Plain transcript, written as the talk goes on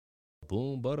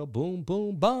boom, bada boom,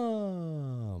 boom,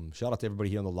 bum. Shout out to everybody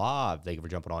here on the live. Thank you for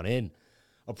jumping on in.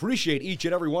 Appreciate each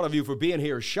and every one of you for being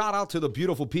here. Shout out to the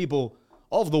beautiful people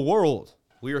of the world.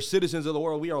 We are citizens of the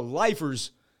world. We are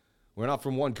lifers. We're not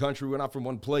from one country. We're not from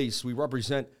one place. We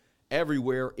represent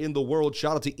everywhere in the world.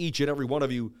 Shout out to each and every one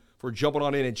of you for jumping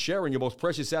on in and sharing your most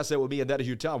precious asset with me, and that is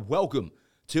your time. Welcome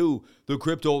to the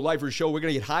Crypto Lifers Show. We're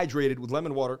going to get hydrated with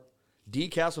lemon water,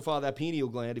 decalcify that pineal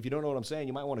gland. If you don't know what I'm saying,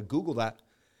 you might want to Google that.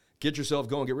 Get yourself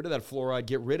going. Get rid of that fluoride.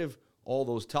 Get rid of all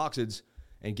those toxins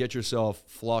and get yourself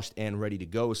flushed and ready to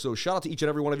go. So shout out to each and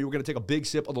every one of you. We're going to take a big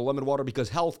sip of the lemon water because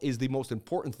health is the most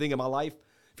important thing in my life.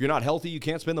 If you're not healthy, you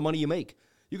can't spend the money you make.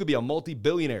 You could be a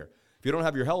multi-billionaire. If you don't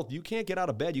have your health, you can't get out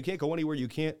of bed. You can't go anywhere. You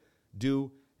can't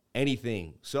do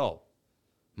anything. So,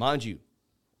 mind you,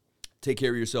 take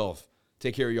care of yourself.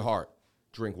 Take care of your heart.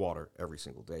 Drink water every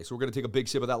single day. So we're going to take a big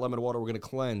sip of that lemon water. We're going to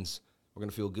cleanse. We're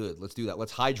going to feel good. Let's do that.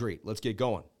 Let's hydrate. Let's get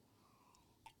going.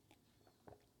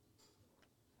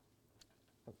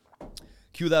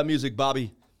 Cue that music,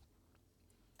 Bobby.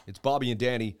 It's Bobby and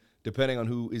Danny, depending on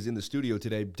who is in the studio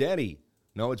today. Danny.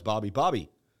 No, it's Bobby. Bobby.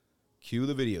 Cue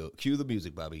the video. Cue the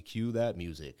music, Bobby. Cue that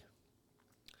music.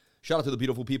 Shout out to the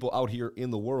beautiful people out here in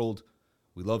the world.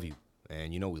 We love you,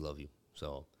 and you know we love you.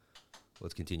 So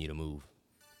let's continue to move.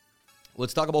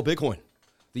 Let's talk about Bitcoin,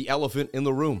 the elephant in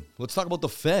the room. Let's talk about the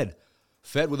Fed.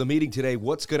 Fed with a meeting today.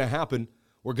 What's going to happen?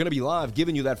 We're going to be live,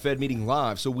 giving you that Fed meeting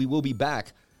live. So we will be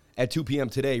back at 2 p.m.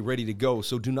 today, ready to go.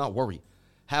 So do not worry.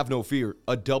 Have no fear.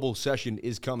 A double session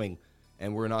is coming,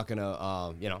 and we're not going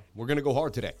to, we're going to go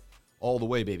hard today. All the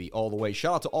way, baby, all the way.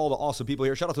 Shout out to all the awesome people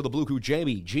here. Shout out to the Blue Crew,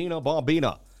 Jamie, Gina,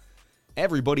 Bombina.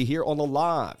 Everybody here on the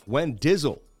live. Wen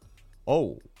Dizzle.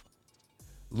 Oh,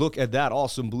 look at that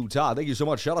awesome blue tie. Thank you so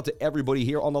much. Shout out to everybody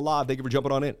here on the live. Thank you for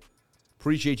jumping on in.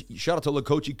 Appreciate you. Shout out to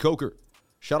Lakochi Coker.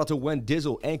 Shout out to Wen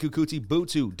Dizzle, Ankukuti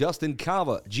Butu, Dustin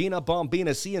Kava, Gina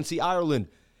Bombina, CNC Ireland,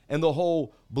 and the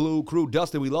whole Blue Crew.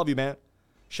 Dustin, we love you, man.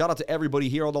 Shout out to everybody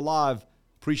here on the live.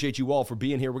 Appreciate you all for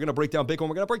being here. We're going to break down Bitcoin.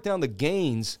 We're going to break down the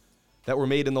gains that were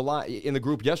made in the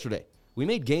group yesterday. We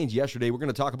made gains yesterday. We're going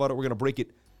to talk about it. We're going to break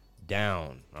it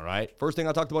down, all right? First thing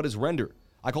I talked about is render.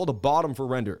 I called a bottom for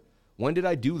render. When did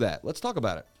I do that? Let's talk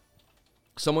about it.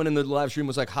 Someone in the live stream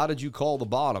was like, how did you call the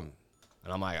bottom?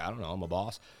 And I'm like, I don't know. I'm a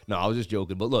boss. No, I was just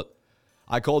joking. But look,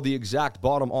 I called the exact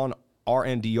bottom on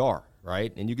RNDR,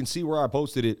 right? And you can see where I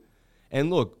posted it.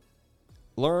 And look,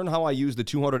 learn how I use the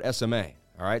 200 SMA,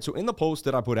 all right? So in the post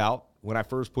that I put out, when I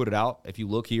first put it out, if you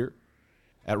look here,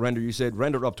 at render, you said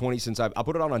render up 20 since I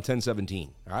put it out on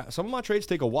 1017. All right, some of my trades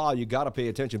take a while. You got to pay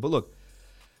attention. But look,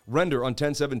 render on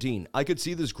 1017. I could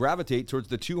see this gravitate towards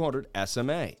the 200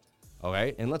 SMA.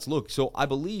 Okay, and let's look. So I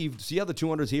believe, see how the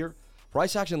 200s here?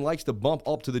 Price action likes to bump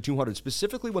up to the 200,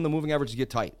 specifically when the moving averages get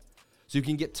tight. So you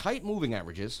can get tight moving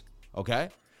averages. Okay.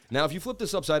 Now, if you flip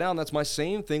this upside down, that's my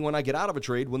same thing when I get out of a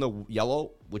trade when the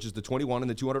yellow, which is the 21 and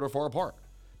the 200 are far apart,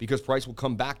 because price will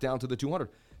come back down to the 200.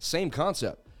 Same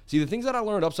concept. See, the things that I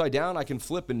learned upside down, I can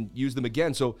flip and use them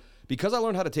again. So because I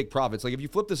learned how to take profits, like if you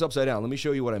flip this upside down, let me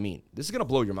show you what I mean. This is going to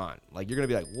blow your mind. Like you're going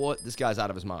to be like, what? This guy's out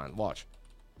of his mind. Watch.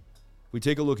 We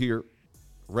take a look here.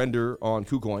 Render on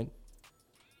KuCoin.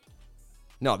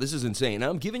 No, this is insane. Now,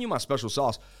 I'm giving you my special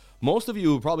sauce. Most of you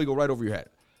will probably go right over your head.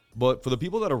 But for the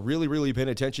people that are really, really paying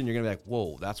attention, you're going to be like,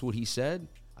 whoa, that's what he said?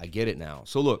 I get it now.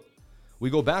 So look,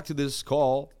 we go back to this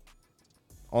call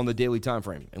on the daily time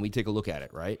frame, and we take a look at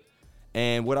it, right?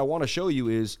 And what I want to show you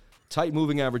is tight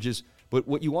moving averages. But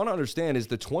what you want to understand is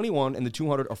the 21 and the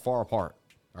 200 are far apart.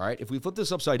 All right. If we flip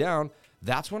this upside down,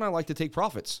 that's when I like to take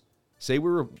profits. Say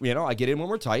I get in when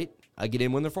we're tight. I get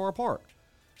in when they're far apart.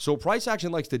 So price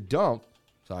action likes to dump.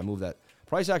 So I move that.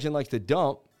 Price action likes to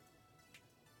dump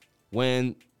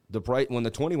when the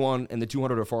 21 and the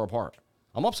 200 are far apart.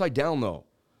 I'm upside down though.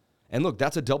 And look,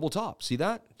 that's a double top. See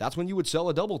that? That's when you would sell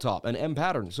a double top, an M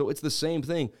pattern. So it's the same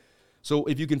thing. So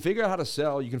if you can figure out how to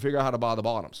sell, you can figure out how to buy the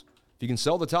bottoms. If you can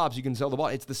sell the tops, you can sell the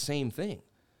bottom. It's the same thing.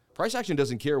 Price action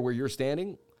doesn't care where you're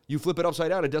standing. You flip it upside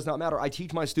down, it does not matter. I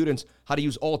teach my students how to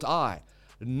use Alt-I.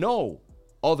 No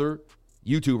other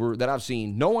YouTuber that I've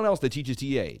seen, no one else that teaches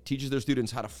TA, teaches their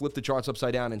students how to flip the charts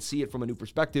upside down and see it from a new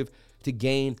perspective to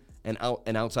gain an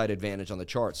outside advantage on the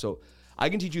chart. So I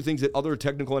can teach you things that other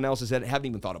technical analysis haven't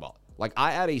even thought about. Like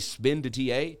I add a spin to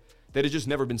TA that has just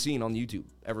never been seen on YouTube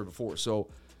ever before. So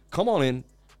come on in,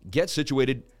 get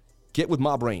situated, get with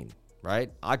my brain,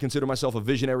 right? I consider myself a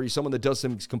visionary, someone that does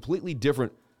things completely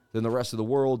different than the rest of the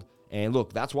world. And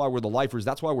look, that's why we're the lifers.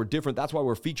 That's why we're different. That's why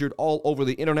we're featured all over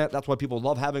the internet. That's why people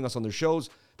love having us on their shows.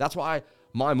 That's why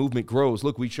my movement grows.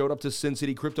 Look, we showed up to Sin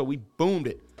City Crypto. We boomed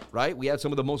it, right? We had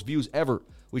some of the most views ever.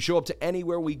 We show up to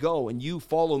anywhere we go, and you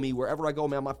follow me wherever I go,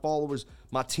 man. My followers,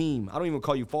 my team. I don't even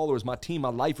call you followers. My team, my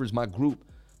lifers, my group,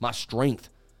 my strength,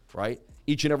 right?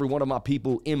 Each and every one of my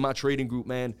people in my trading group,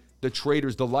 man. The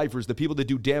traders, the lifers, the people that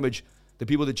do damage, the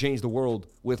people that change the world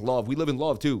with love. We live in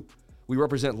love, too. We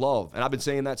represent love, and I've been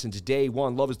saying that since day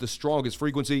one. Love is the strongest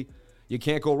frequency. You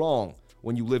can't go wrong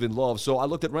when you live in love. So I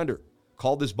looked at Render,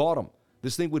 called this bottom.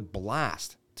 This thing would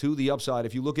blast to the upside.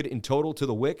 If you look at it in total to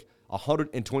the wick,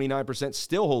 129%,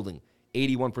 still holding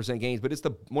 81% gains, but it's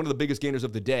one of the biggest gainers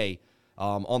of the day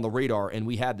on the radar, and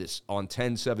we had this on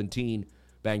 10-17,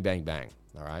 bang, bang, bang,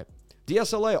 all right?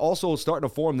 DSLA also starting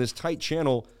to form this tight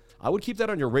channel. I would keep that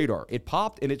on your radar. It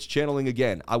popped, and it's channeling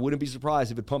again. I wouldn't be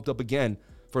surprised if it pumped up again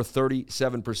for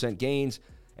 37% gains,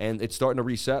 and it's starting to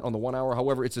reset on the 1 hour.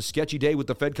 However, it's a sketchy day with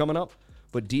the Fed coming up,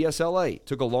 but DSLA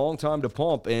took a long time to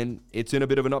pump, and it's in a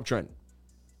bit of an uptrend.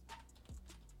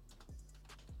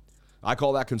 I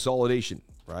call that consolidation,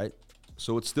 right?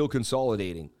 So it's still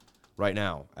consolidating right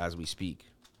now as we speak.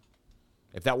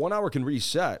 If that 1 hour can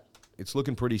reset, it's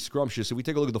looking pretty scrumptious. If we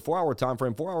take a look at the 4 hour time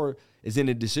frame, 4 hour is in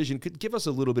a decision, could give us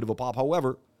a little bit of a pop.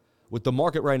 However, with the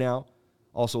market right now,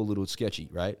 also a little sketchy,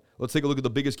 right? Let's take a look at the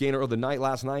biggest gainer of the night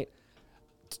last night.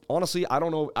 Honestly, I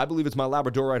don't know. I believe it's my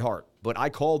Labradorite heart, but I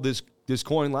called this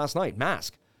coin last night,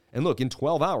 Mask. And look, in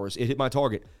 12 hours, it hit my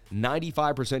target,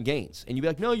 95% gains. And you'd be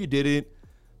like, no, you didn't,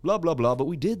 blah, blah, blah. But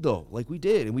we did, though. Like, we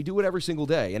did, and we do it every single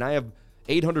day. And I have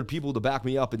 800 people to back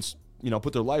me up and,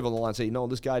 put their life on the line and say, no,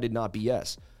 this guy did not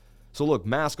BS. So look,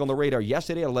 Mask on the radar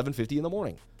yesterday at 11:50 in the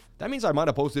morning. That means I might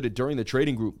have posted it during the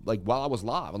trading group, like while I was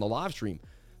live on the live stream.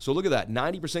 So look at that,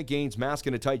 90% gains, Mask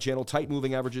in a tight channel, tight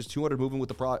moving averages, 200 moving with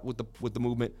the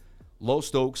movement, low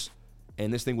Stokes,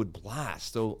 and this thing would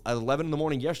blast. So at 11 in the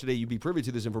morning yesterday, you'd be privy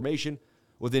to this information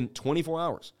within 24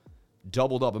 hours.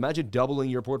 Doubled up. Imagine doubling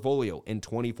your portfolio in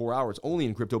 24 hours. Only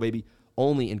in crypto, baby.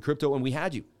 Only in crypto, and we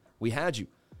had you. We had you.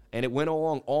 And it went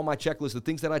along all my checklists, the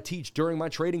things that I teach during my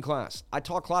trading class. I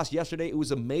taught class yesterday. It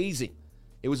was amazing.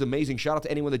 It was amazing. Shout out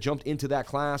to anyone that jumped into that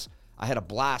class. I had a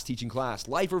blast teaching class.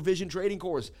 Life or Vision trading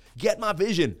course. Get my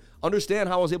vision. Understand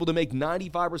how I was able to make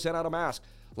 95% out of Mask.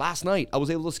 Last night, I was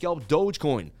able to scalp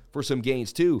Dogecoin for some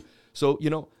gains too. So,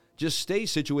 just stay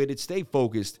situated, stay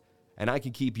focused, and I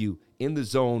can keep you in the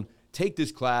zone. Take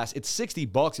this class. It's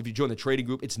 $60 if you join the trading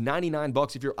group. It's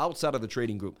 $99 if you're outside of the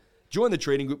trading group. Join the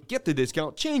trading group. Get the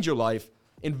discount. Change your life.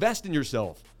 Invest in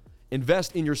yourself.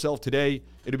 Invest in yourself today.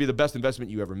 It'll be the best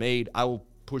investment you ever made. I will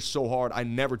push so hard. I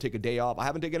never take a day off. I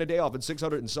haven't taken a day off in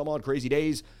 600 and some odd crazy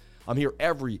days. I'm here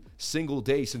every single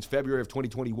day since February of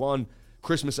 2021.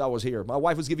 Christmas, I was here. My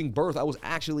wife was giving birth. I was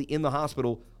actually in the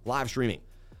hospital live streaming.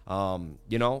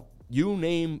 You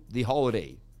name the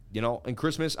holiday. And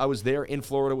Christmas, I was there in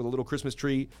Florida with a little Christmas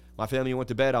tree. My family went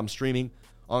to bed. I'm streaming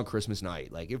on Christmas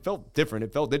night. Like, it felt different.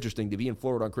 It felt interesting to be in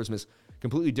Florida on Christmas.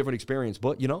 Completely different experience.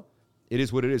 But, it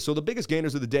is what it is. So the biggest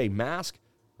gainers of the day, Mask,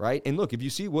 right? And look, if you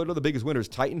see what are the biggest winners,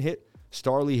 Titan hit,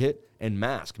 Starly hit, and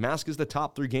Mask. Mask is the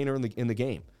top 3 gainer in the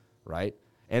game, right?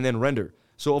 And then Render.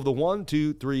 So of the 1,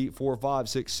 2, 3, 4, 5,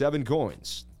 6, 7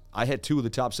 coins, I had 2 of the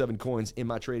top 7 coins in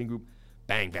my trading group.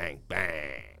 Bang, bang,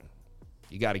 bang.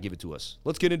 You got to give it to us.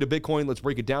 Let's get into Bitcoin. Let's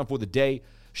break it down for the day.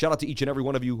 Shout out to each and every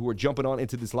one of you who are jumping on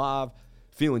into this live,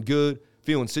 feeling good,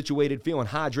 feeling situated, feeling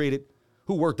hydrated,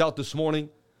 who worked out this morning,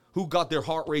 who got their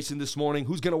heart racing this morning,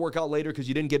 who's going to work out later because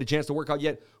you didn't get a chance to work out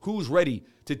yet, who's ready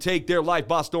to take their life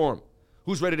by storm,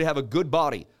 who's ready to have a good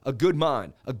body, a good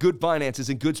mind, a good finances,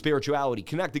 and good spirituality.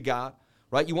 Connect to God,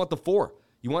 right? You want the 4.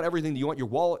 You want everything. You want your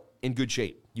wallet in good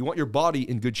shape. You want your body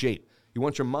in good shape. You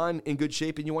want your mind in good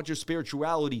shape, and you want your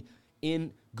spirituality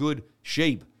in good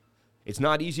shape. It's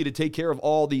not easy to take care of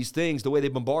all these things the way they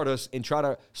bombard us and try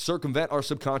to circumvent our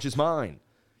subconscious mind.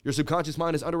 Your subconscious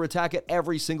mind is under attack at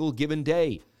every single given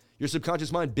day. Your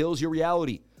subconscious mind builds your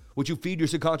reality. What you feed your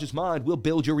subconscious mind will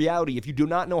build your reality. If you do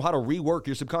not know how to rework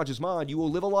your subconscious mind, you will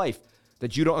live a life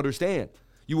that you don't understand.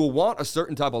 You will want a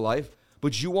certain type of life,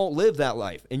 but you won't live that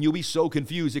life. And you'll be so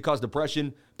confused. It causes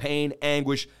depression, pain,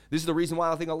 anguish. This is the reason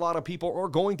why I think a lot of people are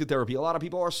going to therapy. A lot of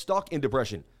people are stuck in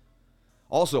depression.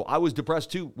 Also, I was depressed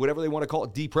too, whatever they want to call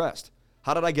it, depressed.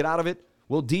 How did I get out of it?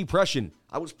 Well, depression.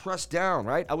 I was pressed down,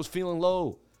 right? I was feeling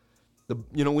low.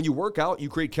 When you work out, you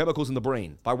create chemicals in the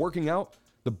brain. By working out,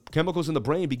 the chemicals in the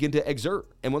brain begin to exert.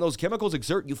 And when those chemicals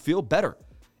exert, you feel better.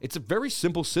 It's a very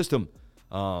simple system,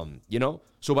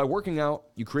 So by working out,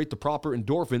 you create the proper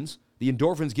endorphins. The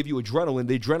endorphins give you adrenaline.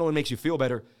 The adrenaline makes you feel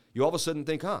better. You all of a sudden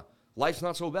think, life's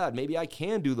not so bad. Maybe I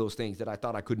can do those things that I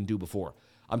thought I couldn't do before.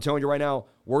 I'm telling you right now,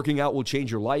 working out will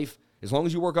change your life. As long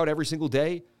as you work out every single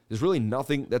day, there's really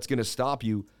nothing that's going to stop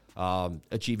you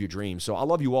achieve your dreams. So I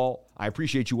love you all. I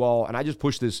appreciate you all. And I just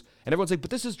push this. And everyone's like, but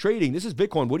this is trading. This is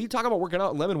Bitcoin. What are you talking about working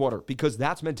out in lemon water? Because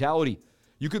that's mentality.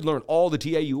 You could learn all the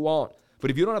TA you want. But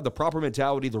if you don't have the proper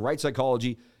mentality, the right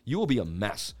psychology, you will be a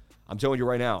mess. I'm telling you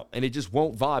right now. And it just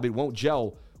won't vibe. It won't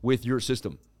gel with your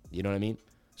system. You know what I mean?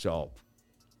 So,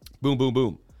 boom, boom,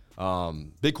 boom.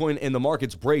 Bitcoin and the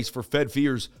markets brace for Fed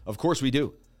fears. Of course we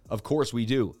do. Of course we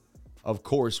do. Of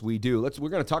course we do. We're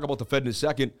going to talk about the Fed in a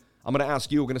second. I'm going to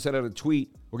ask you. We're going to send out a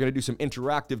tweet. We're going to do some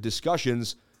interactive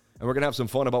discussions, and we're going to have some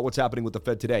fun about what's happening with the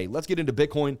Fed today. Let's get into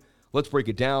Bitcoin. Let's break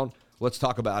it down. Let's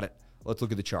talk about it. Let's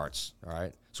look at the charts. All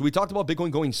right. So we talked about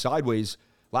Bitcoin going sideways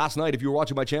last night. If you were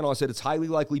watching my channel, I said it's highly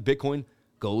likely Bitcoin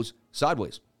goes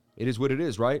sideways. It is what it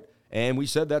is, right? And we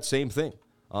said that same thing.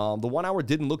 The 1 hour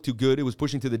didn't look too good. It was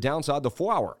pushing to the downside. The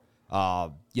 4 hour,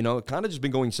 it kind of just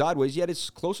been going sideways, yet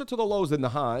it's closer to the lows than the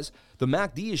highs. The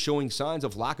MACD is showing signs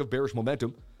of lack of bearish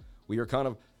momentum. We are kind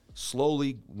of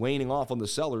slowly waning off on the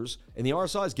sellers, and the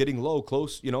RSI is getting low,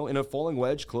 close, in a falling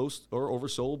wedge, close or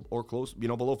oversold or close,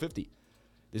 below 50.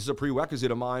 This is a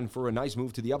prerequisite of mine for a nice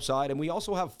move to the upside, and we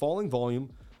also have falling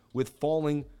volume with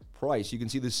falling price. You can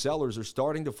see the sellers are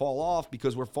starting to fall off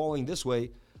because we're falling this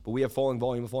way, but we have falling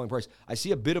volume and falling price. I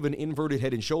see a bit of an inverted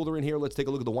head and shoulder in here. Let's take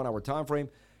a look at the 1 hour time frame.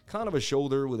 Kind of a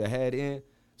shoulder with a head in.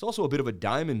 It's also a bit of a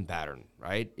diamond pattern,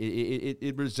 right?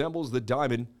 It resembles the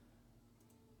diamond.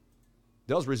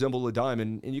 Does resemble a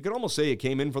diamond, and you can almost say it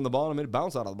came in from the bottom and it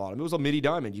bounced out of the bottom. It was a midi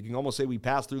diamond. You can almost say we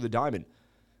passed through the diamond.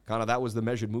 Kind of that was the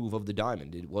measured move of the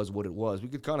diamond. It was what it was. We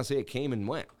could kind of say it came and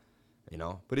went,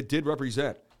 but it did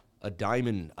represent a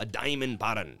diamond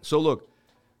pattern. So look,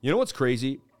 you know what's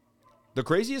crazy? The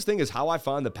craziest thing is how I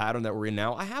find the pattern that we're in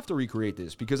now. I have to recreate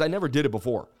this because I never did it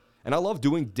before. And I love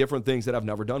doing different things that I've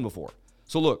never done before.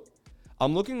 So look,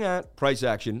 I'm looking at price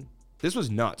action. This was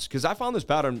nuts because I found this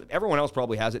pattern. Everyone else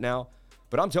probably has it now.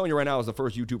 But I'm telling you right now, I was the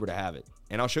first YouTuber to have it.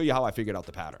 And I'll show you how I figured out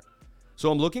the pattern.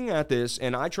 So I'm looking at this,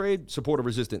 and I trade support or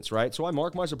resistance, right? So I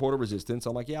mark my support or resistance.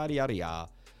 I'm like, yada, yada, yada.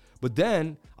 But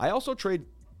then I also trade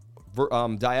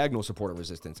diagonal support or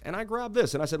resistance. And I grabbed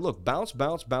this, and I said, look, bounce,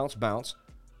 bounce, bounce, bounce,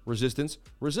 resistance,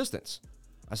 resistance.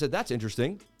 I said, that's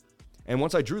interesting. And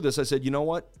once I drew this, I said, you know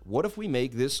what? What if we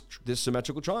make this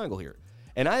symmetrical triangle here?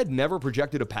 And I had never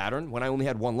projected a pattern when I only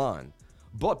had one line.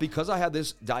 But because I had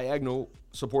this diagonal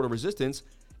support or resistance,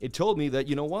 it told me that,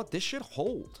 you know what? This should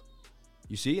hold.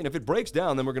 You see? And if it breaks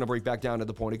down, then we're going to break back down to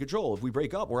the point of control. If we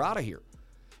break up, we're out of here.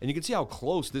 And you can see how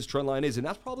close this trend line is. And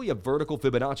that's probably a vertical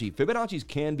Fibonacci. Fibonacci's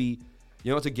can be,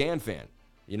 it's a Gann fan.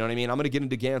 You know what I mean? I'm going to get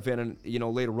into Gann fan,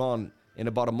 later on in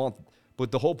about a month.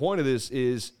 But the whole point of this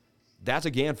is that's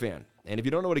a Gann fan. And if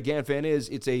you don't know what a Gann fan is,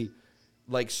 it's a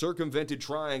circumvented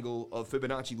triangle of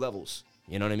Fibonacci levels.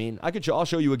 You know what I mean? I'll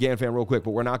show you a Gann fan real quick,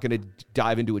 but we're not going to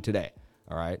dive into it today.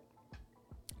 All right?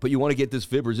 But you want to get this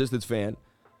fib resistance fan.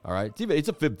 All right? It's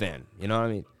a fib fan. You know what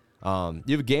I mean?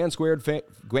 You have a Gann squared,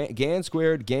 Gann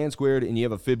squared, and you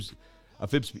have a fib.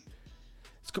 It's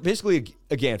basically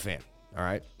a Gann fan. All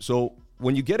right? So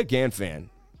when you get a Gann fan,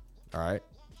 all right,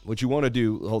 what you want to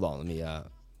do, hold on,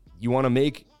 you want to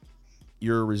make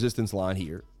your resistance line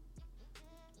here.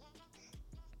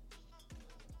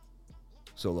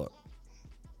 So look.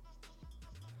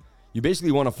 You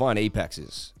basically want to find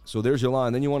apexes. So there's your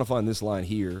line. Then you want to find this line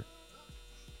here.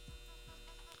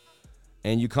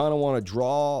 And you kind of want to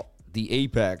draw the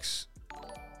apex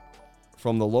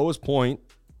from the lowest point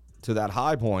to that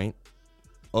high point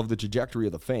of the trajectory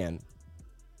of the fan.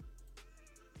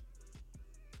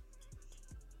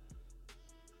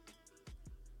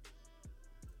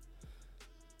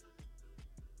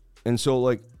 And so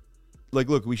look,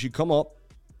 we should come up.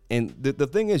 And the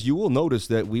thing is, you will notice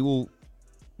that we will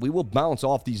bounce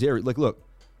off these areas. Look.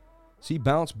 See,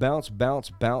 bounce, bounce, bounce,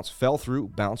 bounce, fell through,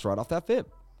 bounce right off that fib.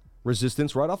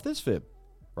 Resistance right off this fib,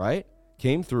 right?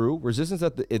 Came through, resistance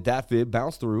at that fib,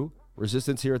 bounced through,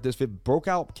 resistance here at this fib, broke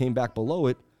out, came back below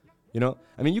it.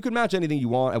 I mean, you can match anything you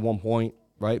want at one point,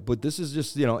 right? But this is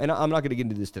just, and I'm not going to get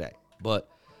into this today. But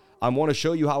I want to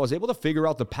show you how I was able to figure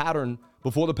out the pattern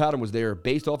before the pattern was there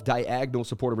based off diagonal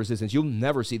support or resistance. You'll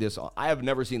never see this. I have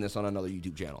never seen this on another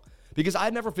YouTube channel because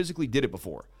I never physically did it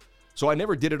before. So I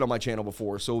never did it on my channel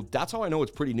before. So that's how I know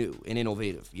it's pretty new and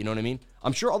innovative. You know what I mean?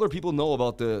 I'm sure other people know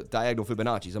about the diagonal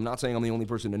Fibonacci's. I'm not saying I'm the only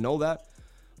person to know that,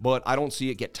 but I don't see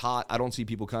it get taught. I don't see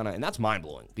people and that's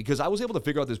mind-blowing because I was able to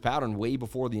figure out this pattern way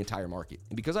before the entire market.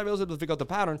 And because I was able to figure out the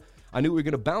pattern, I knew we were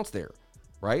going to bounce there,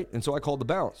 right? And so I called the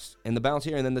bounce and the bounce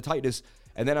here and then the tightness.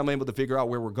 And then I'm able to figure out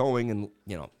where we're going and,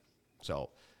 so.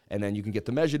 and then you can get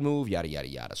the measured move, yada, yada,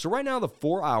 yada. So right now, the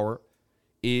 4 hour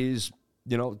is,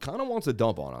 kind of wants to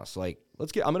dump on us. Like, I'm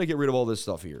going to get rid of all this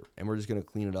stuff here, and we're just going to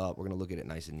clean it up. We're going to look at it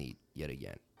nice and neat yet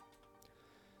again.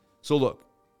 So look,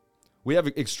 we have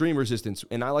extreme resistance,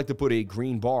 and I like to put a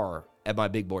green bar at my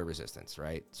big boy resistance,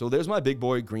 right? So there's my big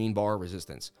boy green bar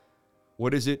resistance.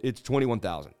 What is it? It's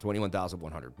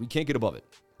 21,100. We can't get above it.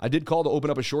 I did call to open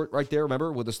up a short right there,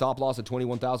 remember, with the stop loss at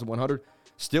 21,100.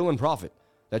 Still in profit.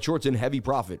 That short's in heavy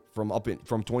profit from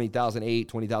 20,008,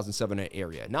 20,007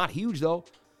 area. Not huge, though.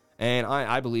 And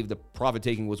I believe the profit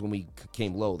taking was when we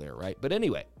came low there, right? But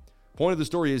anyway, point of the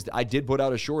story is I did put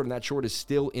out a short, and that short is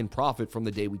still in profit from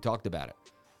the day we talked about it.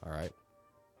 All right.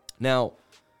 Now,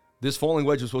 this falling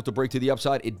wedge was supposed to break to the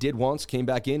upside. It did once, came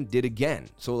back in, did again.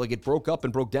 So, like, it broke up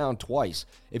and broke down twice.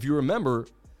 If you remember,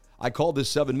 I called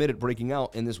this 7-minute breaking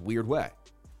out in this weird way.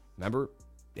 Remember?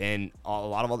 And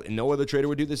no other trader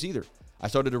would do this either. I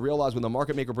started to realize when the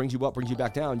market maker brings you up, brings you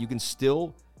back down, you can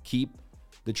still keep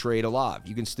the trade alive.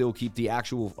 You can still keep the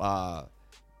actual,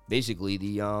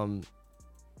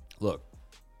 look,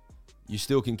 you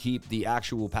still can keep the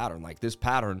actual pattern. Like this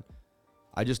pattern,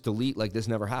 I just delete like this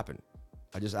never happened.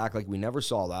 I just act like we never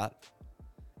saw that.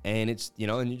 And it's,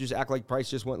 and you just act like price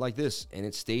just went like this and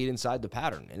it stayed inside the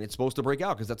pattern. And it's supposed to break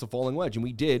out because that's a falling wedge. And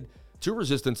we did to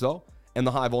resistance though, and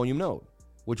the high volume node,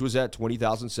 which was at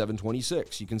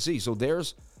 20,726. You can see. So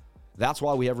that's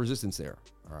why we have resistance there.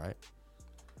 All right.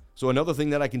 So another thing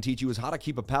that I can teach you is how to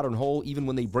keep a pattern whole even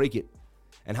when they break it,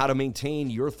 and how to maintain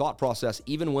your thought process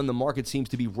even when the market seems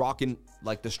to be rocking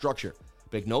like the structure.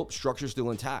 Big nope, structure's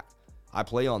still intact. I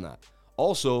play on that.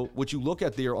 Also, what you look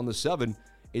at there on the 7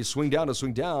 is swing down to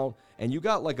swing down, and you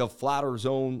got like a flatter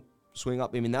zone swing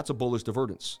up. I mean, that's a bullish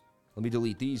divergence. Let me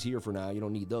delete these here for now. You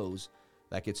don't need those.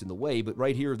 That gets in the way. But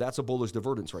right here, that's a bullish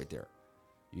divergence right there.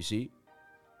 You see?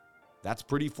 That's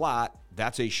pretty flat.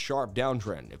 That's a sharp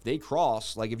downtrend. If they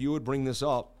cross, like if you would bring this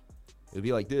up, it would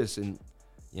be like this. And,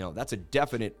 that's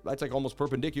that's like almost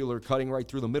perpendicular cutting right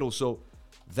through the middle. So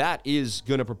that is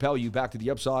going to propel you back to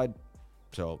the upside.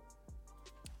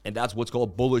 And that's what's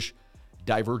called bullish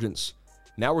divergence.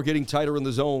 Now we're getting tighter in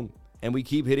the zone, and we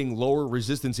keep hitting lower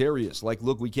resistance areas. Like,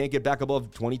 look, we can't get back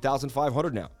above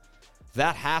 20,500 now.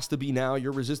 That has to be now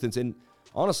your resistance. And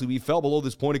honestly, we fell below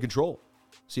this point of control.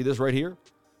 See this right here?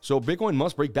 So Bitcoin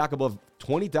must break back above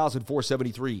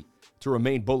 20,473 to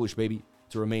remain bullish, baby.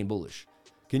 To remain bullish.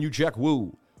 Can you check?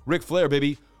 Woo. Ric Flair,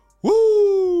 baby.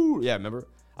 Woo! Yeah, remember?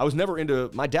 I was never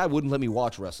my dad wouldn't let me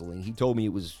watch wrestling. He told me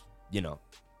it was,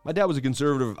 my dad was a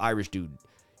conservative Irish dude.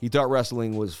 He thought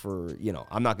wrestling was for,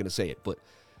 I'm not going to say it. But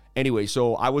anyway,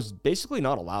 so I was basically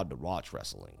not allowed to watch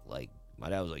wrestling. Like, my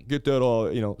dad was like, get that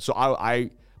all, So I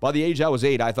by the age I was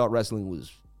 8, I thought wrestling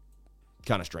was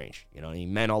kind of strange.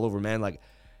 Men all over men. Like,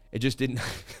 it just didn't.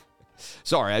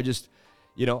 Sorry, I just,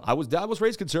 I was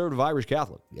raised conservative Irish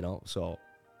Catholic, So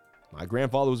my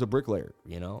grandfather was a bricklayer,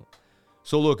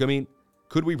 So look, I mean,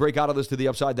 could we break out of this to the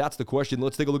upside? That's the question.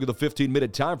 Let's take a look at the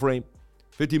 15-minute time frame.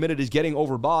 15-minute is getting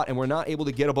overbought, and we're not able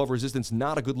to get above resistance.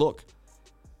 Not a good look.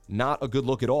 Not a good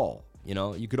look at all.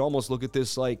 You could almost look at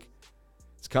this like,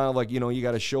 it's kind of like, you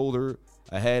got a shoulder,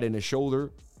 a head, and a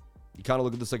shoulder. You kind of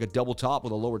look at this like a double top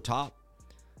with a lower top.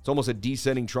 It's almost a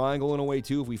descending triangle in a way,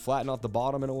 too, if we flatten off the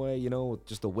bottom in a way, with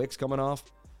just the wicks coming off.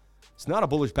 It's not a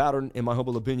bullish pattern, in my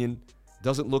humble opinion.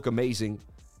 Doesn't look amazing,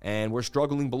 and we're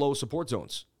struggling below support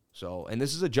zones. And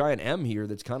this is a giant M here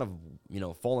that's kind of,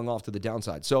 falling off to the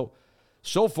downside. So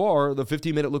far, the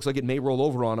 15-minute looks like it may roll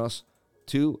over on us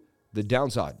to the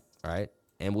downside, all right?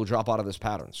 And we'll drop out of this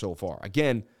pattern so far.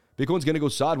 Again, Bitcoin's going to go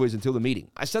sideways until the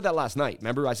meeting. I said that last night.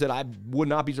 Remember, I said I would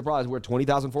not be surprised we're at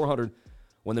 20,400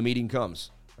 when the meeting comes,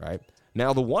 right?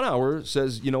 Now, the 1 hour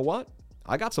says, you know what?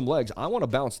 I got some legs. I want to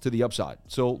bounce to the upside.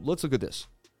 So let's look at this.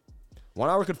 1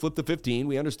 hour could flip the 15.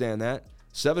 We understand that.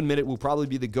 7-minute will probably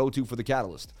be the go-to for the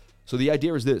catalyst. So the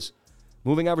idea is this.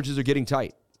 Moving averages are getting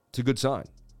tight. It's a good sign,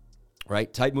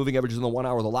 right? Tight moving averages in the 1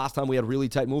 hour. The last time we had really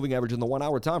tight moving average in the 1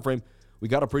 hour time frame, we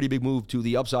got a pretty big move to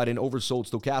the upside in oversold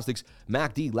stochastics.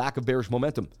 MACD, lack of bearish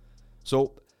momentum.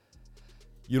 So,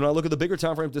 I look at the bigger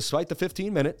time frame, despite the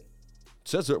 15-minute, it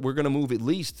says that we're going to move at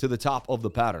least to the top of the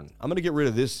pattern. I'm going to get rid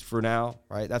of this for now,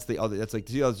 right? That's the other. That's like,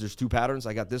 see how there's two patterns?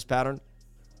 I got this pattern.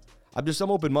 I'm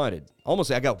open-minded.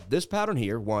 Almost, I got this pattern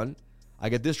here, 1. I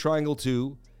get this triangle,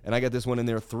 2. And I got this one in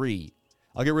there, 3.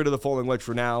 I'll get rid of the falling wedge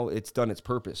for now. It's done its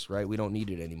purpose, right? We don't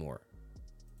need it anymore.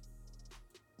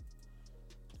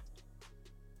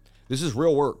 This is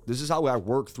real work. This is how I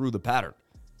work through the pattern,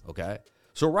 okay?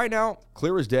 So right now,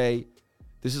 clear as day,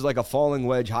 this is like a falling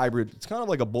wedge hybrid. It's kind of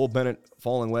like a Bull Bennett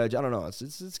falling wedge. I don't know.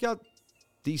 It's got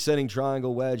descending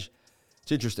triangle wedge.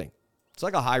 It's interesting. It's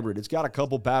like a hybrid. It's got a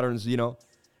couple patterns, you know.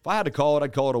 If I had to call it,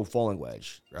 I'd call it a falling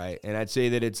wedge, right? And I'd say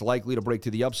that it's likely to break to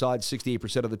the upside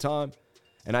 68% of the time,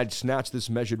 and I'd snatch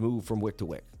this measured move from wick to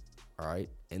wick, all right?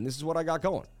 And this is what I got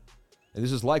going. And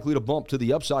this is likely to bump to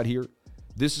the upside here.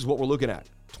 This is what we're looking at,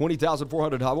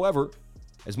 20,400. However,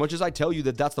 as much as I tell you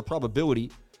that that's the probability,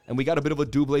 and we got a bit of a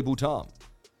double bottom,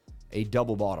 a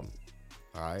double bottom,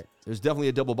 all right? There's definitely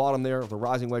a double bottom there. The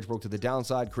rising wedge broke to the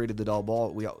downside, created the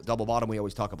double bottom. We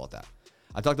always talk about that.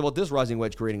 I talked about this rising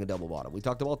wedge creating a double bottom. We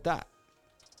talked about that.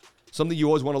 Something you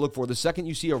always want to look for. The second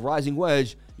you see a rising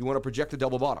wedge, you want to project a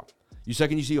double bottom. The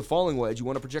second you see a falling wedge, you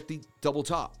want to project the double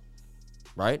top,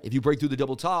 right? If you break through the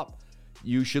double top,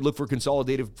 you should look for a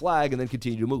consolidated flag and then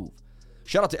continue to move.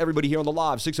 Shout out to everybody here on the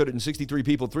live. 663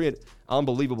 people,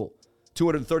 unbelievable.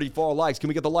 234 likes. Can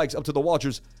we get the likes up to the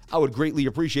watchers? I would greatly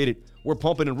appreciate it. We're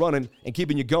pumping and running and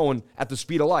keeping you going at the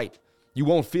speed of light. You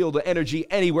won't feel the energy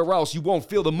anywhere else. You won't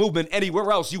feel the movement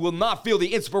anywhere else. You will not feel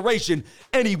the inspiration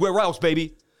anywhere else,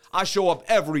 baby. I show up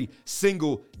every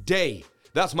single day.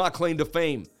 That's my claim to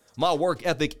fame. My work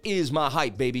ethic is my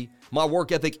hype, baby. My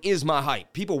work ethic is my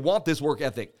hype. People want this work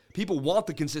ethic. People want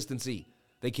the consistency.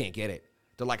 They can't get it.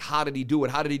 They're like, how did he do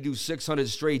it? How did he do 600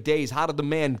 straight days? How did the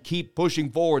man keep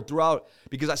pushing forward throughout?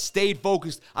 Because I stayed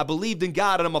focused. I believed in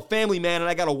God, and I'm a family man, and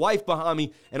I got a wife behind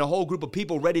me and a whole group of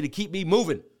people ready to keep me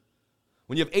moving.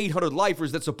 When you have 800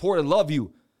 lifers that support and love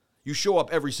you, you show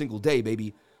up every single day,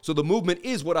 baby. So the movement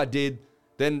is what I did.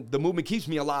 Then the movement keeps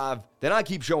me alive. Then I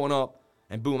keep showing up.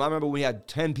 And boom, I remember when we had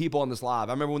 10 people on this live.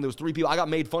 I remember when there was 3 people. I got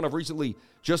made fun of recently,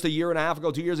 just a year and a half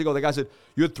ago, 2 years ago. The guy said,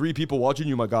 you had 3 people watching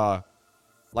you, my guy.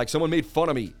 Like someone made fun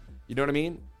of me. You know what I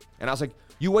mean? And I was like,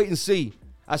 you wait and see.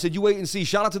 I said, you wait and see.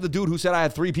 Shout out to the dude who said I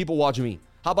had 3 people watching me.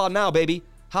 How about now, baby?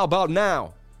 How about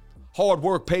now? Hard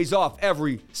work pays off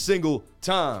every single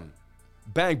time.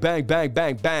 Bang, bang, bang,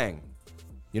 bang, bang.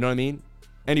 You know what I mean?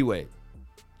 Anyway,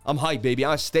 I'm hype, baby.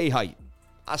 I stay hype.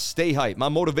 I stay hype. My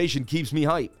motivation keeps me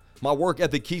hype. My work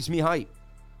ethic keeps me hype.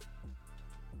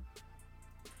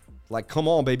 Like, come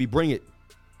on, baby. Bring it.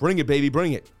 Bring it, baby.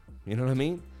 Bring it. You know what I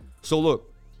mean? So,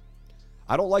 look,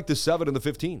 I don't like the 7 and the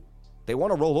 15. They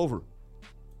want to roll over.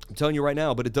 I'm telling you right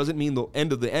now, but it doesn't mean the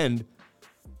end of the end.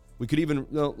 We could even,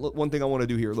 one thing I want to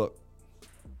do here, look.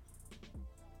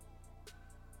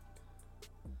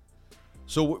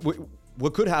 So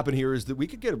what could happen here is that we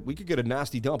could get a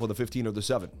nasty dump on the 15 or the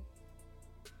 7.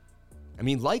 I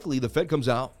mean, likely the Fed comes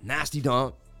out, nasty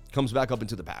dump, comes back up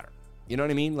into the pattern. You know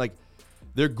what I mean? Like,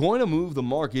 they're going to move the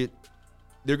market.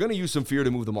 They're going to use some fear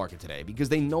to move the market today because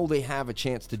they know they have a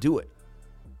chance to do it.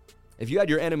 If you had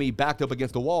your enemy backed up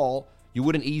against the wall, you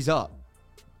wouldn't ease up.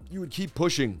 You would keep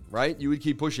pushing, right? You would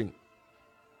keep pushing.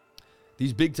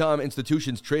 These big-time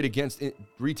institutions trade against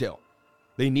retail.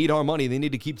 They need our money. They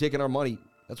need to keep taking our money.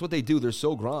 That's what they do. They're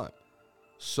so grime.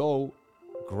 So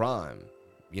grime.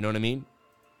 You know what I mean?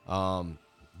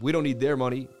 We don't need their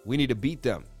money. We need to beat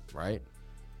them, right?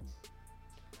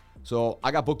 So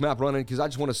I got Bookmap running because I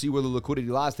just want to see where the liquidity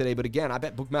lies today. But again, I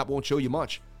bet Bookmap won't show you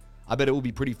much. I bet it will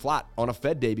be pretty flat on a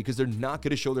Fed day because they're not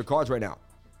going to show their cards right now.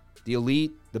 The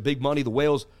elite, the big money, the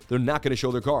whales, they're not going to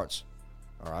show their cards.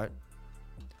 All right?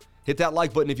 Hit that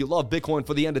like button if you love Bitcoin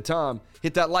for the end of time.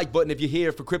 Hit that like button if you're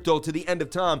here for crypto to the end of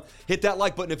time. Hit that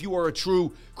like button if you are a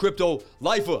true crypto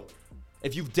lifer.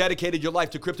 If you've dedicated your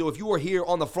life to crypto. If you are here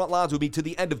on the front lines with me to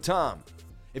the end of time.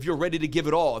 If you're ready to give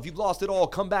it all. If you've lost it all,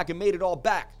 come back and made it all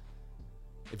back.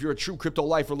 If you're a true crypto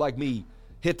lifer like me,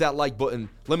 hit that like button.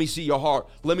 Let me see your heart.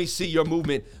 Let me see your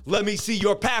movement. Let me see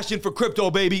your passion for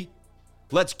crypto, baby.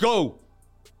 Let's go.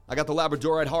 I got the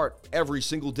Labradorite heart every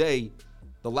single day.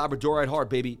 The Labradorite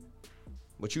heart, baby.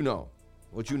 What you know.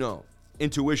 What you know.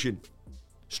 Intuition.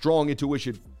 Strong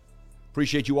intuition.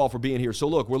 Appreciate you all for being here. So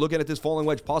look, we're looking at this falling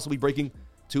wedge possibly breaking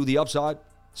to the upside.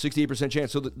 68%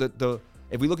 chance. So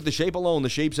if we look at the shape alone, the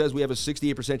shape says we have a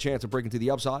 68% chance of breaking to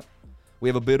the upside. We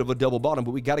have a bit of a double bottom,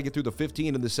 but we got to get through the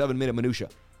 15 and the 7-minute minutia.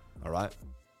 All right?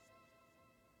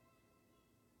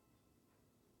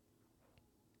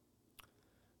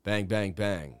 Bang, bang,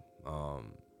 bang.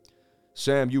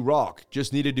 Sam, you rock.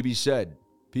 Just needed to be said.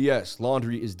 P.S.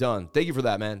 Laundry is done. Thank you for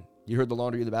that, man. You heard the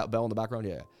laundry in the bell in the background?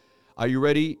 Yeah. Are you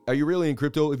ready? Are you really in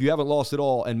crypto? If you haven't lost it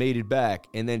all and made it back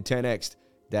and then 10x'd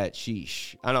that,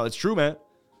 sheesh. I know, it's true, man.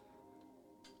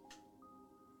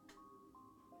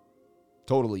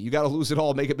 Totally. You got to lose it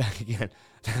all, make it back again.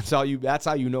 That's how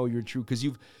you know you're true, because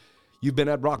you've been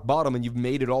at rock bottom and you've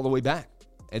made it all the way back.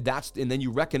 And then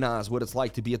you recognize what it's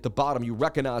like to be at the bottom. You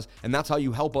recognize, and that's how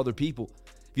you help other people.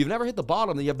 If you've never hit the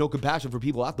bottom, then you have no compassion for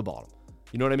people at the bottom.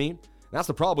 You know what I mean? And that's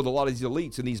the problem with a lot of these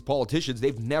elites and these politicians.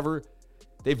 They've never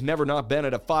They've never not been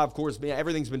at a 5-course meal.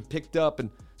 Everything's been picked up, and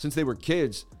since they were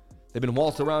kids, they've been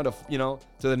waltzed around to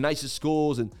the nicest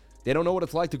schools, and they don't know what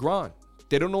it's like to grind.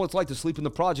 They don't know what it's like to sleep in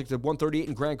the project at 138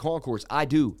 in Grand Concourse. I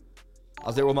do. I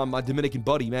was there with my Dominican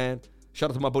buddy, man. Shout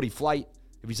out to my buddy Flight.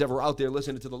 If he's ever out there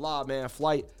listening to the live, man,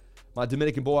 Flight, my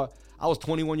Dominican boy. I was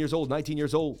 21 years old, 19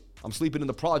 years old. I'm sleeping in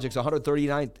the projects,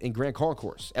 139th in Grand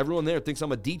Concourse. Everyone there thinks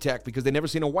I'm a D-Tech because they never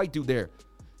seen a white dude there.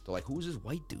 They're like, who's this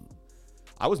white dude?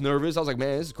 I was nervous. I was like,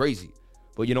 man, this is crazy.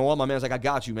 But you know what? My man's like, I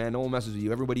got you, man. No one messes with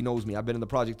you. Everybody knows me. I've been in the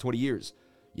project 20 years,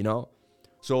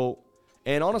 So,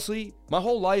 and honestly, my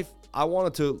whole life, I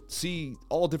wanted to see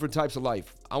all different types of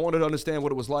life. I wanted to understand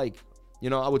what it was like.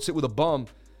 I would sit with a bum.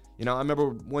 I remember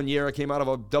one year I came out of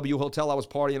a W hotel. I was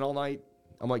partying all night.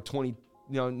 I'm like 20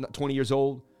 years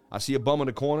old. I see a bum in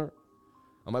the corner.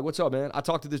 I'm like, what's up, man? I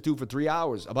talked to this dude for 3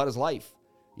 hours about his life,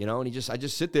 and I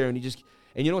just sit there and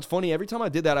and you know what's funny? Every time I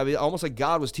did that, almost like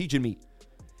God was teaching me.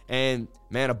 And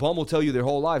man, a bum will tell you their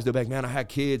whole lives. They're like, man, I had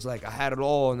kids, like I had it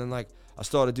all. And then like I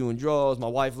started doing drugs. My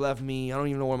wife left me. I don't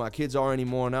even know where my kids are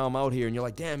anymore. Now I'm out here. And you're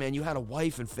like, damn, man, you had a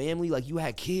wife and family. Like you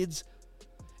had kids.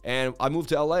 And I moved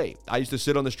to LA. I used to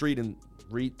sit on the street and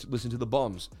listen to the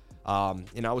bums.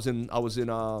 And I was in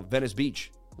Venice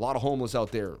Beach. A lot of homeless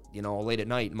out there, late at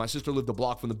night. And my sister lived a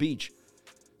block from the beach.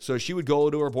 So she would go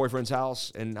to her boyfriend's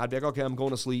house and I'd be like, okay, I'm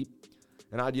going to sleep.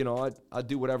 And I'd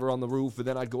do whatever on the roof, and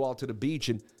then I'd go out to the beach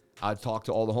and I'd talk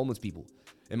to all the homeless people.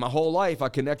 And my whole life, I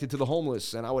connected to the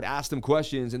homeless, and I would ask them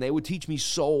questions, and they would teach me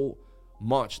so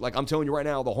much. Like I'm telling you right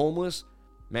now, the homeless,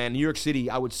 man, New York City,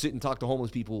 I would sit and talk to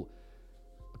homeless people.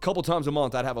 A couple times a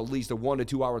month, I'd have at least a 1 to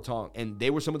 2 hour talk, and they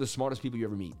were some of the smartest people you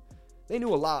ever meet. They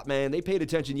knew a lot, man. They paid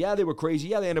attention. Yeah, they were crazy.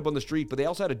 Yeah, they ended up on the street, but they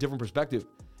also had a different perspective.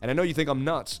 And I know you think I'm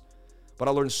nuts, but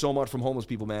I learned so much from homeless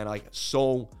people, man. Like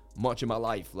so much in my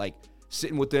life. Like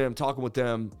sitting with them, talking with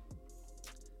them,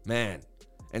 man.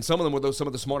 And some of them were some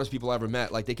of the smartest people I ever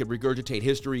met. Like they could regurgitate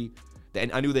history.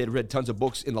 And I knew they had read tons of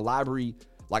books in the library.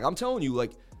 Like I'm telling you,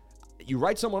 like you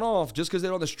write someone off just because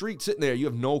they're on the street sitting there. You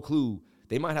have no clue.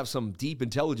 They might have some deep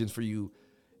intelligence for you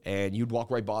and you'd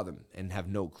walk right by them and have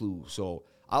no clue. So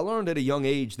I learned at a young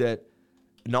age that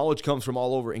knowledge comes from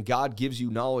all over and God gives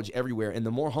you knowledge everywhere. And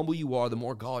the more humble you are, the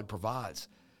more God provides.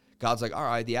 God's like, all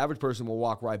right, the average person will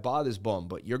walk right by this bum,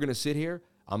 but you're going to sit here,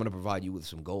 I'm going to provide you with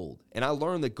some gold. And I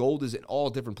learned that gold is in all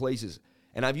different places.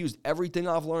 And I've used everything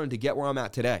I've learned to get where I'm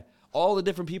at today. All the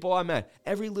different people I met,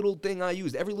 every little thing I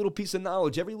used, every little piece of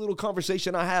knowledge, every little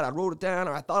conversation I had, I wrote it down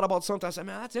or I thought about something. I said,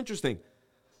 man, that's interesting.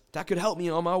 That could help me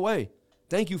on my way.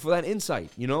 Thank you for that insight,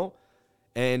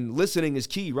 And listening is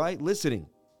key, right? Listening,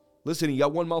 you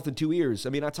got one mouth and two ears.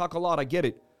 I mean, I talk a lot, I get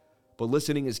it. But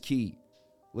listening is key.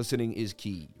 Listening is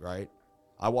key, right?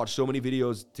 I watched so many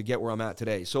videos to get where I'm at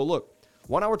today. So look,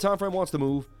 1 hour time frame wants to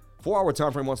move. 4 hour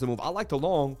time frame wants to move. I like the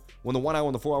long when the 1 hour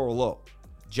and the 4 hour are low,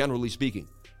 generally speaking,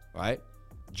 right?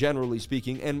 Generally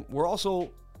speaking. And we're also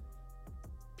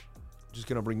just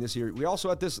going to bring this here. We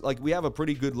also at this, like we have a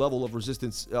pretty good level of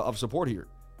resistance, of support here.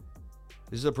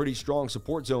 This is a pretty strong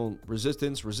support zone.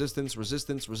 Resistance,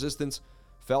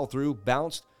 fell through,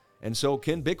 bounced. And so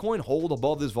can Bitcoin hold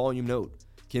above this volume node?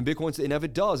 Can Bitcoin, and if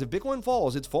it does, if Bitcoin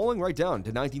falls, it's falling right down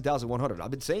to 19,100.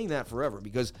 I've been saying that forever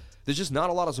because there's just not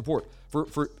a lot of support.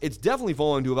 It's definitely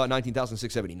falling to about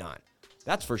 19,679.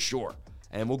 That's for sure.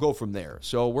 And we'll go from there.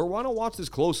 So we're going to watch this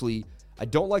closely. I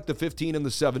don't like the 15 and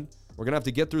the 7. We're going to have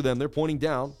to get through them. They're pointing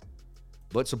down,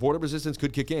 but supportive resistance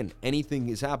could kick in. Anything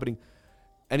is happening.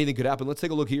 Anything could happen. Let's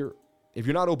take a look here. If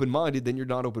you're not open-minded, then you're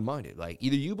not open-minded. Like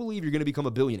either you believe you're going to become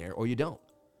a billionaire or you don't.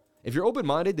 If you're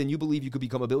open-minded, then you believe you could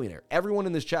become a billionaire. Everyone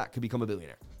in this chat could become a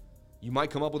billionaire. You might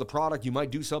come up with a product. You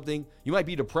might do something. You might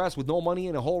be depressed with no money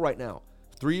in a hole right now.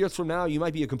 3 years from now, you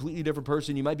might be a completely different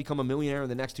person. You might become a millionaire in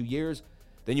the next 2 years.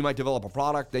 Then you might develop a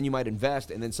product. Then you might invest.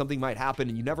 And then something might happen.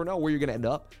 And you never know where you're going to end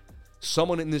up.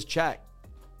 Someone in this chat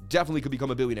definitely could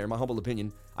become a billionaire, in my humble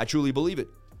opinion. I truly believe it.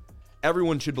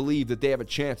 Everyone should believe that they have a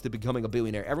chance to becoming a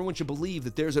billionaire. Everyone should believe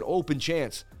that there's an open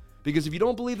chance. Because if you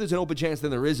don't believe there's an open chance, then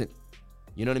there isn't.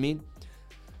 You know what I mean?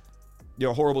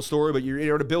 Horrible story, but you're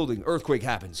in a building. Earthquake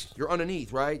happens. You're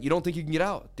underneath, right? You don't think you can get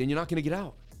out. Then you're not going to get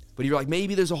out. But you're like,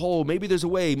 maybe there's a hole. Maybe there's a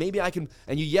way. Maybe I can.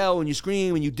 And you yell and you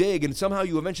scream and you dig. And somehow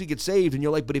you eventually get saved. And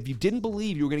you're like, but if you didn't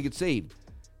believe you were going to get saved,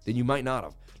 then you might not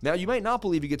have. Now, you might not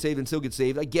believe you get saved and still get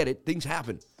saved. I get it. Things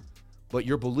happen. But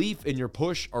your belief and your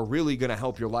push are really going to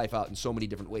help your life out in so many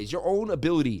different ways. Your own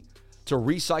ability to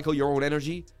recycle your own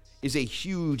energy is a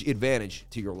huge advantage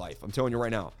to your life. I'm telling you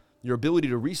right now. Your ability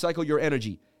to recycle your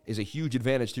energy is a huge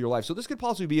advantage to your life. So this could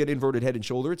possibly be an inverted head and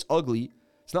shoulder. It's ugly.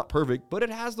 It's not perfect, but it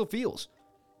has the feels.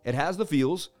 It has the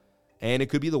feels. And it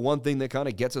could be the one thing that kind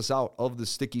of gets us out of the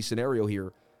sticky scenario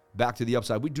here back to the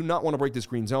upside. We do not want to break this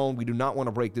green zone. We do not want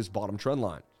to break this bottom trend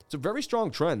line. It's a very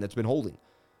strong trend that's been holding.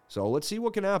 So let's see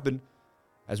what can happen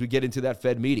as we get into that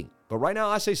Fed meeting. But right now,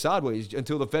 I say sideways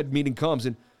until the Fed meeting comes.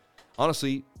 And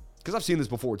honestly, because I've seen this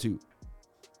before too.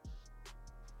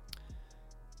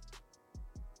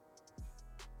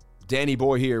 Danny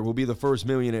Boy here will be the first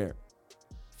millionaire,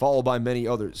 followed by many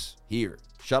others here.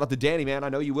 Shout out to Danny, man. I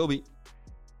know you will be.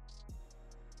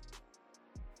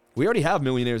 We already have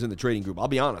millionaires in the trading group. I'll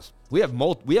be honest. We have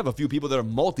a few people that are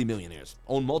multimillionaires,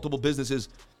 own multiple businesses.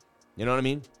 You know what I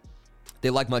mean? They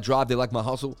like my drive. They like my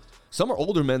hustle. Some are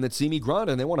older men that see me grind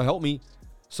and they want to help me.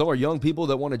 Some are young people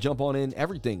that want to jump on in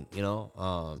everything, you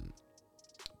know.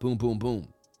 Boom, boom, boom,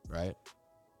 right?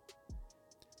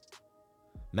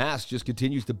 Mask just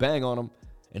continues to bang on them.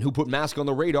 And who put Mask on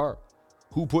the radar?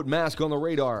 Who put Mask on the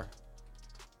radar?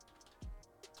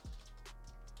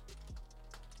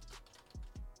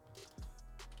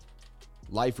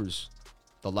 Lifers.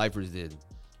 The Lifers did.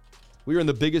 We are in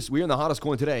the hottest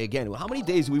coin today. Again, how many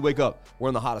days do we wake up? We're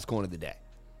in the hottest coin of the day.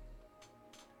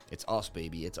 It's us,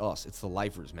 baby. It's us. It's the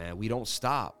Lifers, man. We don't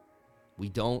stop. We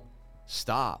don't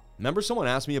stop. Remember someone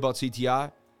asked me about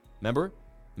CTI? Remember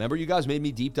you guys made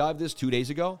me deep dive this 2 days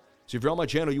ago? So if you're on my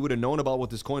channel, you would have known about what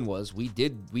this coin was. We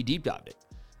deep dived it.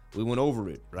 We went over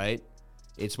it, right?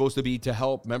 It's supposed to be to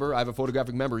help. Remember, I have a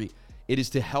photographic memory. It is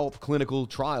to help clinical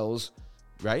trials,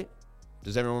 right?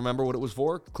 Does everyone remember what it was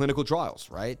for? Clinical trials,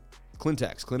 right?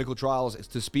 Clintex, clinical trials. It's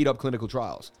to speed up clinical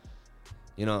trials.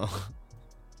 You know.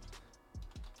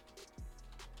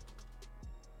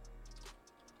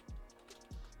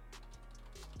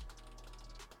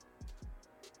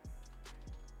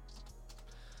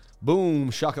 Boom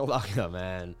shakalaka,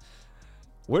 man.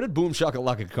 Where did boom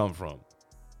shakalaka come from?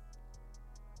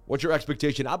 What's your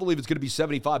expectation? I believe it's going to be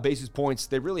 75 basis points.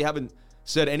 They really haven't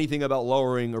said anything about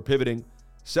lowering or pivoting.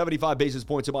 75 basis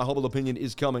points, in my humble opinion,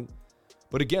 is coming.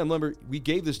 But again, remember, we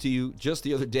gave this to you just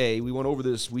the other day. We went over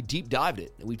this. We deep dived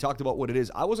it. And we talked about what it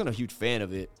is. I wasn't a huge fan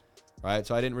of it, right?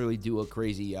 So I didn't really do a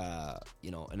crazy,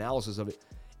 analysis of it.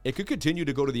 It could continue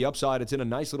to go to the upside. It's in a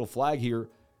nice little flag here,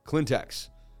 Clintex,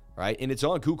 right? And it's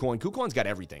on KuCoin. KuCoin's got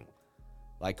everything.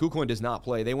 Like, KuCoin does not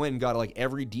play. They went and got, like,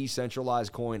 every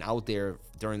decentralized coin out there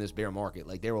during this bear market.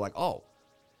 Like, they were like, oh,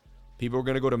 people are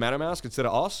going to go to MetaMask instead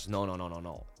of us?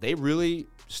 No. They really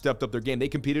stepped up their game. They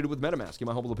competed with MetaMask, in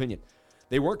my humble opinion.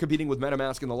 They weren't competing with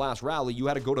MetaMask in the last rally. You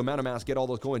had to go to MetaMask, get all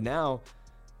those coins. Now,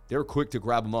 they're quick to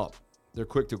grab them up.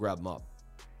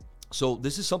 So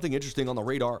this is something interesting on the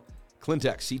radar.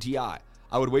 Clintex, CTI.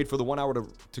 I would wait for the 1 hour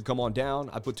to come on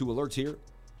down. I put 2 alerts here,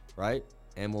 right?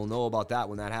 And we'll know about that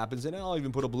when that happens. And I'll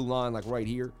even put a blue line like right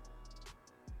here.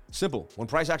 Simple. When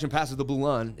price action passes the blue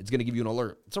line, it's going to give you an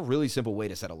alert. It's a really simple way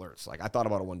to set alerts. Like, I thought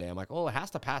about it one day. I'm like, oh, it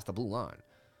has to pass the blue line.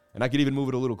 And I could even move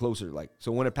it a little closer. Like,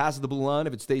 so when it passes the blue line,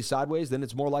 if it stays sideways, then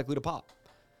it's more likely to pop.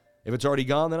 If it's already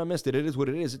gone, then I missed it. It is what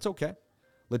it is. It's okay.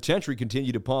 Latentry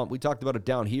continued to pump. We talked about it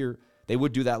down here. They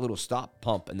would do that little stop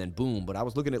pump and then boom. But I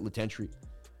was looking at Latentry.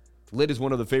 Lit is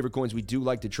one of the favorite coins we do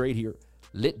like to trade here.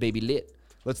 Lit, baby, lit.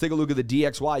 Let's take a look at the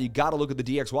DXY. You got to look at the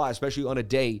DXY, especially on a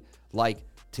day like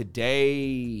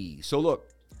today. So look,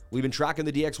 we've been tracking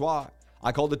the DXY.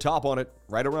 I called the top on it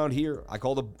right around here. I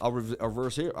called a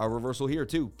reversal here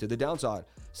too, to the downside,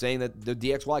 saying that the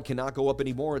DXY cannot go up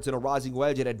anymore. It's in a rising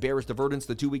wedge. It had bearish divergence.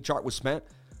 The 2-week chart was spent.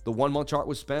 The 1-month chart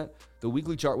was spent. The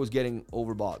weekly chart was getting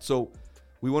overbought. So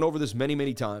we went over this many,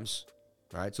 many times.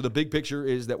 All right. So the big picture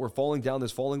is that we're falling down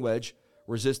this falling wedge.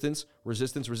 Resistance,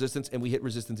 and we hit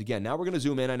resistance again. Now we're going to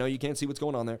zoom in. I know you can't see what's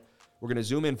going on there. We're going to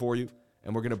zoom in for you,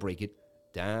 and we're going to break it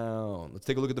down. Let's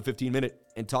take a look at the 15-minute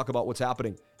and talk about what's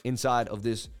happening inside of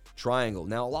this triangle.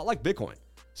 Now, a lot like Bitcoin.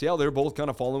 See how they're both kind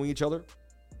of following each other?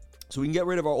 So we can get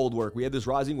rid of our old work. We had this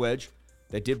rising wedge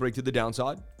that did break to the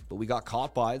downside, but we got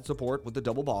caught by the support with the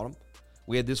double bottom.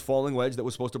 We had this falling wedge that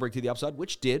was supposed to break to the upside,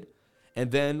 which did. And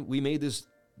then we made this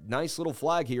nice little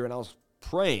flag here, and I was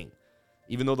praying,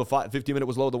 even though the 15-minute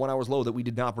was low, the 1 hour was low, that we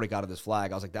did not break out of this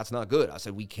flag. I was like, that's not good. I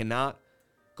said, we cannot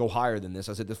go higher than this.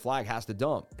 I said, this flag has to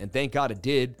dump. And thank God it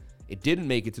did. It didn't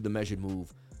make it to the measured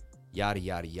move. Yada,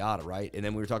 yada, yada, right? And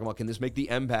then we were talking about, can this make the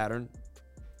M pattern?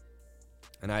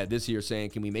 And I had this here saying,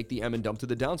 can we make the M and dump to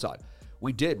the downside?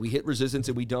 We did. We hit resistance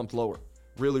and we dumped lower.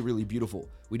 Really, really beautiful.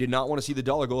 We did not want to see the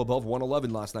dollar go above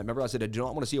 111 last night. Remember, I said I do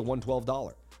not want to see a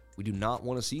 $112. We do not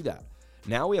want to see that.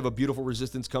 Now we have a beautiful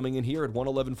resistance coming in here at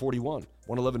 111.41,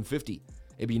 111.50.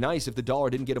 It'd be nice if the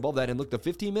dollar didn't get above that. And look, the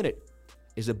 15-minute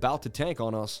is about to tank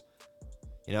on us.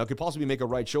 You know, it could possibly make a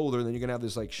right shoulder. And then you're going to have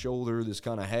this like shoulder, this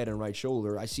kind of head and right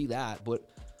shoulder. I see that. But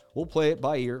we'll play it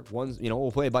by ear.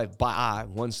 We'll play it by eye,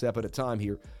 one step at a time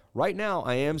here. Right now,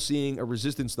 I am seeing a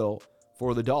resistance, though,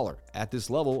 for the dollar at this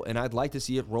level, and I'd like to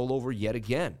see it roll over yet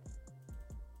again.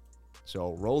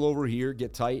 So roll over here,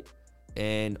 get tight,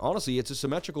 and honestly, it's a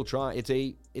symmetrical triangle.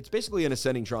 It's basically an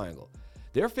ascending triangle.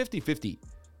 They're 50-50.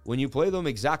 When you play them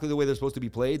exactly the way they're supposed to be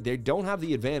played, they don't have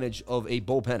the advantage of a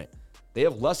bull pennant. They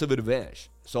have less of an advantage.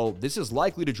 So this is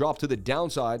likely to drop to the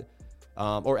downside,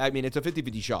 it's a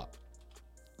 50-50 shot.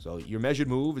 So your measured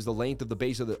move is the length of the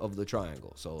base of the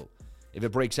triangle. So if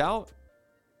it breaks out,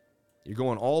 you're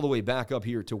going all the way back up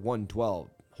here to 112.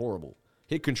 Horrible.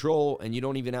 Hit control, and you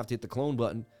don't even have to hit the clone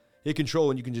button. Hit control,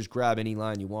 and you can just grab any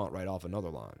line you want right off another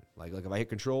line. Like if I hit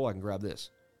control, I can grab this.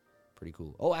 Pretty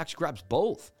cool. Oh, it actually grabs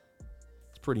both.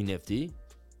 It's pretty nifty.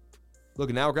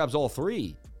 Look, now it grabs all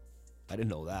three. I didn't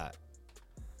know that.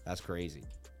 That's crazy.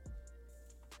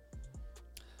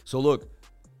 So look,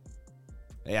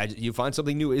 hey, you find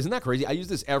something new. Isn't that crazy? I use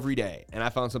this every day, and I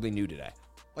found something new today.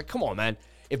 Like, come on, man.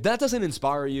 If that doesn't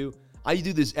inspire you, I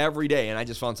do this every day, and I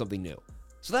just found something new.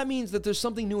 So that means that there's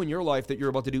something new in your life that you're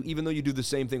about to do, even though you do the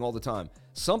same thing all the time.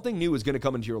 Something new is going to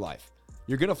come into your life.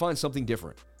 You're going to find something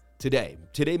different today.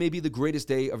 Today may be the greatest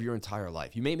day of your entire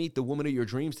life. You may meet the woman of your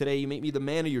dreams today. You may meet the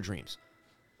man of your dreams.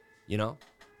 You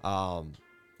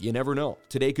never know.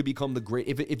 Today could become the great.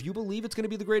 If you believe it's going to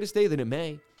be the greatest day, then it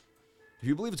may. If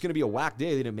you believe it's going to be a whack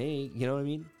day, then it may. You know what I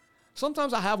mean?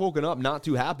 Sometimes I have woken up not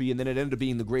too happy, and then it ended up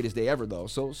being the greatest day ever, though.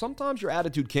 So sometimes your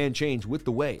attitude can change with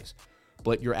the ways.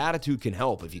 But your attitude can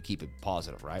help if you keep it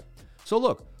positive, right? So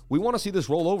look, we want to see this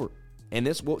roll over. And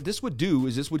what this would do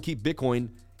is this would keep Bitcoin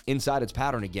inside its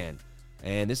pattern again.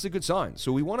 And this is a good sign.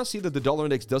 So we want to see that the dollar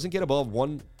index doesn't get above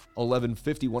 111.50,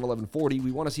 111.40.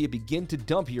 We want to see it begin to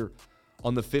dump here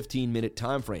on the 15-minute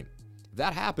time frame. If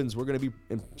that happens, we're going to be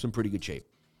in some pretty good shape.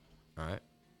 All right?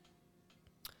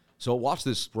 So watch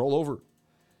this roll over.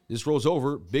 This rolls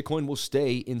over, Bitcoin will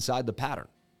stay inside the pattern.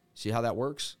 See how that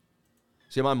works?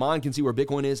 See, my mind can see where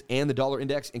Bitcoin is and the dollar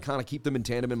index and kind of keep them in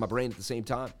tandem in my brain at the same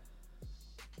time.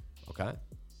 Okay?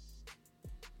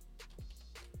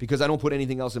 Because I don't put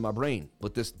anything else in my brain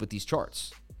but these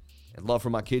charts. And love for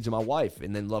my kids and my wife,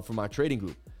 and then love for my trading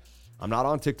group. I'm not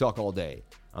on TikTok all day.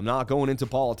 I'm not going into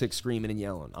politics screaming and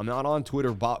yelling. I'm not on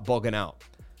Twitter bugging out.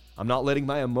 I'm not letting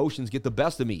my emotions get the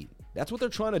best of me. That's what they're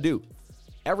trying to do.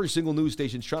 Every single news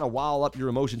station's trying to wow up your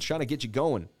emotions, trying to get you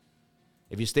going.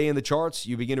 If you stay in the charts,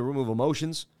 you begin to remove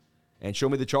emotions, and show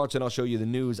me the charts and I'll show you the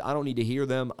news. I don't need to hear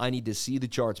them. I need to see the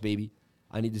charts, baby.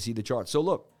 I need to see the charts. So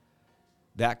look,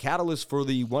 that catalyst for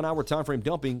the 1 hour time frame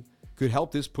dumping could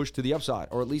help this push to the upside,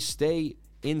 or at least stay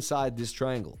inside this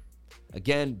triangle.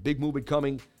 Again, big movement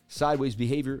coming, sideways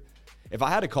behavior. If I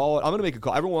had to call it, I'm going to make a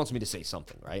call. Everyone wants me to say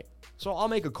something, right? So I'll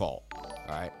make a call, all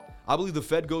right? I believe the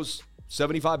Fed goes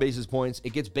 75 basis points.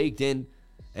 It gets baked in.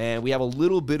 And we have a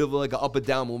little bit of like an up and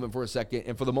down movement for a second.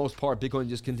 And for the most part, Bitcoin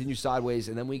just continues sideways,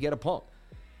 and then we get a pump.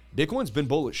 Bitcoin's been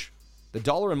bullish. The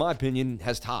dollar, in my opinion,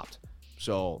 has topped.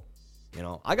 So,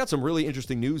 I got some really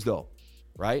interesting news, though,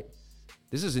 right?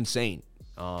 This is insane.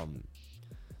 The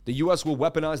U.S. will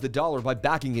weaponize the dollar by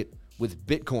backing it with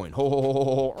Bitcoin.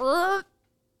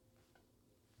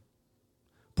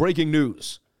 Breaking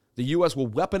news. The U.S. will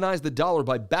weaponize the dollar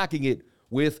by backing it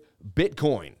with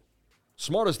Bitcoin.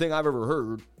 Smartest thing I've ever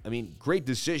heard. Great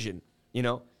decision.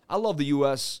 I love the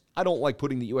U.S. I don't like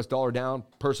putting the U.S. dollar down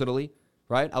personally,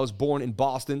 right? I was born in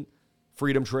Boston,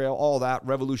 Freedom Trail, all that,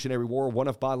 Revolutionary War, 1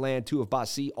 if by land, 2 if by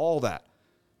sea, all that,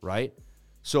 right?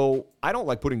 So I don't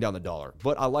like putting down the dollar,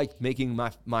 but I like making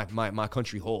my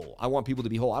country whole. I want people to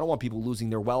be whole. I don't want people losing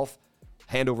their wealth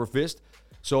hand over fist.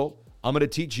 So I'm going to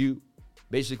teach you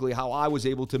basically how I was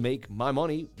able to make my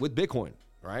money with Bitcoin.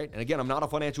 Right? And again, I'm not a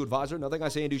financial advisor. Nothing I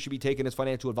say and do should be taken as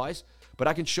financial advice, but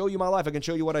I can show you my life. I can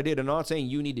show you what I did. And I'm not saying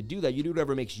you need to do that. You do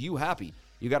whatever makes you happy.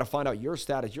 You got to find out your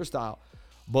status, your style.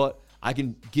 But I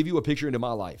can give you a picture into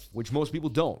my life, which most people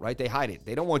don't, right? They hide it.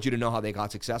 They don't want you to know how they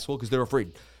got successful because they're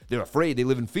afraid. They're afraid. They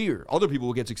live in fear. Other people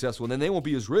will get successful and then they won't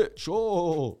be as rich.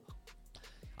 Oh,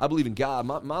 I believe in God.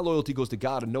 My loyalty goes to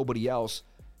God and nobody else.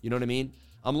 You know what I mean?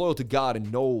 I'm loyal to God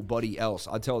and nobody else.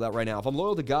 I'll tell that right now. If I'm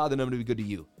loyal to God, then I'm going to be good to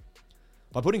you.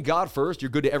 By putting God first, you're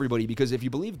good to everybody, because if you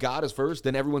believe God is first,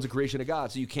 then everyone's a creation of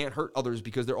God. So you can't hurt others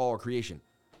because they're all a creation.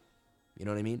 You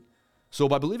know what I mean? So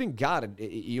by believing God,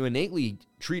 you innately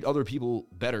treat other people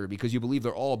better because you believe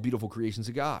they're all beautiful creations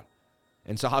of God.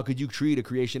 And so how could you treat a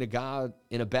creation of God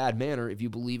in a bad manner if you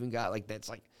believe in God?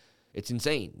 It's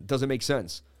insane. It doesn't make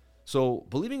sense. So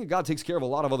believing in God takes care of a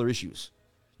lot of other issues.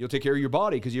 You'll take care of your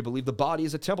body because you believe the body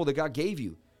is a temple that God gave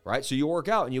you, right? So you'll work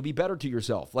out and you'll be better to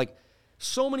yourself.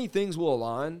 So many things will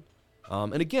align.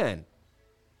 And again,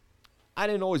 I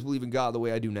didn't always believe in God the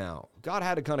way I do now. God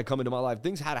had to kind of come into my life.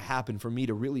 Things had to happen for me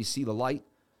to really see the light.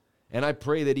 And I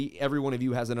pray that every one of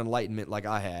you has an enlightenment like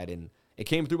I had. And it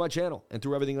came through my channel and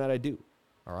through everything that I do.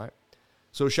 All right.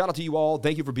 So shout out to you all.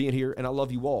 Thank you for being here. And I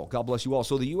love you all. God bless you all.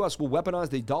 So the U.S. will weaponize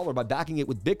the dollar by backing it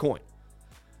with Bitcoin.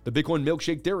 The Bitcoin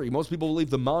milkshake theory. Most people believe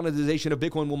the monetization of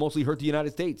Bitcoin will mostly hurt the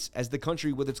United States as the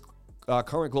country with its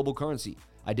current global currency.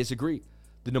 I disagree.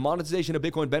 The demonetization of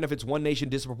Bitcoin benefits one nation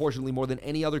disproportionately more than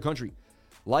any other country.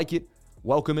 Like it,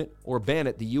 welcome it, or ban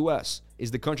it, the U.S. is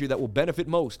the country that will benefit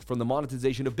most from the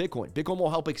monetization of Bitcoin. Bitcoin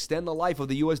will help extend the life of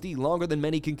the USD longer than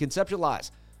many can conceptualize.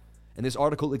 And this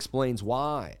article explains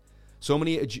why. So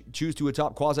many choose to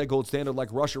adopt quasi-gold standard like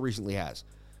Russia recently has.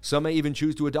 Some may even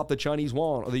choose to adopt the Chinese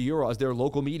yuan or the euro as their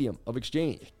local medium of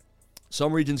exchange.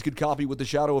 Some regions could copy what the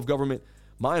shadow of government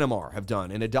Myanmar have done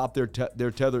and adopt their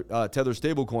Tether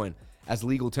stablecoin as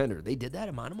legal tender. They did that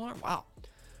in Myanmar? Wow.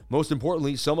 Most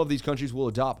importantly, some of these countries will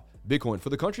adopt Bitcoin. For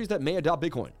the countries that may adopt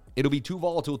Bitcoin, it'll be too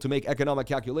volatile to make economic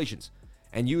calculations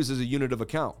and use as a unit of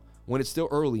account when it's still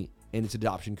early in its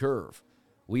adoption curve.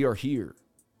 We are here.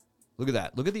 Look at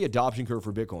that. Look at the adoption curve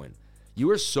for Bitcoin. You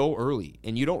are so early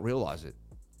and you don't realize it.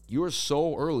 You are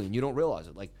so early and you don't realize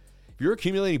it. Like, if you're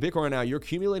accumulating Bitcoin right now, you're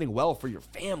accumulating wealth for your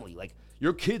family. Like,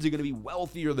 your kids are going to be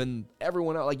wealthier than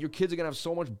everyone else. Like, your kids are going to have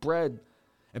so much bread.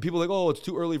 And people are like, oh, it's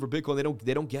too early for Bitcoin.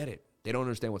 They don't get it. They don't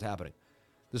understand what's happening.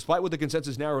 Despite what the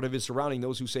consensus narrative is surrounding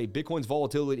those who say Bitcoin's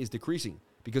volatility is decreasing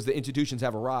because the institutions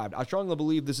have arrived, I strongly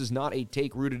believe this is not a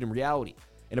take rooted in reality.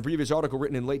 In a previous article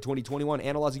written in late 2021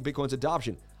 analyzing Bitcoin's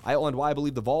adoption, I outlined why I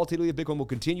believe the volatility of Bitcoin will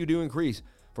continue to increase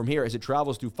from here as it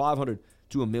travels through 500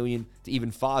 to a million to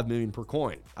even 5 million per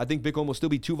coin. I think Bitcoin will still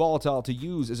be too volatile to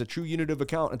use as a true unit of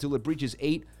account until it breaches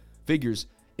 8 figures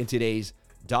in today's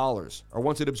dollars, or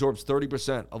once it absorbs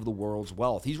 30% of the world's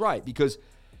wealth. He's right, because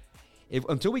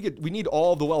we need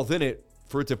all of the wealth in it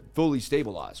for it to fully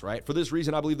stabilize, right? For this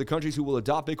reason, I believe the countries who will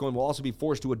adopt Bitcoin will also be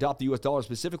forced to adopt the US dollar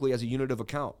specifically as a unit of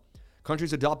account.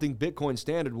 Countries adopting Bitcoin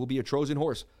standard will be a Trojan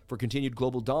horse for continued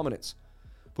global dominance.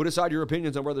 Put aside your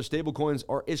opinions on whether stablecoins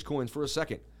are ishcoins for a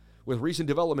second. With recent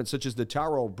developments such as the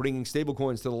Taro bringing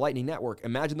stablecoins to the Lightning Network,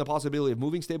 imagine the possibility of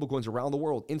moving stablecoins around the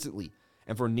world instantly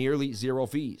and for nearly zero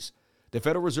fees. The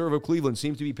Federal Reserve of Cleveland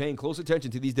seems to be paying close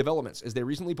attention to these developments as they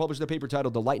recently published a paper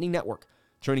titled The Lightning Network,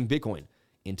 Turning Bitcoin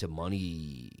into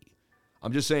Money.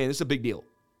 I'm just saying, this is a big deal.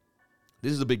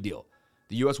 This is a big deal.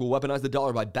 The U.S. will weaponize the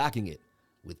dollar by backing it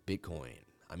with Bitcoin.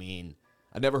 I mean,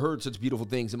 I've never heard such beautiful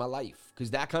things in my life,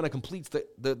 because that kind of completes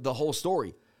the whole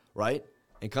story, right?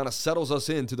 And kind of settles us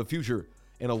into the future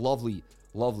in a lovely,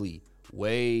 lovely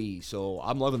way. So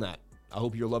I'm loving that. I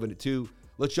hope you're loving it too.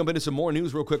 Let's jump into some more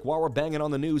news real quick while we're banging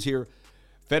on the news here.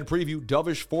 Fed preview,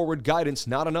 dovish forward guidance,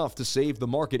 not enough to save the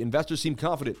market. Investors seem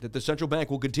confident that the central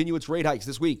bank will continue its rate hikes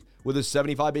this week with a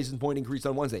 75 basis point increase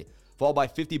on Wednesday, followed by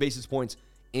 50 basis points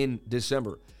in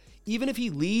December. Even if he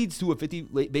leads to a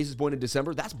 50 basis point in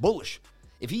December, that's bullish.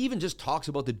 If he even just talks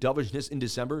about the dovishness in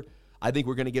December, I think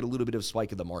we're going to get a little bit of a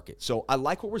spike in the market. So I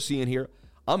like what we're seeing here.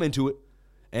 I'm into it,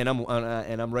 and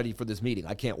I'm ready for this meeting.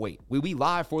 I can't wait. We'll be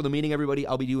live for the meeting, everybody.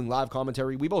 I'll be doing live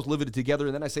commentary. We both live it together,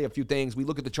 and then I say a few things. We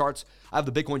look at the charts. I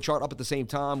have the Bitcoin chart up at the same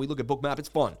time. We look at Bookmap. It's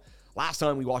fun. Last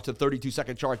time we watched a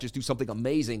 32-second chart just do something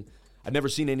amazing. I've never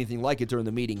seen anything like it during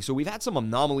the meeting. So we've had some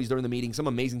anomalies during the meeting, some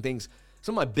amazing things.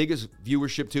 Some of my biggest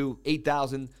viewership too,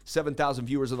 8,000, 7,000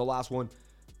 viewers in the last one.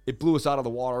 It blew us out of the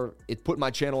water. It put my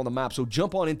channel on the map. So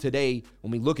jump on in today when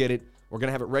we look at it. We're going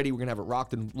to have it ready. We're going to have it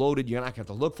rocked and loaded. You're not going to have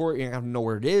to look for it. You're going to have to know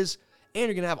where it is. And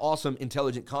you're going to have awesome,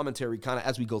 intelligent commentary kind of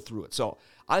as we go through it. So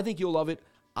I think you'll love it.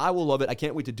 I will love it. I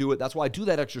can't wait to do it. That's why I do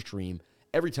that extra stream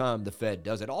every time the Fed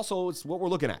does it. Also, it's what we're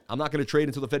looking at. I'm not going to trade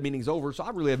until the Fed meeting's over, so I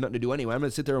really have nothing to do anyway. I'm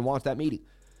going to sit there and watch that meeting.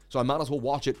 So I might as well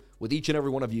watch it with each and every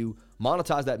one of you,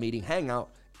 monetize that meeting, hang out,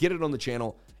 get it on the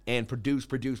channel, and produce.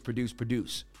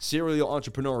 Serial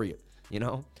entrepreneurial, you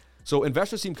know? So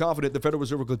investors seem confident the Federal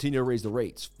Reserve will continue to raise the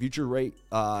rates. Future rate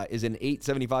is an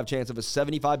 8.75 chance of a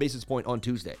 75 basis point on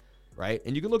Tuesday, right?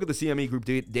 And you can look at the CME Group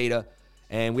data,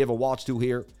 and we have a watch tool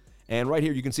here. And right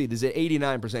here, you can see there's an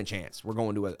 89% chance we're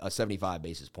going to a 75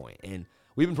 basis point. And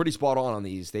we've been pretty spot on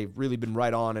these. They've really been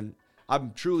right on, and I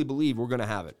truly believe we're going to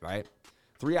have it, right?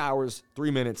 3 hours,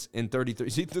 3 minutes, and 33.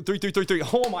 See, 3.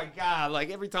 Oh, my God.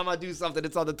 Like, every time I do something,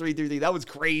 it's on the 3. That was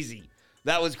crazy.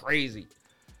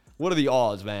 What are the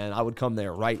odds, man? I would come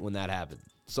there right when that happened.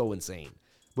 So insane.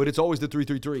 But it's always the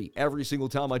 3. Every single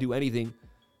time I do anything,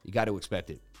 you got to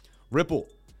expect it. Ripple.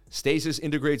 Stasis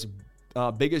integrates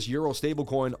biggest Euro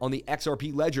stablecoin on the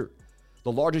XRP ledger.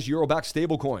 The largest Euro-backed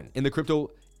stablecoin in the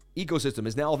crypto ecosystem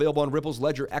is now available on Ripple's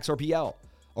ledger XRPL.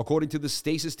 According to the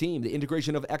Stasis team, the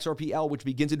integration of XRPL, which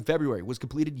begins in February, was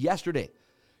completed yesterday.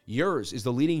 Yours is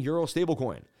the leading Euro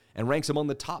stablecoin and ranks among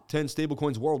the top 10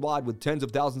 stablecoins worldwide with tens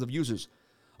of thousands of users.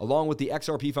 Along with the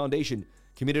XRP Foundation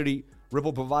community,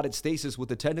 Ripple provided Stasis with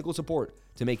the technical support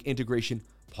to make integration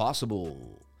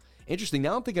possible. Interesting.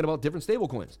 Now I'm thinking about different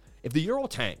stablecoins. If the euro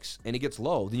tanks and it gets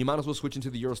low, then you might as well switch into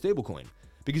the euro stablecoin.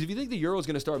 Because if you think the euro is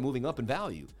going to start moving up in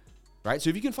value, right? So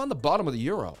if you can find the bottom of the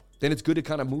euro, then it's good to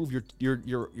kind of move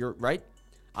your right?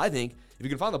 I think if you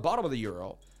can find the bottom of the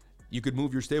euro, you could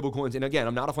move your stablecoins. And again,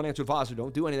 I'm not a financial advisor.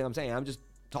 Don't do anything I'm saying. I'm just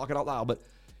talking out loud. But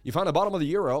you find the bottom of the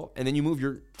euro, and then you move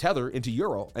your tether into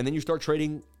euro, and then you start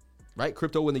trading, right,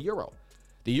 crypto in the euro.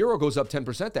 The euro goes up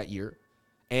 10% that year,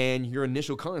 and your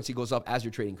initial currency goes up as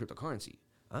you're trading cryptocurrency.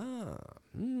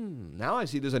 Now I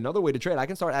see there's another way to trade. I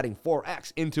can start adding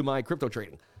 4x into my crypto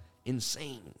trading.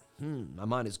 Insane. My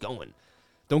mind is going.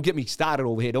 Don't get me started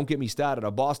over here. Don't get me started.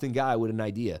 A Boston guy with an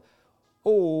idea.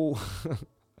 Oh.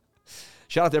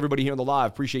 Shout out to everybody here on the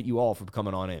live. Appreciate you all for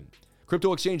coming on in.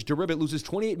 Crypto exchange Deribit loses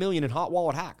 $28 million in hot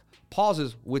wallet hack.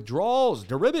 Pauses withdrawals.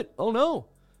 Deribit. Oh no.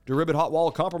 Deribit hot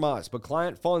wallet compromised, but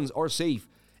client funds are safe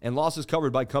and losses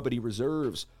covered by company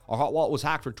reserves. Our hot wallet was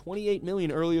hacked for $28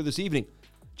 million earlier this evening,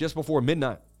 just before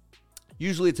midnight.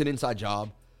 Usually it's an inside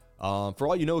job. For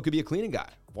all you know, it could be a cleaning guy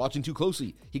watching too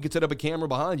closely. He could set up a camera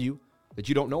behind you that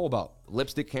you don't know about.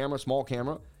 Lipstick camera, small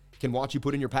camera, can watch you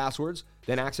put in your passwords,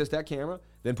 then access that camera,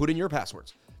 then put in your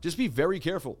passwords. Just be very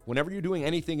careful. Whenever you're doing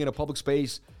anything in a public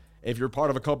space, if you're part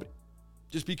of a company,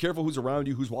 just be careful who's around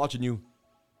you, who's watching you.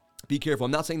 Be careful.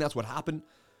 I'm not saying that's what happened,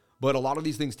 but a lot of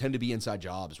these things tend to be inside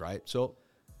jobs, right? So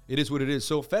it is what it is.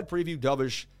 So Fed Preview,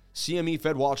 Dovish, CME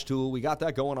Fed Watch Tool, we got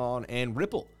that going on. And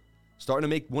Ripple, starting to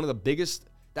make one of the biggest,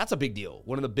 that's a big deal.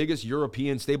 One of the biggest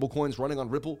European stablecoins running on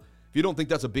Ripple. If you don't think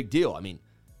that's a big deal, I mean,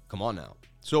 come on now.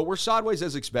 So we're sideways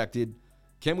as expected.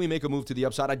 Can we make a move to the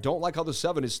upside? I don't like how the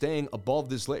 7 is staying above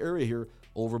this area here,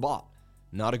 overbought.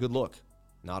 Not a good look.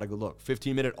 Not a good look.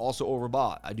 15-minute also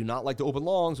overbought. I do not like to open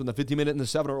longs when the 15-minute and the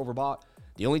 7 are overbought.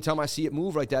 The only time I see it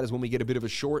move like that is when we get a bit of a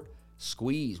short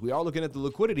squeeze. We are looking at the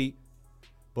liquidity,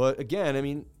 but again, I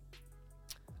mean,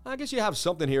 I guess you have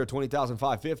something here at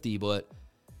 20,550, but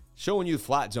showing you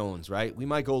flat zones, right? We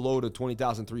might go low to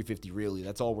 20,350 really.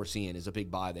 That's all we're seeing is a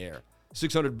big buy there.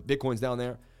 600 Bitcoins down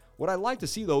there. What I like to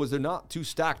see, though, is they're not too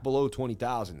stacked below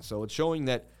 20,000. So it's showing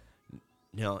that,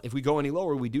 you know, if we go any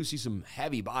lower, we do see some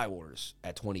heavy buy orders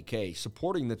at 20K,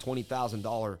 supporting the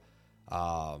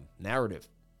 $20,000 narrative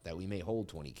that we may hold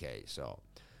 20K. So,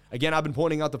 again, I've been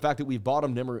pointing out the fact that we've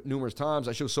bottomed numerous times.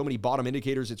 I show so many bottom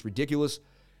indicators, it's ridiculous.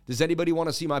 Does anybody want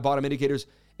to see my bottom indicators?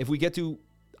 If we get to,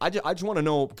 I just want to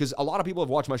know, because a lot of people have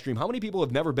watched my stream. How many people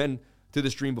have never been to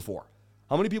the stream before?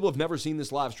 How many people have never seen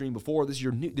this live stream before? This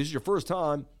is your first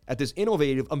time at this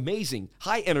innovative, amazing,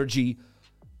 high energy,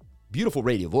 beautiful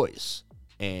radio voice.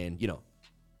 And, you know,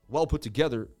 well put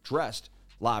together, dressed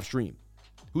live stream.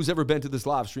 Who's ever been to this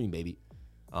live stream, baby?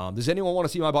 Does anyone want to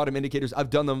see my bottom indicators? I've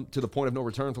done them to the point of no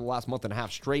return for the last month and a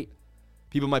half straight.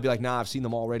 People might be like, nah, I've seen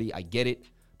them already. I get it.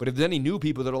 But if there's any new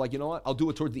people that are like, you know what, I'll do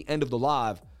it towards the end of the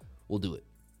live, we'll do it.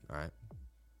 All right.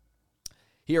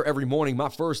 Here every morning, my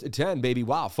first at 10, baby.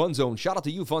 Wow, Fun Zone. Shout out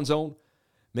to you, Fun Zone.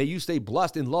 May you stay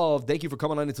blessed and loved. Thank you for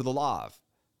coming on into the live.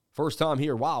 First time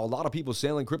here. Wow, a lot of people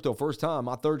sailing crypto. First time.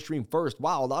 My third stream first.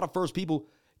 Wow, a lot of first people.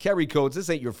 Carry codes. This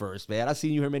ain't your first, man. I've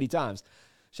seen you here many times.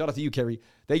 Shout out to you, Kerry.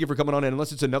 Thank you for coming on in.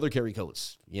 Unless it's another Kerry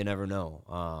Coates. You never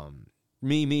know.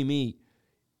 Me.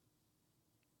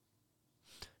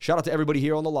 Shout out to everybody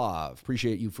here on the live.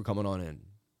 Appreciate you for coming on in.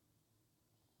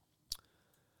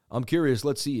 I'm curious.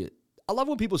 Let's see it. I love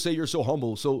when people say you're so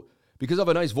humble. So because I have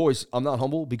a nice voice, I'm not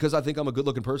humble. Because I think I'm a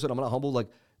good-looking person, I'm not humble. Like,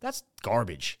 that's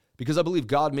garbage. Because I believe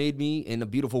God made me in a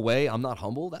beautiful way, I'm not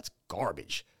humble. That's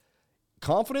garbage.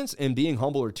 Confidence and being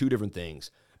humble are two different things.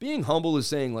 Being humble is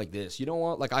saying like this. You know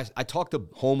what? Like, I talk to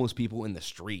homeless people in the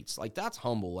streets. Like, that's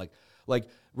humble. Like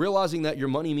realizing that your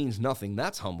money means nothing.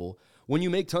 That's humble. When you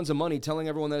make tons of money, telling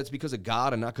everyone that it's because of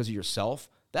God and not because of yourself,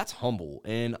 that's humble.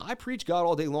 And I preach God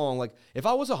all day long. Like, if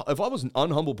I was an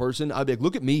unhumble person, I'd be like,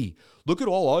 look at me. Look at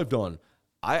all I've done.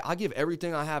 I give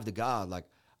everything I have to God. Like,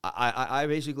 I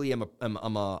basically am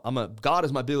God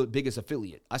is my biggest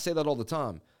affiliate. I say that all the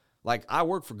time. Like, I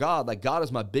work for God. Like, God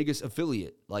is my biggest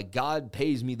affiliate. Like, God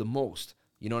pays me the most.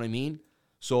 You know what I mean?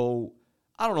 So,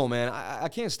 I don't know, man. I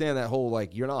can't stand that whole,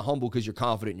 like, you're not humble because you're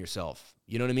confident in yourself.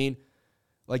 You know what I mean?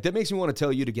 Like, that makes me want to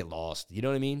tell you to get lost. You know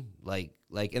what I mean? Like,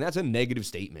 and that's a negative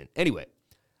statement. Anyway,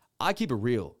 I keep it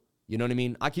real. You know what I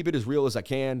mean? I keep it as real as I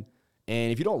can.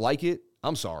 And if you don't like it,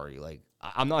 I'm sorry. Like,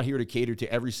 I'm not here to cater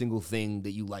to every single thing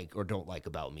that you like or don't like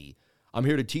about me. I'm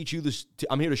here to teach you this.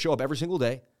 I'm here to show up every single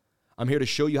day. I'm here to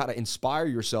show you how to inspire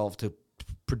yourself to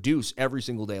produce every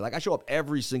single day. Like, I show up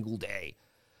every single day.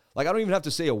 Like, I don't even have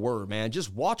to say a word, man.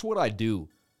 Just watch what I do.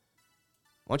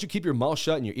 Why don't you keep your mouth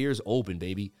shut and your ears open,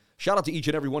 baby? Shout out to each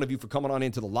and every one of you for coming on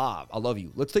into the live. I love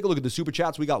you. Let's take a look at the super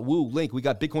chats. We got Woo, Link, we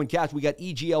got Bitcoin Cash, we got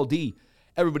EGLD.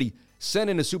 Everybody, send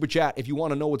in a super chat if you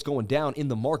want to know what's going down in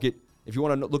the market. If you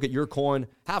want to look at your coin,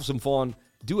 have some fun,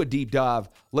 do a deep dive,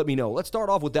 let me know. Let's start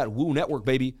off with that Woo network,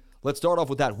 baby. Let's start off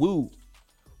with that Woo.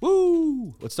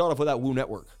 Woo! Let's start off with that Woo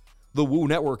network. The Woo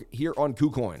network here on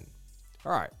KuCoin.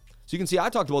 All right. So you can see I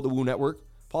talked about the Woo network,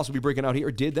 possibly breaking out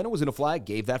here. Did. Then it was in a flag,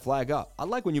 gave that flag up. I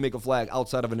like when you make a flag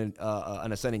outside of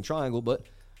an ascending triangle, but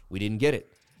we didn't get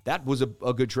it. That was a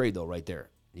good trade, though, right there.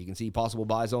 You can see possible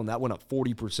buy zone. That went up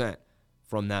 40%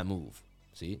 from that move.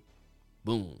 See?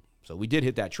 Boom. So we did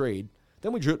hit that trade.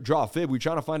 Then we draw a fib. We're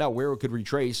trying to find out where it could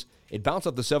retrace. It bounced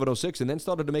up to 706 and then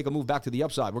started to make a move back to the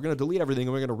upside. We're going to delete everything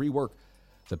and we're going to rework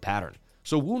the pattern.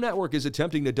 So Woo Network is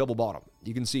attempting to double bottom.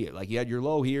 You can see it. Like, you had your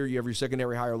low here. You have your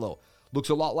secondary higher low. Looks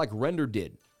a lot like Render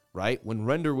did, right? When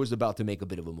Render was about to make a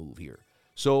bit of a move here.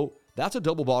 So that's a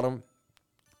double bottom,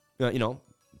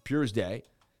 pure as day.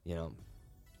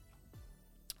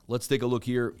 Let's take a look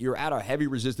here. You're at a heavy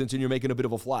resistance and you're making a bit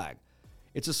of a flag.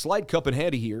 It's a slight cup and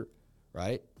handy here,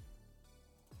 right?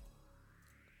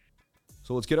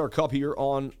 So let's get our cup here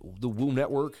on the Woo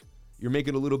Network. You're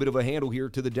making a little bit of a handle here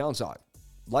to the downside.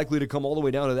 Likely to come all the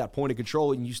way down to that point of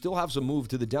control, and you still have some move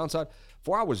to the downside.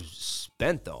 4 hours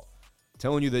spent, though.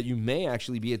 Telling you that you may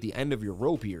actually be at the end of your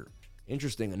rope here.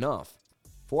 Interesting enough.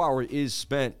 4 hour is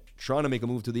spent trying to make a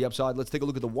move to the upside. Let's take a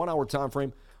look at the 1 hour time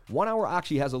frame. 1 hour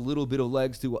actually has a little bit of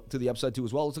legs to the upside too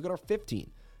as well. Let's look at our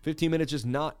 15. 15 minutes is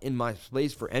not in my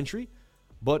place for entry,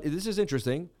 but this is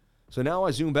interesting. So now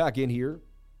I zoom back in here,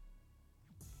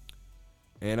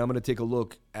 and I'm going to take a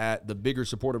look at the bigger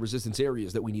support and resistance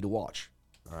areas that we need to watch.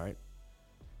 All right.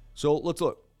 So let's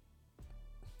look.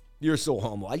 You're so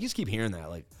humble. I just keep hearing that.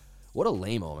 Like, what a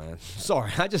lame-o, man.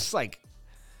 Sorry. I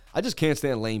just can't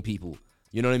stand lame people.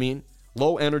 You know what I mean?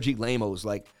 Low energy lame-os.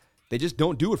 Like, they just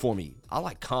don't do it for me. I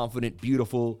like confident,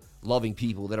 beautiful, loving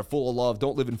people that are full of love,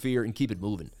 don't live in fear, and keep it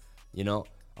moving.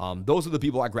 Those are the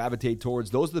people I gravitate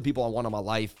towards. Those are the people I want in my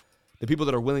life. The people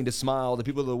that are willing to smile, the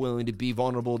people that are willing to be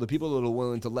vulnerable, the people that are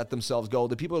willing to let themselves go,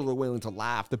 the people that are willing to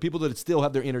laugh, the people that still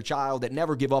have their inner child, that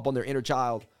never give up on their inner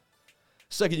child.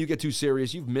 Second you get too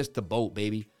serious, you've missed the boat,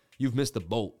 baby. You've missed the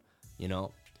boat,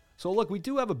 So, look, we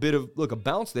do have a bit of, a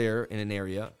bounce there in an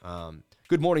area.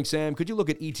 Good morning, Sam. Could you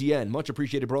look at ETN? Much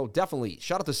appreciated, bro. Definitely.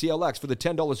 Shout out to CLX for the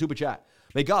 $10 super chat.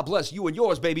 May God bless you and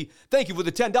yours, baby. Thank you for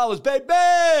the $10,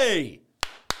 baby.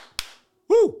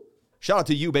 Woo! Shout out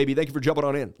to you, baby. Thank you for jumping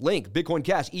on in. Link, Bitcoin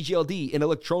Cash, EGLD, and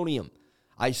Electroneum.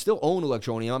 I still own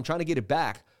Electroneum. I'm trying to get it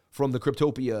back from the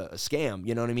Cryptopia scam.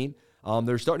 You know what I mean?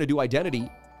 They're starting to do identity.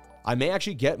 I may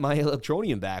actually get my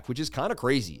Electroneum back, which is kind of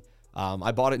crazy.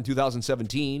 I bought it in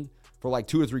 2017 for like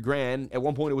 $2 or $3 grand. At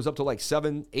one point, it was up to like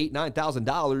 $7,000, $8,000,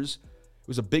 $9,000. It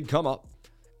was a big come up,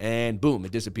 and boom,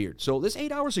 it disappeared. So this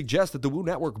 8 hour suggests that the Woo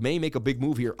Network may make a big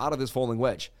move here out of this falling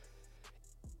wedge.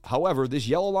 However, this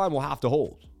yellow line will have to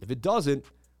hold. If it doesn't,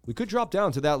 we could drop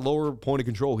down to that lower point of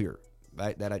control here,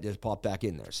 right? That I just popped back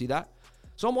in there. See that?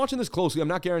 So I'm watching this closely. I'm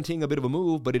not guaranteeing a bit of a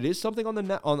move, but it is something on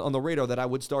the on the radar that I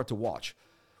would start to watch.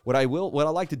 What I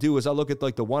like to do is I look at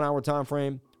like the 1 hour time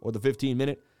frame or the 15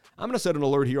 minute. I'm going to set an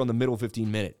alert here on the middle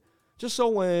 15 minute. Just so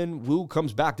when Woo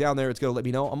comes back down there, it's going to let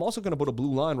me know. I'm also going to put a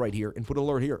blue line right here and put an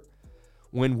alert here.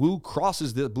 When Woo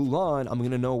crosses the blue line, I'm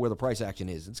going to know where the price action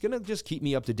is. It's going to just keep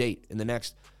me up to date in the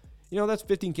next, that's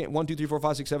 15, 1, 2, 3, 4,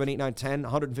 5, 6, 7, 8, 9, 10,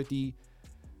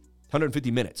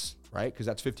 150 minutes, right? Because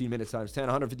that's 15 minutes times 10,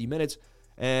 150 minutes.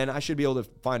 And I should be able to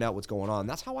find out what's going on.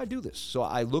 That's how I do this. So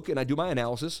I look and I do my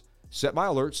analysis, set my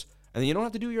alerts, and then you don't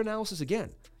have to do your analysis again.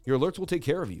 Your alerts will take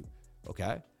care of you,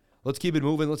 okay? Let's keep it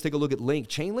moving. Let's take a look at Link.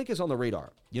 Chainlink is on the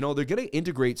radar. They're going to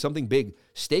integrate something big.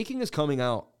 Staking is coming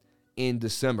out in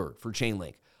December for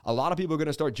Chainlink. A lot of people are going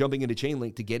to start jumping into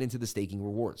Chainlink to get into the staking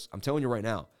rewards. I'm telling you right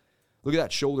now. Look at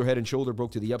that shoulder, head, and shoulder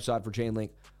broke to the upside for Chainlink.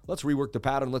 Let's rework the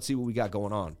pattern. Let's see what we got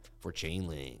going on for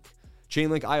Chainlink.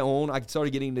 Chainlink I own. I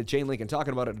started getting into Chainlink and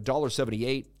talking about it at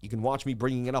 $1.78. You can watch me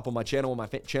bringing it up on my channel when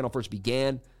my channel first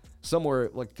began. Somewhere,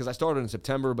 because I started in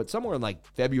September, but somewhere in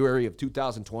February of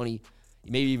 2020,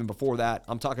 maybe even before that,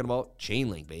 I'm talking about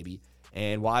Chainlink, baby.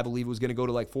 And why I believe it was going to go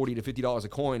to $40 to $50 a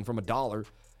coin from $1.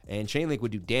 And Chainlink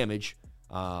would do damage.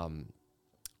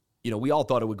 We all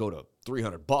thought it would go to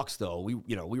 $300 though.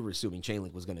 We were assuming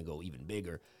Chainlink was going to go even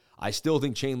bigger. I still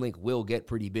think Chainlink will get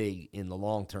pretty big in the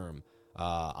long term.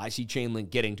 I see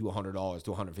Chainlink getting to $100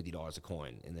 to $150 a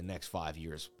coin in the next 5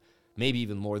 years. maybe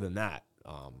even more than that.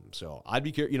 So I'd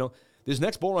be careful. This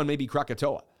next bull run may be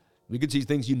Krakatoa. We could see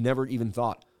things you never even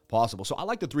thought possible. So I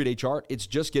like the 3-day chart. It's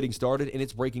just getting started, and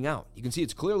it's breaking out. You can see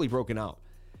it's clearly broken out,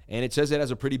 and it says it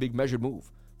has a pretty big measured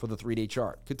move for the 3-day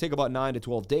chart. Could take about 9 to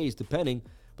 12 days, depending,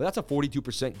 but that's a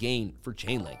 42% gain for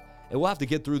Chainlink. And we'll have to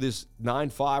get through this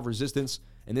 9.5 resistance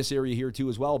in this area here too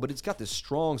as well, but it's got this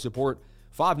strong support.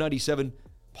 597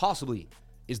 possibly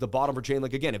is the bottom for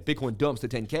Chainlink. Again, if Bitcoin dumps to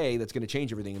 10K, that's going to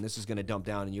change everything, and this is going to dump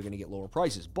down, and you're going to get lower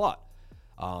prices. But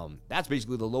that's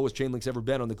basically the lowest Chainlink's ever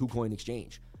been on the KuCoin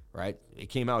exchange, right? It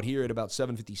came out here at about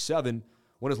 757,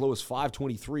 went as low as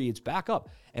 523. It's back up,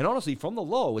 and honestly, from the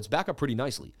low, it's back up pretty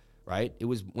nicely, right? It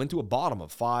went to a bottom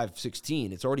of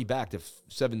 516. It's already back to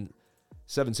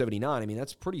 779. I mean,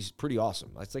 that's pretty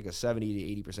awesome. That's like a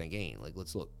 70 to 80% gain. Like,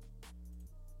 let's look.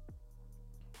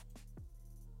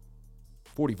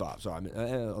 45, sorry,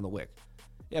 on the wick.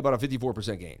 Yeah, about a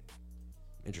 54% gain.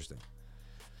 Interesting.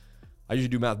 I usually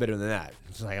do math better than that.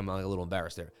 It's like I'm a little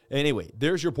embarrassed there. Anyway,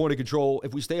 there's your point of control.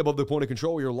 If we stay above the point of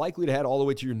control, you're likely to head all the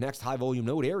way to your next high volume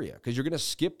node area because you're going to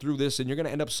skip through this and you're going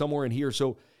to end up somewhere in here.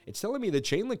 So it's telling me that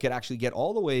Chainlink could actually get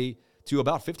all the way to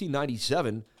about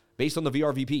 1597 based on the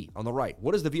VRVP on the right.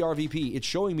 What is the VRVP? It's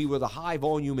showing me where the high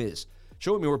volume is,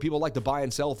 showing me where people like to buy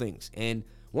and sell things. And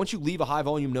once you leave a high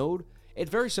volume node, it's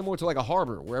very similar to like a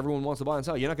harbor where everyone wants to buy and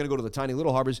sell. You're not going to go to the tiny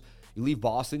little harbors. You leave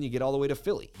Boston, you get all the way to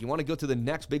Philly. You want to go to the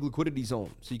next big liquidity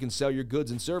zone so you can sell your goods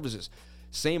and services.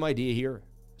 Same idea here.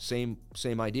 Same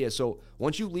idea. So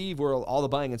once you leave where all the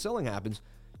buying and selling happens,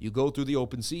 you go through the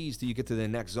open seas till you get to the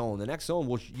next zone. The next zone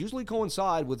will usually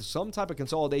coincide with some type of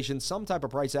consolidation, some type of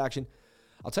price action.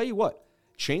 I'll tell you what,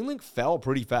 Chainlink fell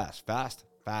pretty fast.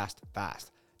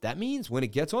 That means when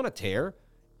it gets on a tear,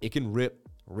 it can rip.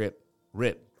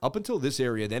 Up until this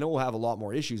area, then it will have a lot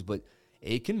more issues, but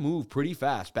it can move pretty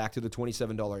fast back to the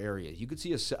 $27 area. You could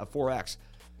see a 4X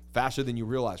faster than you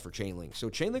realize for Chainlink. So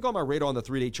Chainlink on my radar on the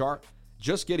 3-day chart,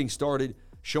 just getting started,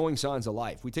 showing signs of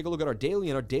life. We take a look at our daily,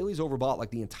 and our daily's overbought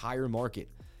like the entire market.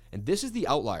 And this is the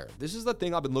outlier. This is the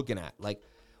thing I've been looking at. Like,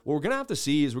 what we're going to have to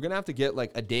see is we're going to have to get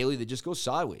like a daily that just goes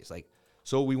sideways. Like,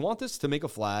 so we want this to make a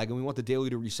flag, and we want the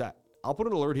daily to reset. I'll put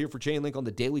an alert here for Chainlink on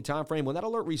the daily time frame. When that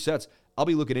alert resets, I'll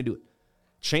be looking into it.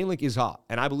 Chainlink is hot,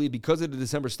 and I believe because of the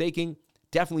December staking,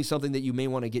 definitely something that you may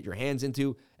want to get your hands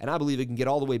into, and I believe it can get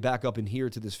all the way back up in here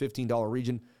to this $15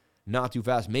 region, not too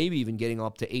fast, maybe even getting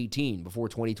up to 18 before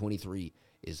 2023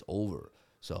 is over.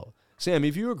 So, Sam,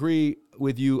 if you agree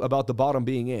with you about the bottom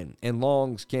being in and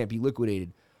longs can't be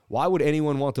liquidated, why would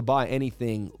anyone want to buy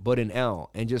anything but an L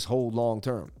and just hold long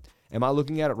term? Am I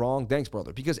looking at it wrong? Thanks,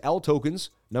 brother. Because L tokens,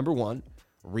 number one,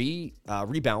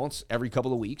 rebalance every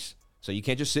couple of weeks. So you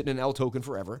can't just sit in an L token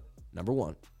forever, number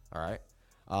one, all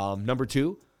right? Number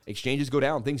two, exchanges go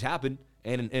down, things happen,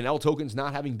 and L token's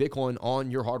not having Bitcoin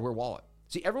on your hardware wallet.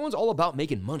 See, everyone's all about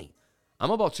making money. I'm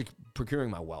about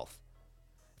procuring my wealth.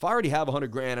 If I already have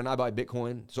 100 grand and I buy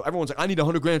Bitcoin, so everyone's like, I need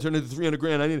 100 grand, turn it into 300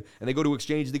 grand, and they go to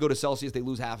exchange, they go to Celsius, they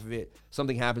lose half of it,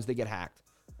 something happens, they get hacked.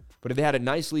 But if they had it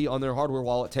nicely on their hardware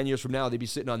wallet 10 years from now, they'd be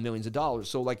sitting on millions of dollars.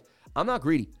 So, like, I'm not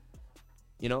greedy.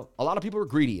 You know, a lot of people are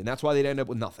greedy, and that's why they'd end up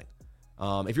with nothing.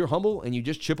 If you're humble and you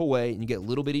just chip away and you get a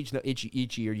little bit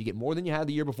each year, you get more than you had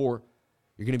the year before,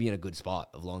 you're going to be in a good spot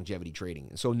of longevity trading.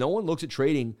 And so no one looks at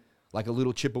trading like a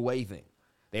little chip away thing.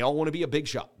 They all want to be a big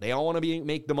shot. They all want to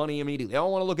make the money immediately. They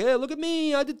all want to look, hey, look at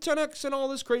me. I did 10X and all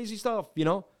this crazy stuff, you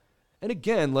know? And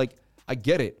again, like, I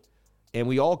get it. And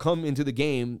we all come into the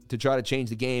game to try to change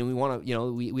the game. We want to, you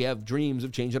know, we have dreams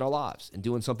of changing our lives and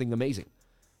doing something amazing,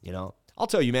 you know? I'll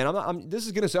tell you, man, this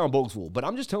is going to sound boastful, but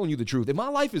I'm just telling you the truth. If my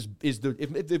life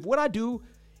if what I do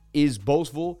is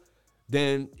boastful,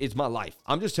 then it's my life.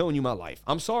 I'm just telling you my life.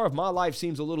 I'm sorry if my life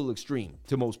seems a little extreme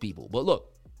to most people, but look,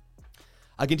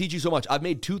 I can teach you so much. I've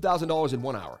made $2,000 in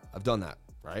 1 hour. I've done that,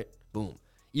 right? Boom.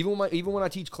 Even when I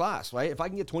teach class, right? If I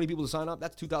can get 20 people to sign up,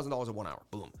 that's $2,000 in 1 hour.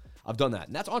 Boom. I've done that.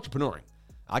 And that's entrepreneuring.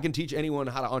 I can teach anyone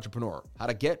how to entrepreneur, how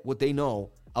to get what they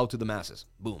know out to the masses.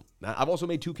 Boom. Now, I've also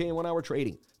made $2K in 1 hour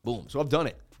trading. Boom. So I've done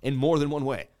it in more than one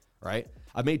way, right?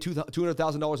 I've made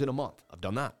 $200,000 in a month. I've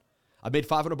done that. I've made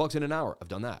 $500 in an hour. I've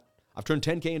done that. I've turned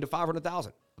 10K into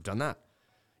 500,000. I've done that.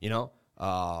 You know,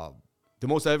 the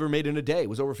most I ever made in a day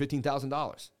was over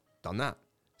 $15,000. Done that.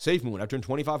 SafeMoon, I turned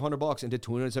 $2,500 into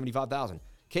 $275,000.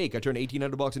 Cake, I turned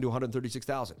 $1,800 into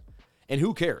 $136,000. And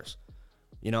who cares?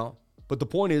 You know, but the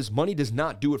point is, money does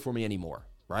not do it for me anymore,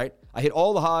 right? I hit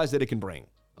all the highs that it can bring.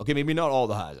 Okay, maybe not all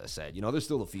the highs, I said. You know, there's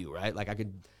still a few, right? Like I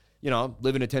could, you know,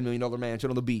 live in a $10 million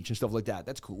mansion on the beach and stuff like that.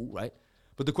 That's cool, right?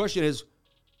 But the question is,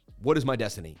 what is my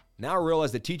destiny? Now I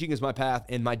realize that teaching is my path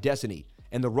and my destiny,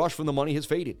 and the rush from the money has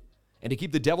faded. And to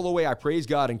keep the devil away, I praise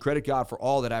God and credit God for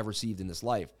all that I've received in this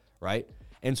life, right?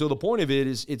 And so the point of it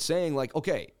is it's saying like,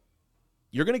 okay,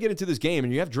 you're going to get into this game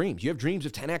and you have dreams. You have dreams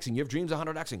of 10Xing. You have dreams of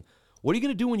 100Xing. What are you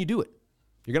going to do when you do it?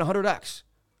 You're going to 100X.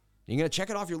 You're going to check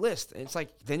it off your list. And it's like,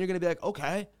 then you're going to be like,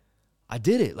 okay, I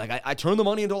did it. Like I turned the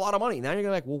money into a lot of money. Now you're going to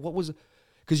be like, well, what was it?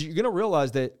 Because you're going to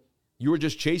realize that you were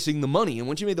just chasing the money. And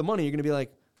once you made the money, you're going to be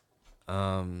like, you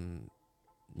know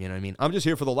what I mean? I'm just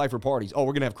here for the lifer parties. Oh,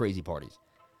 we're going to have crazy parties.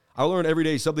 I learn every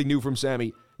day something new from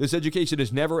Sammy. This education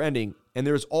is never ending, and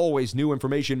there's always new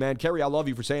information, man. Kerry, I love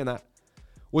you for saying that.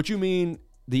 What you mean,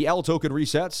 the L token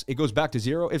resets? It goes back to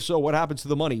zero? If so, what happens to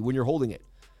the money when you're holding it?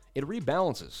 It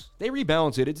rebalances. They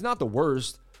rebalance it. It's not the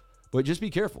worst, but just be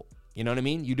careful. You know what I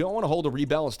mean? You don't want to hold a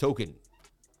rebalanced token.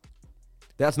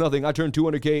 That's nothing. I turned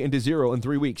 200K into zero in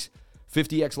 3 weeks.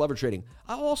 50X lever trading.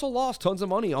 I also lost tons of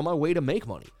money on my way to make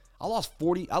money. I lost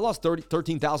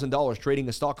 $13,000 trading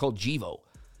a stock called Gevo.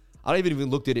 I haven't even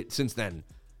looked at it since then.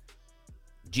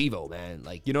 Gevo, man.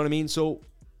 Like, you know what I mean? So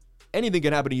anything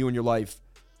can happen to you in your life.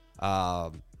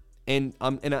 And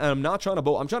I'm not trying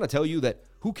to I'm trying to tell you that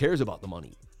who cares about the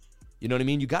money? You know what I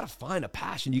mean? You got to find a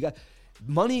passion.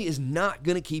 Money is not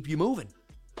going to keep you moving.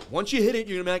 Once you hit it,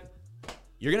 you're going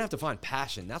to have to find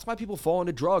passion. That's why people fall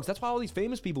into drugs. That's why all these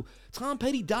famous people. Tom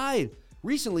Petty died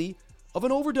recently of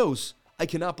an overdose. I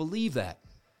cannot believe that.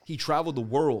 He traveled the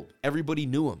world. Everybody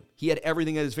knew him. He had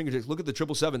everything at his fingertips. Look at the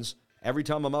 777s. Every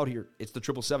time I'm out here, it's the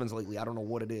 777s lately. I don't know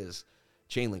what it is.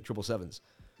 Chainlink, 777s.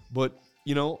 But,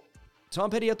 you know, Tom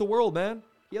Petty had the world, man.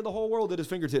 He had the whole world at his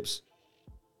fingertips.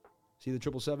 See the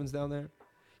 777s down there?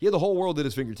 He had the whole world at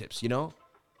his fingertips, you know?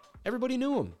 Everybody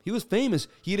knew him. He was famous.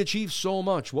 He had achieved so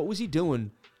much. What was he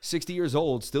doing? 60 years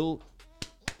old, still,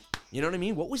 you know what I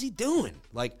mean? What was he doing?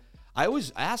 Like, I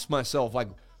always ask myself, like,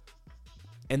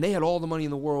 and they had all the money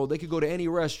in the world. They could go to any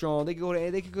restaurant. They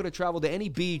could go to travel to any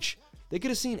beach. They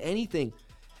could have seen anything.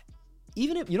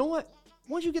 Even if, you know what?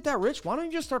 Once you get that rich, why don't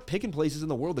you just start picking places in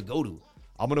the world to go to?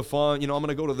 I'm going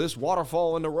to go to this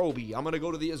waterfall in Nairobi. I'm going to go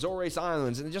to the Azores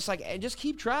Islands and just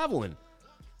keep traveling.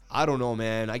 I don't know,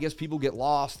 man. I guess people get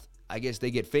lost. I guess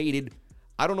they get faded.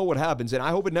 I don't know what happens, and I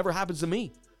hope it never happens to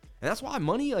me. And that's why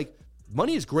money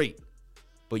is great.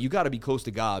 But you got to be close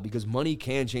to God because money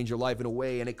can change your life in a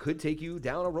way, and it could take you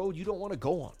down a road you don't want to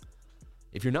go on.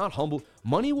 If you're not humble,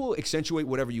 money will accentuate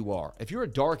whatever you are. If you're a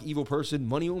dark, evil person,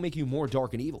 money will make you more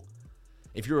dark and evil.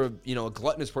 If you're a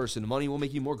gluttonous person, money will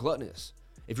make you more gluttonous.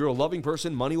 If you're a loving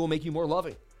person, money will make you more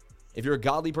loving. If you're a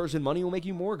godly person, money will make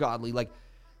you more godly. Like,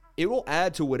 it will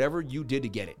add to whatever you did to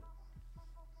get it.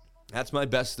 That's my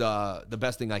best, the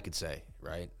best thing I could say,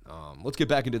 right? Let's get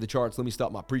back into the charts. Let me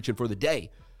stop my preaching for the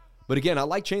day. But again, I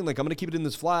like Chainlink. I'm going to keep it in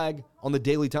this flag on the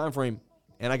daily time frame,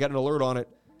 and I got an alert on it,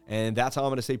 and that's how I'm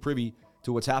going to stay privy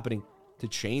to what's happening to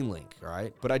Chainlink, all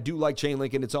right? But I do like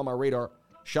Chainlink, and it's on my radar.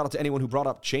 Shout out to anyone who brought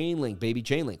up Chainlink, baby,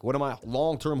 Chainlink. One of my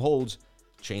long-term holds,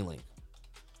 Chainlink.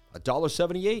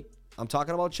 $1.78. I'm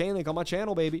talking about Chainlink on my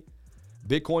channel, baby.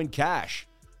 Bitcoin Cash.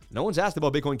 No one's asked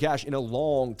about Bitcoin Cash in a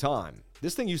long time.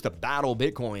 This thing used to battle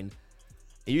Bitcoin.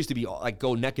 It used to be like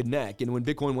go neck and neck, and when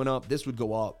Bitcoin went up, this would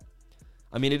go up.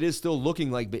 I mean, it is still looking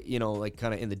like, like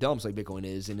kind of in the dumps like Bitcoin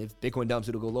is, and if Bitcoin dumps,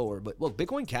 it'll go lower. But look,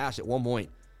 Bitcoin Cash at one point,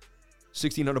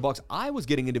 $1,600. I was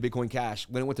getting into Bitcoin Cash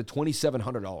when it went to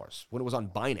 $2,700, when it was on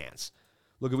Binance.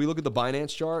 Look, if we look at the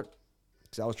Binance chart,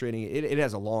 because I was trading it, it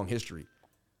has a long history.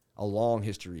 A long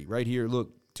history. Right here,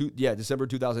 look, December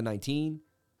 2019,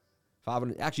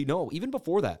 500. Actually, no, even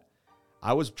before that.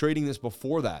 I was trading this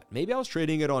before that. Maybe I was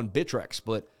trading it on Bittrex,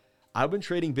 but I've been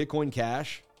trading Bitcoin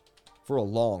Cash for a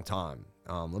long time.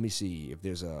 Let me see if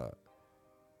there's a...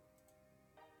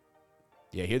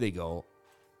 Yeah, here they go.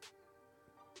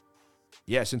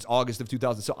 Yeah, since August of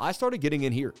 2000. So I started getting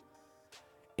in here.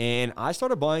 And I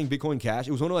started buying Bitcoin Cash.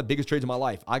 It was one of my biggest trades of my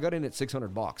life. I got in at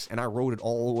 $600, and I rode it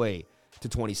all the way to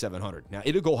 $2,700. Now,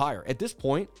 it'll go higher. At this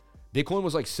point, Bitcoin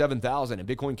was like $7,000, and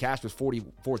Bitcoin Cash was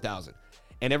 $44,000.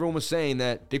 And everyone was saying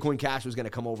that Bitcoin Cash was going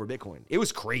to come over Bitcoin. It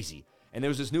was crazy. And there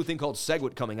was this new thing called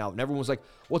SegWit coming out. And everyone was like,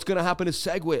 what's going to happen to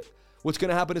SegWit? What's going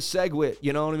to happen to SegWit?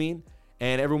 You know what I mean?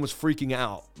 And everyone was freaking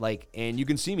out. Like, and you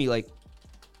can see me, like,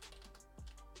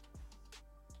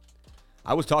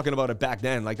 I was talking about it back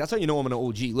then. Like, that's how you know I'm an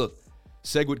OG. Look,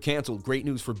 SegWit canceled. Great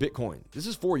news for Bitcoin. This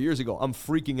is 4 years ago. I'm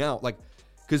freaking out. Like,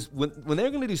 because when they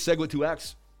were going to do SegWit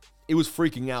 2X, it was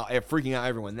freaking out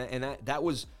everyone. And that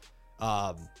was,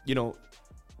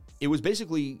 it was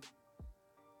basically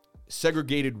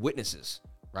segregated witnesses,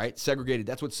 right? Segregated.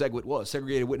 That's what SegWit was.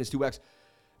 Segregated witness 2X.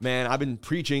 Man, I've been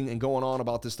preaching and going on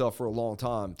about this stuff for a long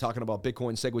time, talking about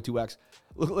Bitcoin, SegWit 2X.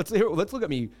 Let's look at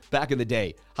me back in the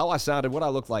day. How I sounded, what I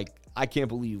looked like. I can't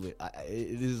believe it.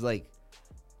 This is like,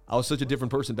 I was such a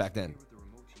different person back then. With the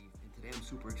Remote Chief, and today I'm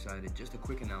super excited. Just a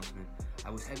quick announcement. I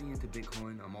was heavy into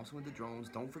Bitcoin. I'm also into drones.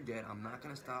 Don't forget, I'm not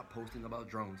going to stop posting about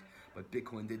drones, but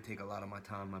Bitcoin did take a lot of my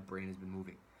time. My brain has been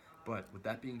moving. But with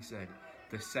that being said,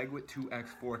 the Segwit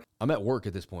 2X4 I'm at work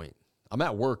at this point. I'm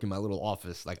at work in my little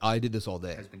office. Like, I did this all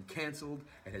day. has been canceled.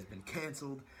 It has been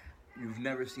canceled. You've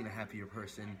never seen a happier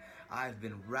person. I've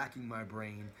been racking my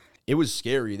brain. It was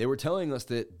scary. They were telling us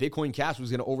that Bitcoin Cash was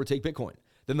going to overtake Bitcoin.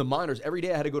 Then the miners, every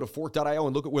day I had to go to fork.io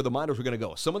and look at where the miners were going to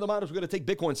go. Some of the miners were going to take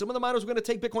Bitcoin. Some of the miners were going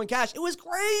to take Bitcoin Cash. It was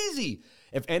crazy.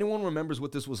 If anyone remembers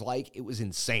what this was like, it was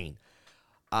insane.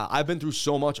 I've been through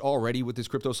so much already with this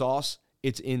crypto sauce.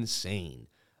 It's insane.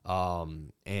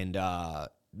 Man,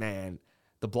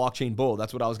 the blockchain bull.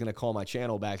 That's what I was going to call my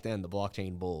channel back then, the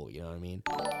blockchain bull. You know what I mean?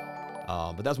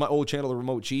 But that's my old channel, The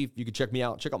Remote Chief. You can check me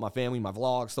out. Check out my family, my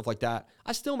vlogs, stuff like that.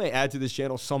 I still may add to this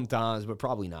channel sometimes, but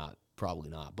probably not. Probably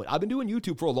not. But I've been doing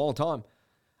YouTube for a long time.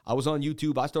 I was on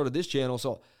YouTube. I started this channel.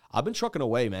 So I've been trucking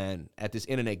away, man, at this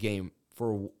internet game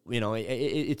for,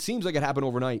 it seems like it happened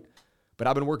overnight. But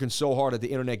I've been working so hard at the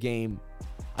internet game.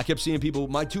 I kept seeing people,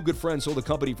 my two good friends sold a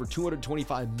company for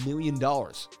 $225 million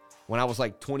when I was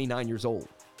like 29 years old.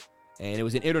 And it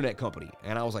was an internet company.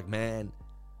 And I was like, man.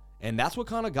 And that's what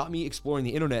kind of got me exploring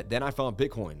the internet. Then I found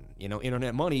Bitcoin,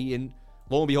 internet money. And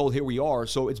lo and behold, here we are.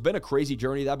 So it's been a crazy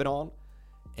journey that I've been on.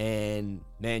 And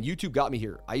man, YouTube got me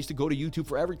here. I used to go to YouTube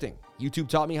for everything. YouTube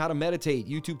taught me how to meditate.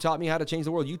 YouTube taught me how to change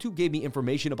the world. YouTube gave me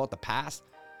information about the past.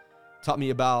 Taught me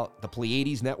about the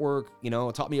Pleiades network,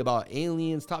 taught me about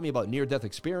aliens, taught me about near-death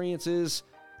experiences,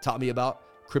 taught me about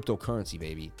cryptocurrency,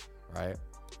 baby, right?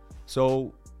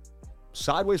 So,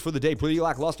 sideways for the day, pretty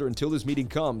lackluster until this meeting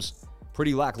comes.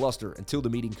 Pretty lackluster until the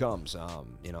meeting comes.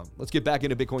 Let's get back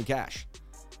into Bitcoin Cash,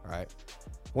 all right?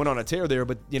 Went on a tear there,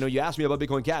 but, you asked me about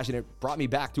Bitcoin Cash, and it brought me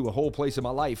back to a whole place in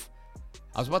my life.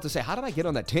 I was about to say, how did I get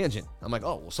on that tangent? I'm like,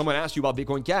 oh, well, someone asked you about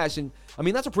Bitcoin Cash. And I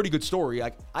mean, that's a pretty good story.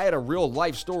 Like, I had a real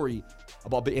life story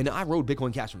about, and I rode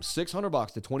Bitcoin Cash from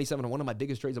 $600 to $27, one of my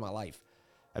biggest trades of my life.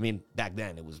 I mean, back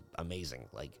then it was amazing.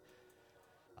 Like,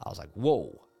 I was like,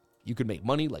 whoa, you could make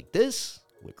money like this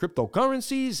with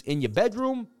cryptocurrencies in your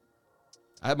bedroom.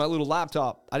 I had my little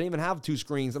laptop. I didn't even have two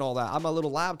screens and all that. I had my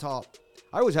little laptop.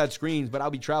 I always had screens, but I'll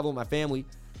be traveling with my family.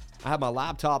 I had my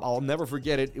laptop. I'll never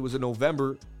forget it. It was in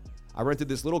November. I rented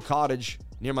this little cottage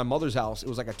near my mother's house. It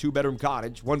was like a one-bedroom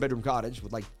cottage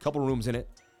with like a couple rooms in it.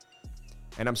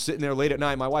 And I'm sitting there late at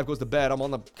night. My wife goes to bed. I'm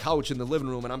on the couch in the living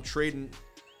room and I'm trading.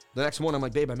 The next morning, I'm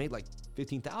like, babe, I made like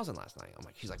 $15,000 last night. I'm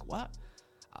like, she's like, what?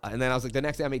 And then I was like, the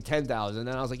next day I made $10,000. And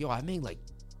then I was like, yo, I made like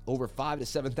over $5,000 to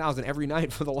 $7,000 every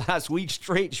night for the last week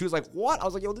straight. She was like, what? I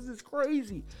was like, yo, this is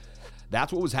crazy.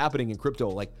 That's what was happening in crypto.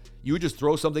 Like, you would just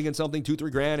throw something in something,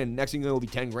 $2-3 grand, and next thing you know, it'll be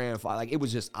 10 grand. Like, it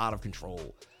was just out of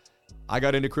control. I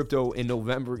got into crypto in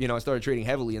November. I started trading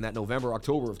heavily in that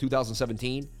October of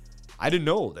 2017. I didn't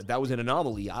know that was an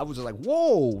anomaly. I was just like,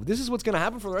 whoa, this is what's going to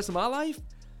happen for the rest of my life?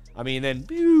 I mean, then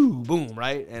boom,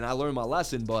 right? And I learned my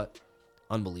lesson, but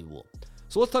unbelievable.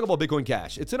 So let's talk about Bitcoin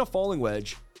Cash. It's in a falling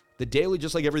wedge. The daily,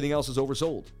 just like everything else, is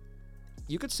oversold.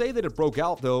 You could say that it broke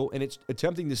out, though, and it's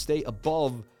attempting to stay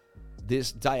above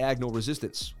this diagonal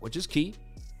resistance, which is key.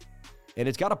 And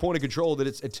it's got a point of control that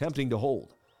it's attempting to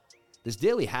hold. This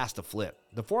daily has to flip.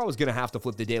 The 4 hours is going to have to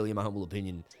flip the daily, in my humble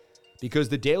opinion, because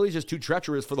the daily is just too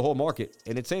treacherous for the whole market.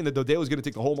 And it's saying that the daily is going to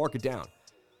take the whole market down.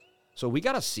 So we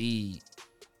got to see,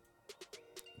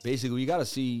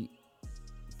 Bitcoin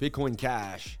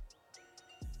Cash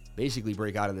basically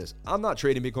break out of this. I'm not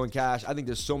trading Bitcoin Cash. I think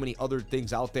there's so many other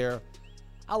things out there.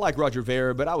 I like Roger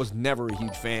Ver, but I was never a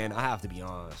huge fan. I have to be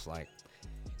honest. Like,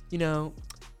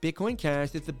 Bitcoin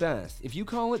Cash is the best. If you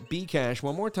call it Bcash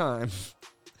one more time.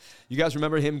 You guys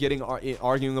remember him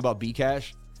arguing about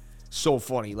Bcash? So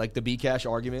funny, like the Bcash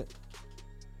argument.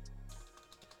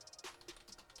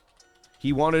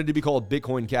 He wanted it to be called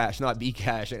Bitcoin Cash, not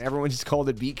Bcash, and everyone just called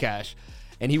it Bcash.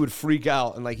 And he would freak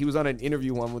out. And like, he was on an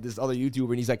interview one with this other YouTuber,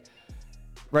 and he's like,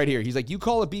 right here, he's like, you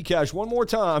call it Bcash one more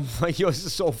time. Like, yo, this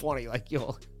is so funny. Like,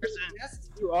 yo. Yes,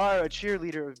 you are a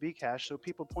cheerleader of Bcash, so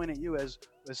people point at you as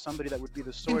somebody that would be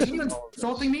the source. Continue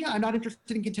insulting me. I'm not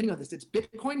interested in continuing with this. It's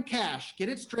Bitcoin Cash. Get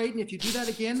it straight, and if you do that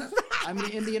again, I'm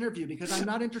going to end the interview because I'm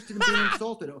not interested in being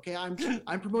insulted. Okay, I'm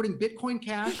promoting Bitcoin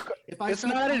Cash. It's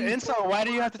not an insult. Why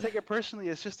do you have to take it personally?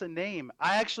 It's just a name.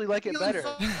 I actually like it better.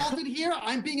 Insulted here.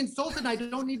 I'm being insulted. I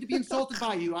don't need to be insulted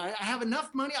by you. I have enough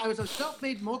money. I was a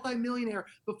self-made multimillionaire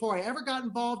before I ever got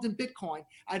involved in Bitcoin.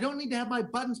 I don't need to have my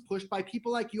buttons pushed by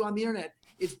people like you on the internet.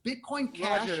 It's Bitcoin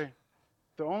Cash. Roger,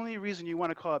 the only reason you want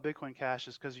to call it Bitcoin Cash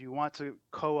is because you want to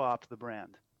co-opt the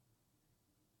brand.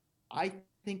 I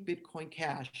think Bitcoin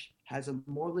Cash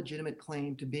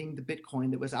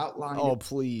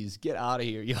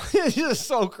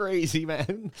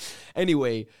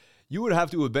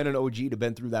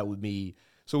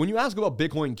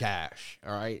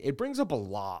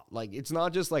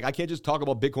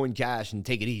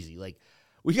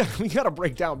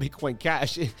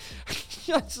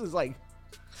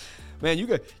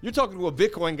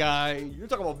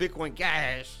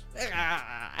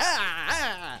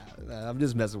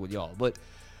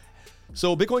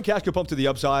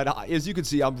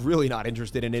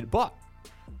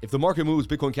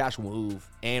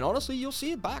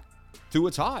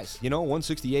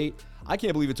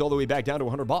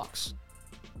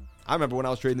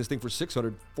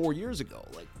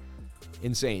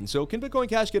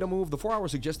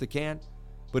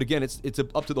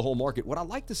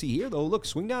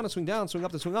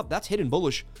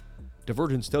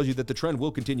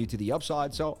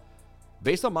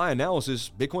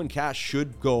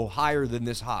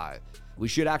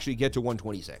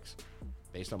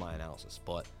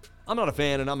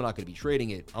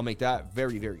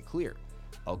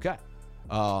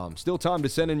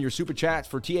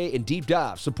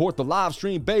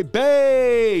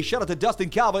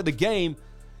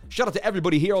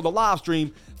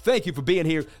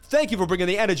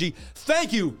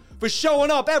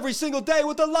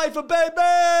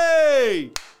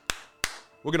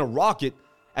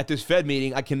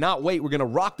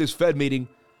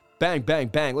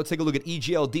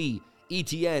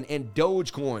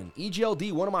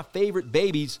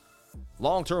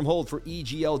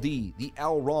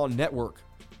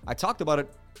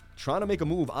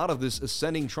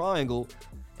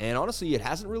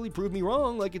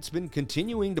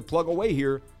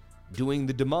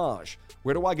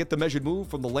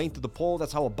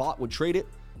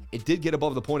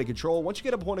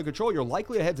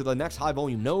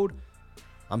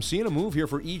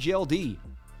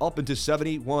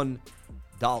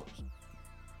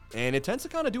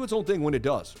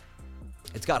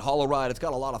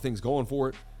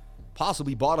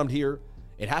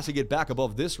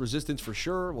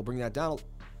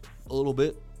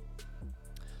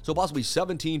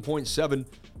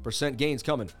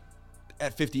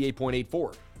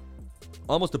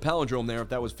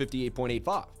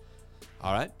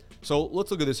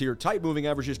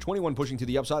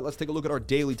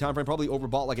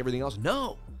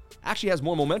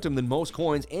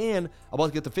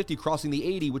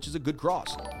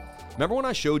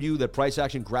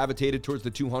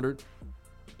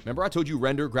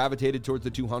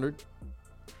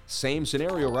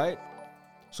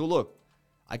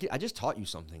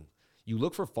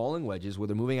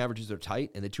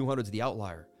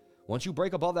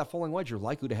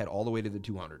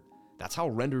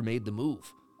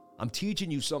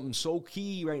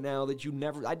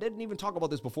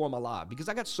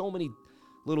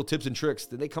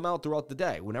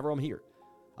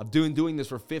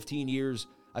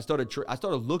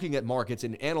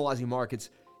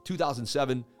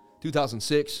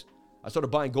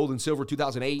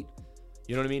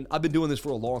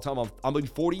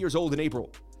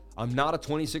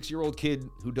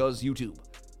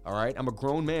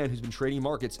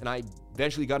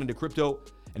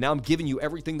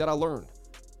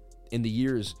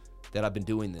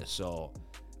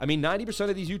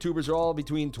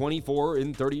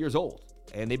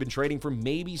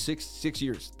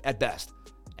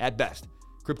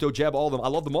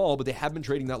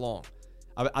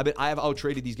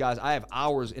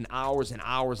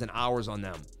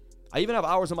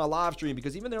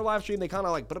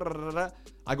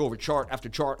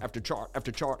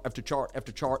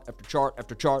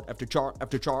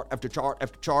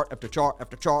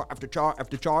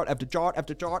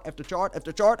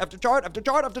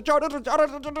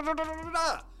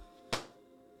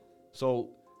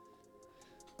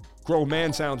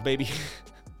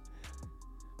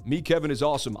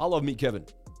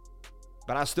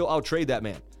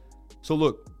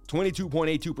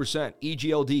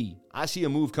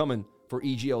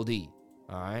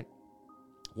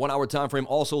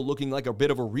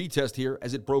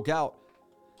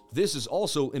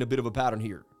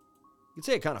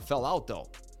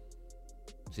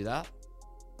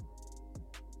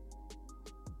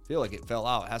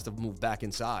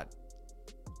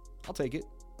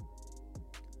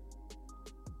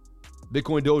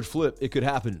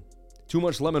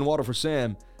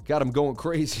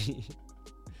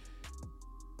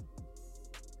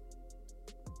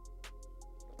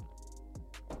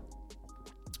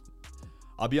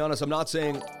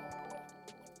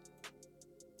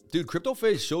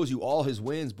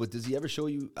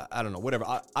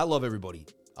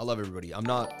I love everybody. I'm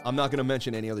not going to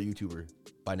mention any other YouTuber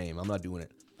by name. I'm not doing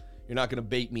it. You're not going to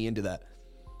bait me into that.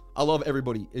 I love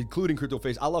everybody, including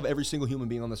CryptoFace. I love every single human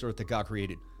being on this earth that God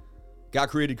created. God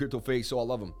created CryptoFace, so I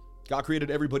love him. God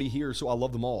created everybody here, so I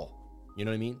love them all. You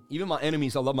know what I mean? Even my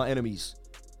enemies, I love my enemies.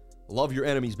 Love your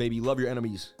enemies, baby. Love your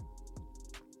enemies.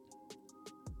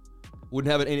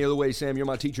 Wouldn't have it any other way, Sam. You're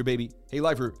my teacher, baby. Hey,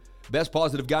 Lifer, best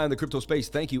positive guy in the crypto space.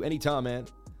 Thank you. Anytime, man.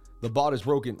 The bot is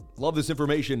broken. Love this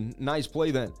information. Nice play,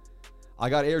 then.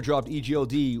 I got airdropped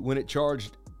EGLD when it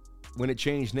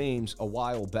changed names a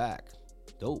while back.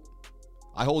 Dope.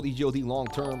 I hold EGLD long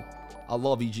term. I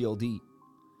love EGLD.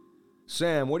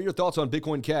 Sam, what are your thoughts on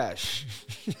Bitcoin Cash?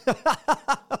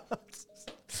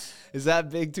 Is that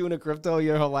Big Tuna Crypto?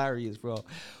 You're hilarious, bro.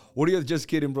 What are you? Just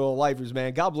kidding, bro. Lifers,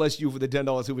 man. God bless you for the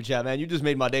 $10 super chat, man. You just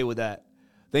made my day with that.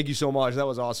 Thank you so much. That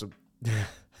was awesome.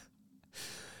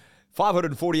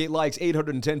 548 likes,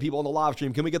 810 people on the live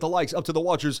stream. Can we get the likes up to the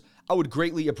watchers? I would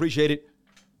greatly appreciate it.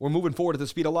 We're moving forward at the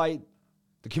speed of light.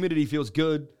 The community feels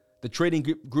good. The trading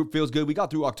group feels good. We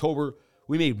got through October.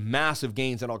 We made massive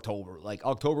gains in October. Like,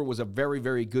 October was a very,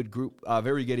 very good group.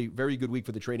 Very good week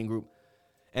for the trading group.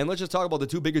 And let's just talk about the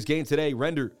two biggest gains today.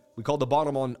 Render, we called the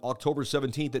bottom on October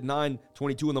 17th at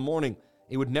 9:22 in the morning.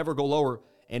 It would never go lower.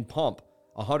 And Pump,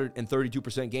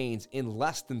 132% gains in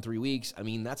less than 3 weeks. I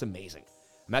mean, that's amazing.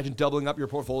 Imagine doubling up your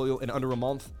portfolio in under a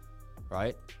month,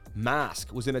 right?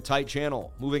 Mask was in a tight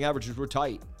channel. Moving averages were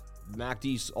tight.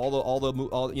 MACD,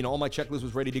 all my checklist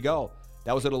was ready to go.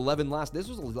 That was at 11 last. This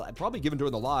was probably given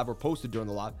during the live or posted during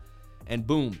the live. And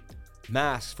boom,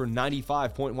 Mask for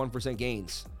 95.1%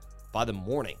 gains by the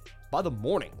morning.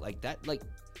 Like that, like,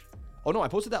 oh no, I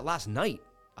posted that last night.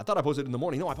 I thought I posted it in the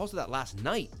morning. No, I posted that last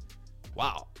night.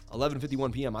 Wow,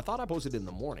 11:51 p.m. I thought I posted it in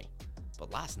the morning.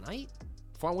 But last night,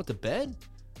 before I went to bed,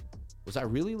 was I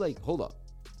really like, hold up.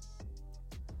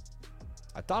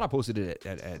 I thought I posted it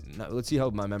at let's see how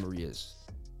my memory is.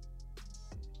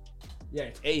 Yeah,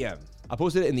 it's AM. I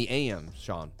posted it in the AM,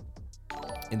 Sean.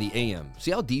 In the AM.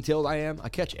 See how detailed I am? I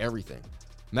catch everything.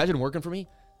 Imagine working for me.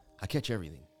 I catch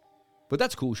everything. But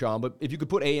that's cool, Sean. But if you could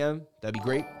put AM, that'd be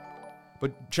great.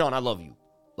 But Sean, I love you.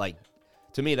 Like,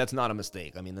 to me, that's not a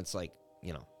mistake. I mean, that's like,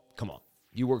 you know, come on.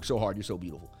 You work so hard. You're so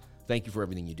beautiful. Thank you for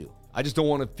everything you do. I just don't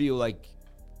want to feel like,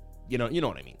 you know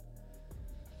what I mean.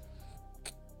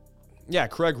 Yeah,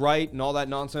 Craig Wright and all that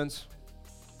nonsense.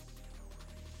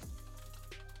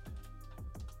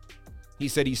 He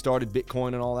said he started Bitcoin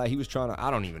and all that. He was trying to, I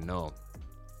don't even know.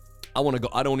 I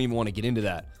don't even want to get into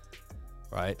that.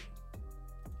 Right?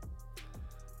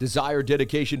 Desire,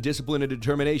 dedication, discipline, and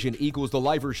determination equals the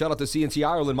lifer. Shout out to CNC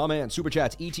Ireland, my man. Super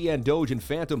chats, ETN, Doge, and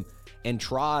Phantom, and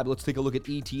Tribe. Let's take a look at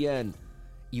ETN,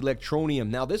 Electronium.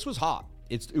 Now, this was hot.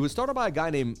 It was started by a guy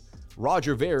named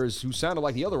Roger Vares, who sounded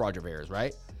like the other Roger Vares,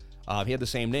 right? He had the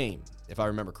same name, if I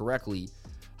remember correctly.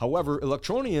 However,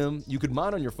 Electronium, you could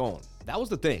mine on your phone. That was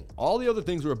the thing. All the other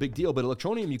things were a big deal, but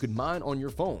Electronium, you could mine on your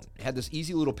phone. It had this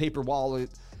easy little paper wallet,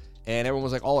 and everyone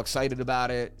was like all excited about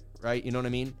it, right? You know what I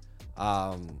mean?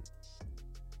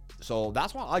 So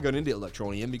that's why I got into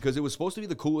Electronium, because it was supposed to be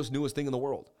the coolest, newest thing in the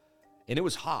world. And it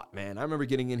was hot, man. I remember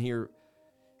getting in here.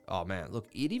 Oh, man, look,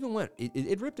 it even went,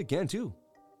 it ripped again, too.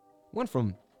 Went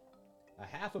from a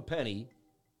half a penny,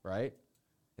 right,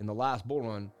 in the last bull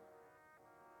run,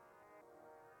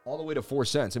 all the way to 4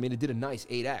 cents. I mean, it did a nice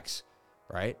 8x,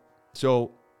 right?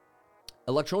 So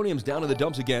Electronium's down in the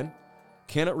dumps again.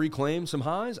 Can it reclaim some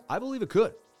highs? I believe it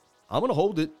could. I'm going to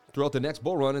hold it throughout the next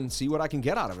bull run and see what I can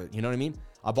get out of it. You know what I mean?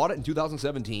 I bought it in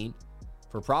 2017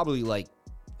 for probably like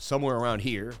somewhere around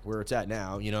here where it's at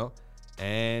now, you know?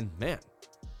 And man,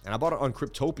 and I bought it on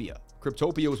Cryptopia.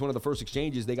 Cryptopia was one of the first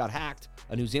exchanges. They got hacked,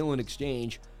 a New Zealand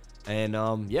exchange. And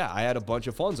yeah, I had a bunch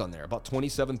of funds on there, about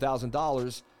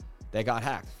 $27,000 that got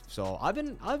hacked. So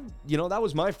that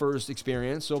was my first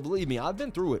experience. So believe me, I've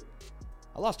been through it.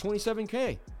 I lost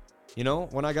 27K,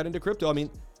 when I got into crypto. I mean,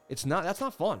 that's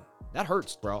not fun. That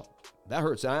hurts, bro. That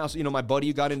hurts. And I also, my buddy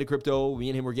who got into crypto, me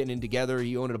and him were getting in together.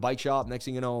 He owned a bike shop. Next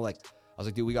thing you know, I was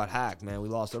like, dude, we got hacked, man. We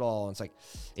lost it all. And it's like,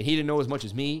 and he didn't know as much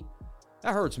as me.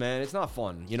 That hurts, man. It's not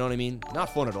fun. You know what I mean?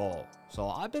 Not fun at all. So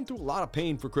I've been through a lot of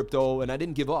pain for crypto, and I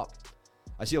didn't give up.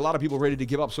 I see a lot of people ready to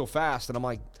give up so fast, and I'm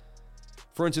like,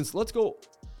 for instance, let's go.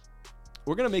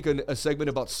 We're going to make a segment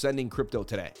about sending crypto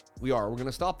today. We are. We're going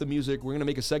to stop the music. We're going to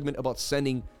make a segment about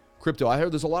sending crypto. I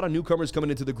heard there's a lot of newcomers coming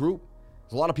into the group.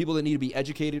 There's a lot of people that need to be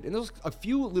educated, and there's a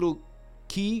few little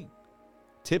key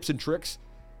tips and tricks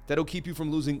that'll keep you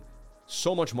from losing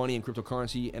so much money in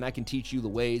cryptocurrency, and I can teach you the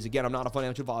ways. Again, I'm not a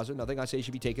financial advisor. Nothing I say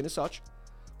should be taken as such,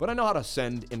 but I know how to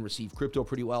send and receive crypto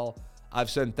pretty well. I've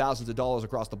sent thousands of dollars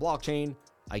across the blockchain.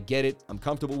 I get it. I'm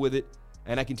comfortable with it.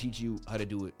 and I can teach you how to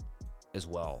do it as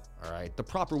well. All right, the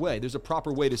proper way. There's a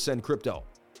proper way to send crypto. All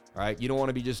right, you don't want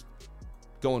to be just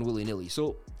going willy-nilly.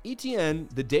 So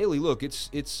ETN, the daily, look, it's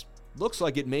looks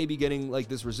like it may be getting like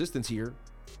this resistance here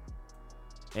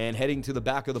and heading to the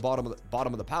back of the bottom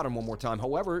of the pattern one more time.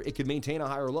 However, it could maintain a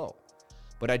higher low.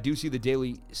 But I do see the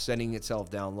daily sending itself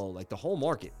down low, like the whole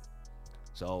market.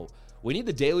 So we need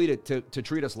the daily to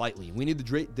treat us lightly. We need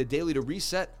the daily to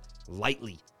reset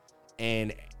lightly,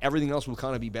 and everything else will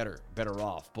kind of be better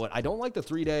off. But I don't like the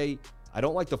 3-day. I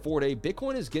don't like the 4-day.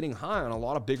 Bitcoin is getting high on a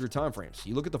lot of bigger time frames.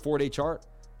 You look at the 4-day chart,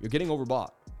 you're getting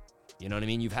overbought. You know what I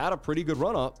mean? You've had a pretty good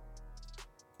run up.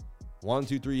 1,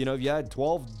 2, 3, you had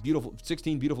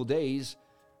 16 beautiful days,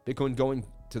 Bitcoin going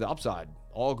to the upside,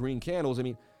 all green candles. I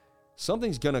mean,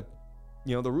 something's gonna,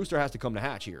 the rooster has to come to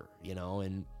hatch here,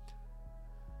 and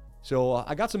so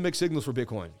I got some mixed signals for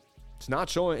Bitcoin. It's not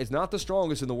the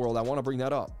strongest in the world. I want to bring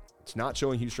that up. It's not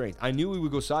showing huge strength. I knew we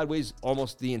would go sideways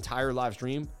almost the entire live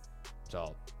stream.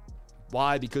 So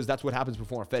why? Because that's what happens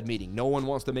before a Fed meeting. No one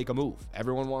wants to make a move.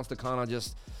 Everyone wants to kind of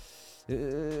just,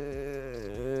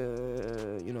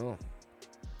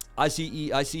 I see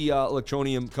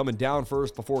Electronium coming down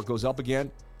first before it goes up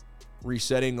again,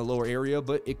 resetting the lower area,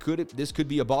 but this could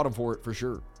be a bottom for it for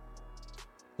sure.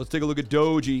 Let's take a look at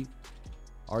Doji,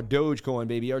 our Dogecoin,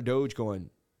 baby, our Dogecoin.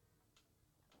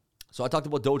 So I talked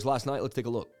about Doge last night. Let's take a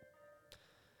look.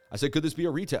 I said, could this be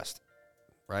a retest?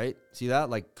 Right? See that?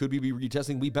 Like, could we be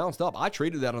retesting? We bounced up. I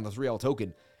traded that on the 3L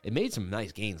token. It made some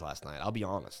nice gains last night. I'll be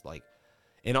honest.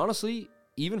 And honestly,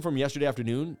 even from yesterday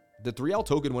afternoon, the 3L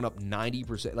token went up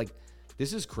 90%. Like,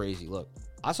 this is crazy. Look,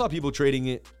 I saw people trading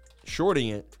it, shorting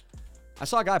it. I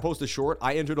saw a guy post a short.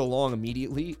 I entered a long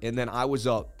immediately, and then I was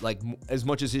up, like, as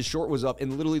much as his short was up,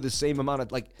 and literally the same amount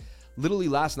of, literally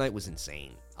last night was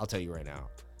insane. I'll tell you right now.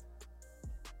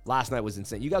 Last night was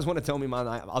insane. You guys want to tell me my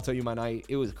night? I'll tell you my night.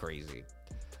 It was crazy.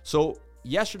 So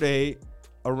yesterday,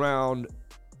 around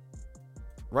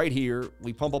right here,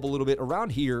 we pump up a little bit.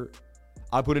 Around here,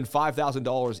 I put in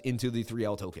 $5,000 into the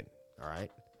 3L token. All right.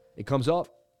 It comes up.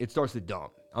 It starts to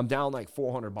dump. I'm down like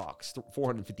 $400,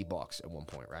 $450 at one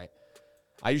point, right?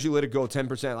 I usually let it go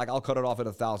 10%. Like, I'll cut it off at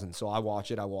 1,000. So I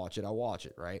watch it,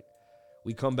 right?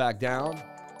 We come back down.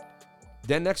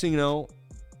 Then next thing you know,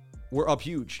 we're up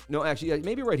huge. No, actually,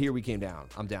 maybe right here we came down.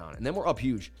 I'm down. And then we're up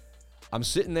huge. I'm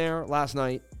sitting there last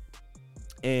night,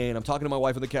 and I'm talking to my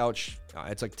wife on the couch.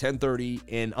 It's like 10:30,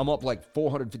 and I'm up like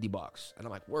 $450. And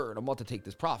I'm like, word, I'm about to take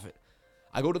this profit.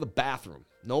 I go to the bathroom.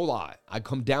 No lie. I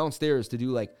come downstairs to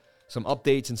do like some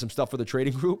updates and some stuff for the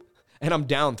trading group, and I'm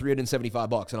down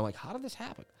 $375. And I'm like, how did this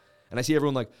happen? And I see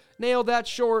everyone like, nailed that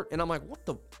short. And I'm like, what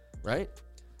the, right?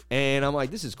 And I'm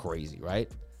like, this is crazy, right?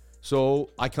 So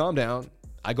I calm down.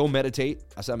 I go meditate.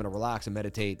 I said, I'm going to relax and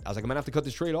meditate. I was like, I'm going to have to cut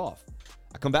this trade off.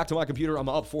 I come back to my computer. I'm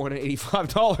up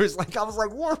 $485. Like, I was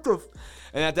like, what the?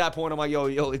 And at that point, I'm like,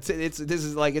 yo, this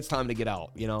is like, it's time to get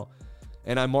out,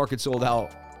 And I market sold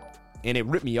out, and it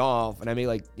ripped me off. And I made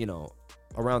like,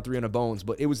 around 300 bones,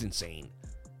 but it was insane.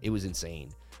 It was insane.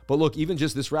 But look, even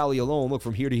just this rally alone, look,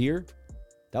 from here to here,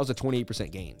 that was a 28%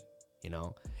 gain,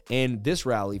 And this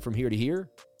rally from here to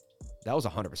here, that was a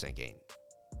 100% gain.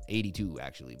 82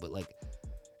 actually, but like,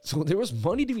 so there was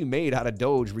money to be made out of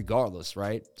Doge regardless,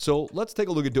 right? So let's take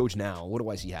a look at Doge now. What do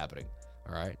I see happening?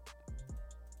 All right.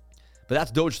 But that's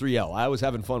Doge 3L. I was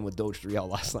having fun with Doge 3L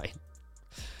last night.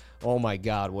 Oh my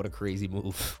God, what a crazy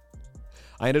move.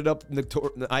 I ended up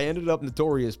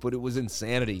notorious, but it was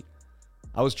insanity.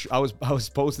 I was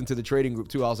posting to the trading group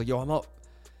too. I was like, yo, I'm up.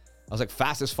 I was like,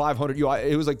 fastest 500.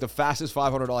 It was like the fastest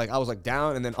 500. Like, I was like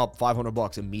down and then up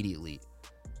 $500 immediately.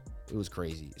 It was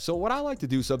crazy. So what I like to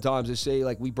do sometimes is say,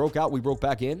 like, we broke out, we broke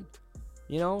back in.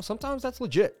 Sometimes that's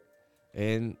legit.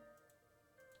 And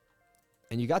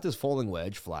you got this falling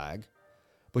wedge flag,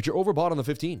 but you're overbought on the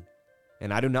 15.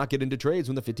 And I do not get into trades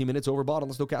when the 15 minutes overbought on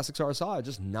the stochastic RSI.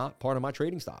 Just not part of my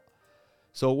trading style.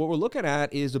 So what we're looking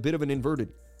at is a bit of an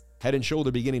inverted head and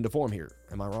shoulder beginning to form here.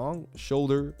 Am I wrong?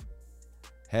 Shoulder,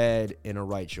 head, and a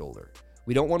right shoulder.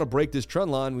 We don't want to break this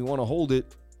trend line. We want to hold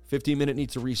it. 15-minute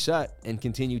needs to reset and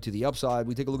continue to the upside.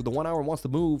 We take a look at the 1 hour and wants to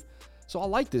move. So I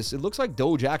like this. It looks like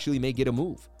Doge actually may get a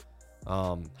move.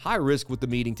 High risk with the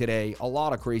meeting today. A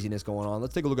lot of craziness going on.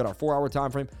 Let's take a look at our 4 hour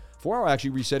time frame. 4 hour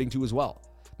actually resetting too as well.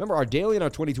 Remember, our daily and our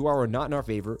 22 hour are not in our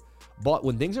favor. But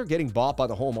when things are getting bought by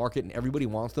the whole market and everybody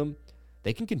wants them,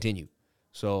 they can continue.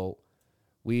 So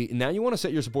now you want to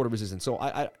set your support and resistance. So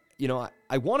I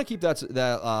want to keep that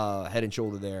head and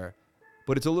shoulder there,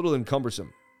 but it's a little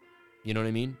cumbersome. You know what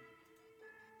I mean?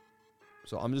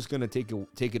 So I'm just going to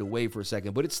take it away for a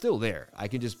second, but it's still there. I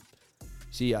can just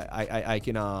see, I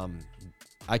can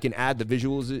I can add the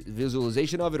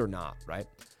visualization of it or not, right?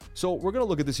 So we're going to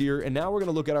look at this here, and now we're going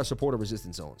to look at our support and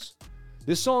resistance zones.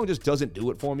 This song just doesn't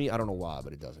do it for me. I don't know why,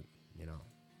 but it doesn't, you know.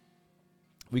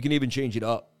 We can even change it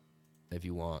up if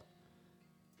you want.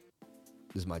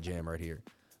 This is my jam right here.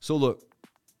 So look,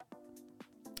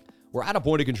 we're at a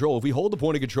point of control. If we hold the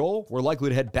point of control, we're likely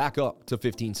to head back up to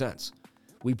 15 cents.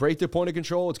 We break the point of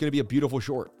control, it's going to be a beautiful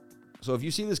short. So if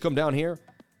you see this come down here,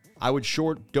 I would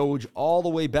short Doge all the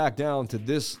way back down to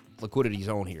this liquidity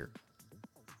zone here.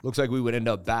 Looks like we would end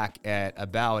up back at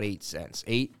about 8 cents.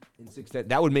 8 and 6 cents.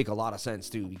 That would make a lot of sense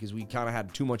too, because we kind of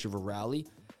had too much of a rally.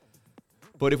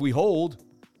 But if we hold,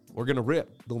 we're going to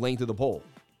rip the length of the pole.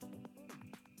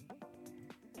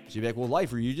 So you're like, well,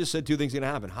 Lifer, you just said two things are going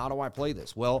to happen. How do I play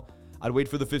this? Well, I'd wait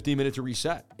for the 15-minute to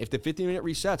reset. If the 15-minute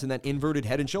resets and that inverted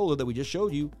head and shoulder that we just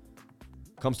showed you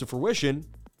comes to fruition,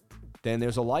 then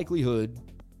there's a likelihood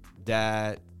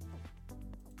that...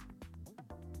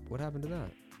 What happened to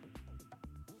that?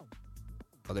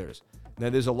 Oh, there it is.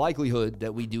 Then there's a likelihood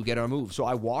that we do get our move. So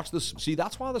I watch this. See,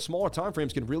 that's why the smaller time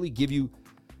frames can really give you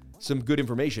some good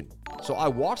information. So I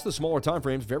watch the smaller time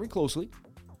frames very closely,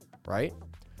 right,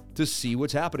 to see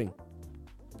what's happening.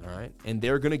 All right. And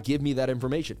they're going to give me that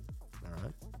information. All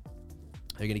right.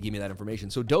 They're going to give me that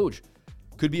information. So Doge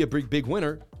could be a big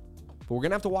winner, but we're going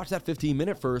to have to watch that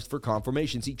 15-minute first for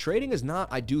confirmation. See, trading is not,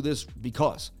 I do this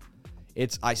because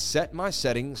it's, I set my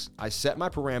settings, I set my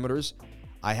parameters,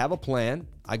 I have a plan,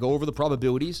 I go over the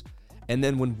probabilities, and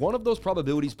then when one of those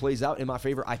probabilities plays out in my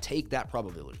favor, I take that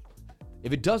probability.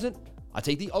 If it doesn't, I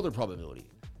take the other probability.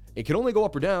 It can only go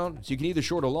up or down, so you can either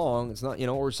short or long. It's not, you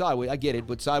know, or sideways. I get it,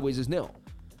 but sideways is nil.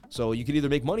 So you can either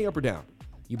make money up or down.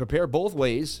 You prepare both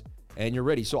ways, and you're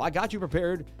ready. So I got you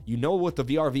prepared. You know what the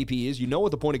VRVP is. You know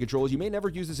what the point of control is. You may never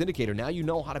use this indicator. Now you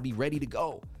know how to be ready to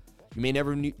go. You may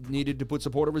never needed to put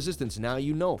support or resistance. Now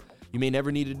you know. You may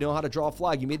never needed to know how to draw a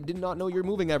flag. You did not know your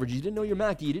moving average. You didn't know your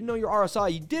MACD. You didn't know your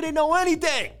RSI. You didn't know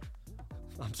anything.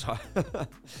 I'm sorry.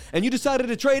 And you decided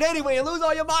to trade anyway and lose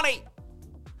all your money.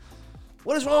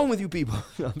 What is wrong with you people?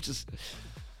 I'm just,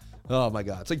 oh my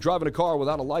God. It's like driving a car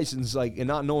without a license, like, and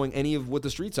not knowing any of what the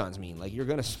street signs mean. Like, you're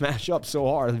going to smash up so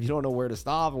hard if you don't know where to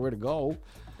stop or where to go,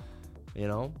 you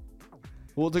know?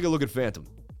 We'll take a look at Phantom.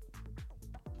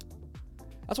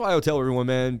 That's why I would tell everyone,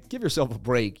 man, give yourself a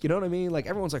break. You know what I mean? Like,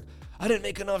 everyone's like, I didn't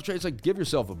make enough trades. Like, give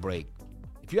yourself a break.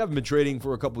 If you haven't been trading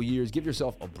for a couple years, give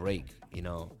yourself a break, you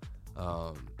know?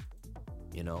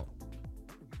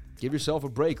 Give yourself a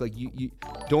break. Like, you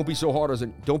don't be so hard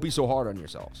on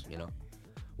yourselves, you know?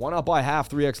 Why not buy half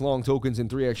 3x long tokens and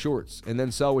 3x shorts and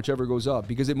then sell whichever goes up?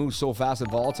 Because it moves so fast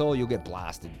and volatile, you'll get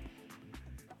blasted.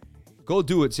 Go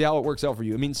do it. See how it works out for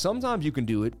you. I mean, sometimes you can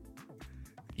do it.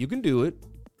 You can do it.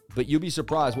 But you'll be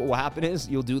surprised. What will happen is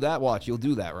you'll do that. Watch, you'll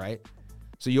do that, right?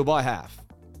 So you'll buy half.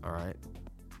 All right.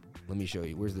 Let me show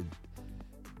you.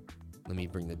 Let me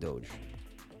bring the Doge.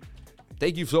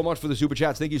 Thank you so much for the super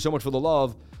chats. Thank you so much for the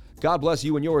love. God bless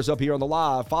you and yours up here on the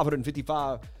live.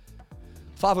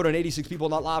 586 people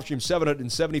on that live stream.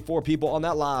 774 people on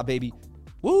that live, baby.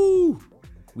 Woo!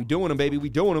 We doing them, baby. We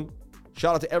doing them.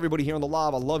 Shout out to everybody here on the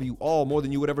live. I love you all more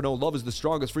than you would ever know. Love is the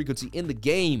strongest frequency in the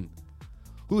game.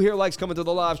 Who here likes coming to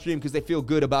the live stream because they feel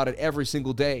good about it every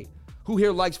single day? Who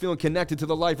here likes feeling connected to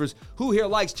the lifers? Who here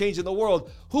likes changing the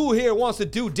world? Who here wants to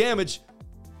do damage?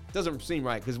 Doesn't seem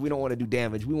right because we don't want to do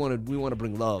damage. We want to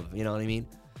bring love. You know what I mean?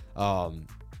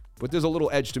 But there's a little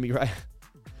edge to me, right?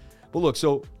 Well, look.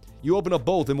 So you open up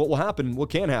both, and what will happen? What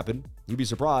can happen? You'd be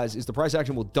surprised. Is the price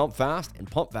action will dump fast and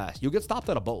pump fast. You'll get stopped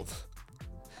out of both.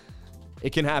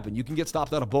 It can happen. You can get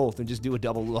stopped out of both and just do a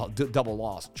double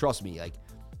loss. Trust me. Like.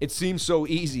 It seems so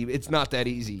easy. It's not that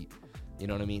easy. You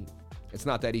know what I mean? It's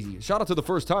not that easy. Shout out to the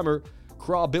first timer,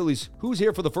 Craw Billies. Who's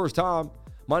here for the first time?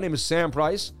 My name is Sam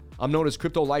Price. I'm known as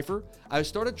Crypto Lifer. I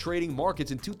started trading markets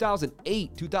in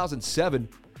 2008, 2007.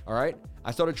 All right.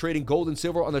 I started trading gold and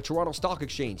silver on the Toronto Stock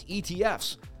Exchange,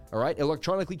 ETFs. All right.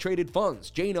 Electronically traded funds,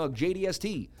 JNUG,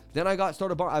 JDST. Then I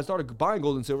started buying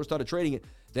gold and silver, started trading it.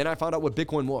 Then I found out what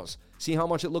Bitcoin was. See how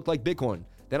much it looked like Bitcoin.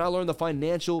 Then I learned the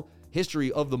financial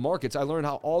history of the markets. I learned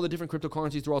how all the different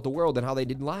cryptocurrencies throughout the world and how they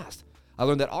didn't last. I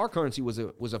learned that our currency was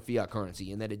a fiat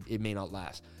currency and that it may not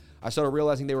last. I started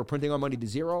realizing they were printing our money to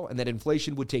zero and that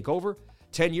inflation would take over.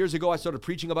 10 years ago, I started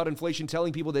preaching about inflation,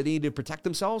 telling people that they needed to protect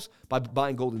themselves by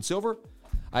buying gold and silver.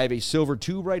 I have a silver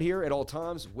tube right here at all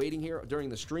times, waiting here during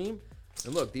the stream.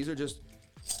 And look, these are just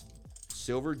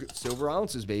silver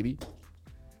ounces, baby.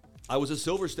 I was a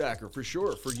silver stacker for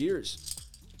sure, for years.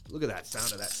 Look at that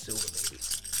sound of that silver, baby.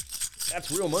 That's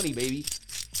real money, baby.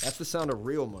 That's the sound of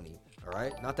real money, all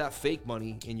right? Not that fake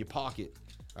money in your pocket,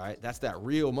 all right? That's that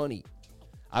real money.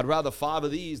 I'd rather 5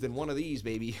 of these than 1 of these,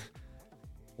 baby.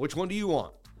 Which one do you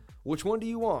want? Which one do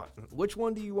you want? Which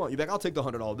one do you want? You're like, I'll take the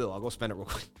 $100 bill. I'll go spend it real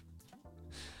quick.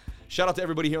 Shout out to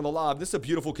everybody here on the live. This is a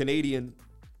beautiful Canadian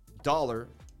dollar.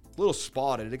 A little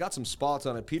spotted. It got some spots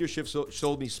on it. Peter Schiff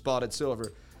sold me spotted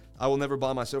silver. I will never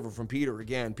buy my silver from Peter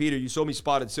again. Peter, you sold me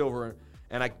spotted silver,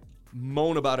 and I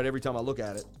moan about it every time I look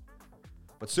at it.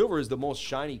 But silver is the most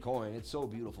shiny coin. It's so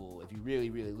beautiful if you really,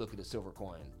 really look at a silver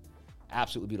coin.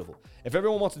 Absolutely beautiful. If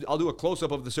everyone wants to, I'll do a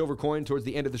close-up of the silver coin towards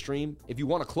the end of the stream. If you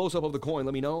want a close-up of the coin,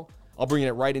 let me know. I'll bring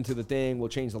it right into the thing. We'll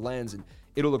change the lens, and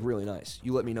it'll look really nice.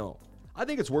 You let me know. I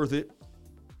think it's worth it.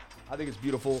 I think it's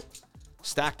beautiful.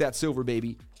 Stack that silver,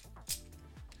 baby.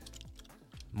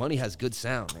 Money has good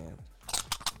sound, man.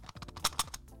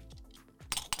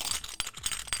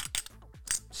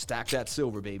 Stack that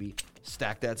silver, baby.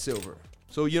 Stack that silver.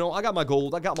 So, you know, I got my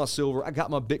gold. I got my silver. I got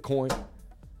my Bitcoin.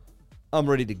 I'm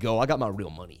ready to go. I got my real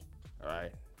money. All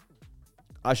right.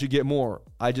 I should get more.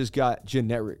 I just got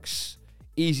generics.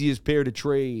 Easiest pair to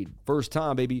trade. First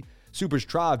time, baby. Supers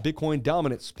Tribe, Bitcoin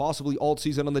dominance, possibly alt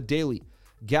season on the daily.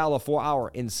 Gala 4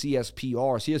 hour and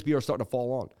CSPR. CSPR starting to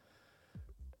fall on.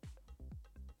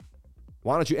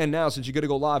 Why don't you end now since you're going to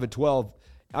go live at 12?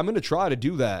 I'm going to try to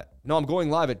do that. No, I'm going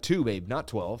live at 2, babe, not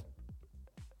 12.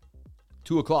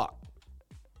 2 o'clock.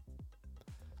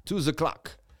 2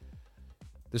 o'clock.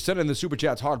 They're sending the super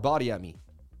chats hard body at me.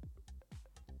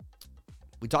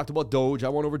 We talked about Doge. I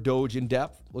went over Doge in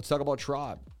depth. Let's talk about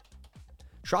Tribe.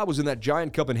 Tribe was in that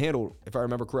giant cup and handle, if I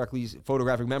remember correctly,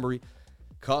 photographic memory.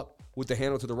 Cup with the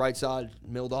handle to the right side,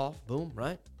 milled off. Boom,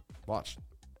 right? Watch.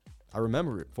 I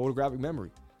remember it. Photographic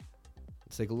memory.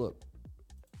 Let's take a look.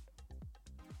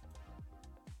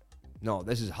 No,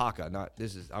 this is Haka, not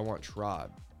this is, I want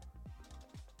Tribe.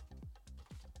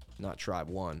 Not Tribe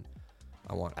 1.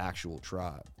 I want actual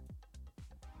Tribe.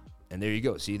 And there you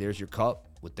go. See, there's your cup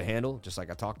with the handle, just like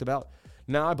I talked about.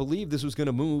 Now, I believe this was going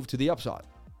to move to the upside.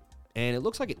 And it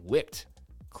looks like it wicked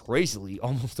crazily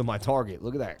almost to my target.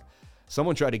 Look at that.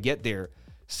 Someone tried to get there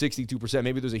 62%.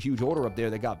 Maybe there's a huge order up there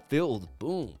that got filled.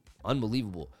 Boom.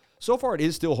 Unbelievable. So far, it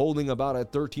is still holding about a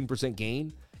 13%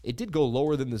 gain. It did go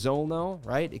lower than the zone, though,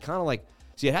 right? It kind of like,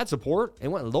 see, it had support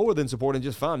and went lower than support and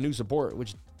just found new support,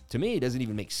 which to me doesn't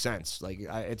even make sense. Like,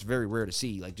 it's very rare to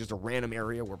see, like, just a random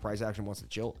area where price action wants to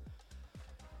chill.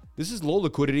 This is low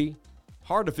liquidity.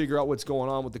 Hard to figure out what's going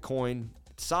on with the coin.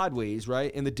 It's sideways,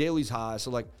 right? And the daily's high. So,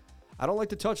 like, I don't like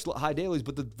to touch high dailies,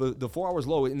 but the 4 hours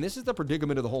low. And this is the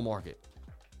predicament of the whole market.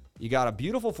 You got a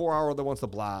beautiful 4 hour that wants to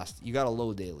blast. You got a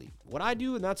low daily. What I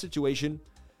do in that situation,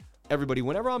 everybody,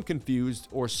 whenever I'm confused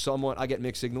or somewhat I get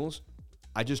mixed signals,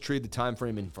 I just trade the time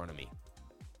frame in front of me.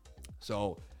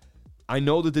 So I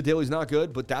know that the daily's not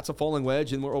good, but that's a falling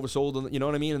wedge and we're oversold, and you know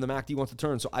what I mean? And the MACD wants to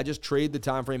turn. So I just trade the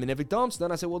time frame. And if it dumps,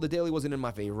 then I say, well, the daily wasn't in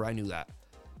my favor. I knew that.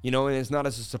 You know, and it's not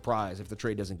as a surprise if the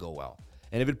trade doesn't go well.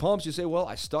 And if it pumps, you say, well,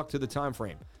 I stuck to the time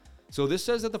frame. So this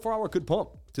says that the 4 hour could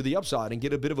pump to the upside and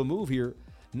get a bit of a move here.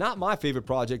 Not my favorite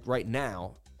project right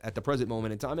now at the present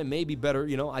moment in time. It may be better.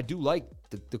 You know, I do like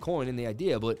the coin and the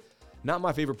idea, but not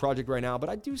my favorite project right now. But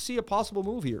I do see a possible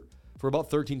move here for about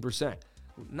 13%.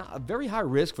 Not a very high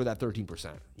risk for that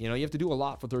 13%. You know, you have to do a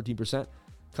lot for 13%.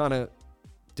 Kind of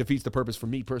defeats the purpose for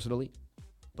me personally.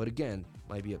 But again,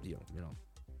 might be up to you, you know.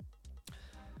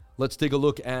 Let's take a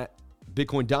look at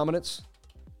Bitcoin dominance.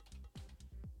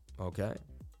 Okay.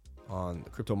 On the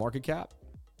crypto market cap.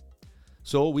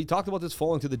 So we talked about this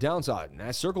falling to the downside. And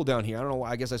I circled down here. I don't know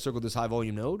why. I guess I circled this high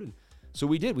volume node. And so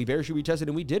we did. We bearish retested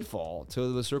and we did fall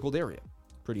to the circled area.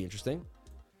 Pretty interesting.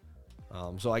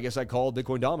 So I guess I called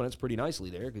Bitcoin dominance pretty nicely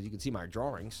there because you can see my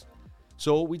drawings.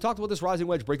 So we talked about this rising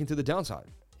wedge breaking to the downside.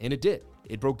 And it did.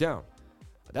 It broke down.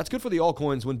 That's good for the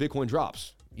altcoins when Bitcoin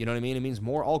drops. You know what I mean? It means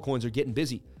more altcoins are getting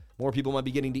busy. More people might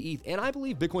be getting to ETH. And I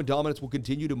believe Bitcoin dominance will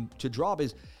continue to drop.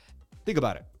 Think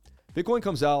about it. Bitcoin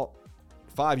comes out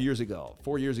 5 years ago,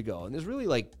 4 years ago. And there's really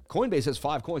like, Coinbase has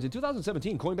 5 coins. In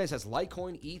 2017, Coinbase has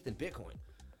Litecoin, ETH, and Bitcoin.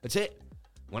 That's it.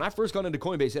 When I first got into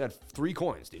Coinbase, it had 3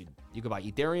 coins, dude. You could buy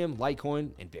Ethereum,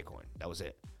 Litecoin, and Bitcoin. That was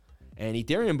it. And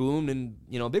Ethereum boomed and,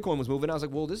 you know, Bitcoin was moving. I was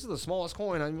like, well, this is the smallest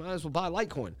coin. I might as well buy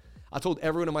Litecoin. I told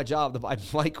everyone in my job to buy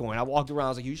Litecoin. I walked around. I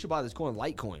was like, you should buy this coin,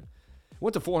 Litecoin. It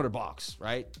went to $400,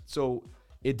 right? So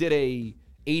it did a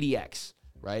 80x,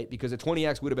 right? Because a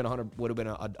 20x would have been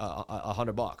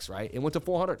 $100, right? It went to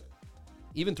 400,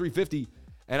 even 350.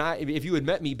 And if you had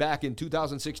met me back in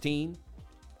 2016,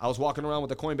 I was walking around with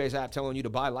the Coinbase app telling you to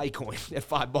buy Litecoin at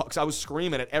 $5. I was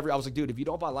screaming at I was like, dude, if you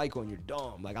don't buy Litecoin, you're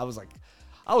dumb. Like, I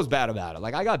was bad about it.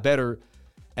 Like, I got better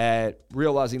at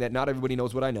realizing that not everybody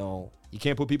knows what I know. You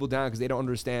can't put people down because they don't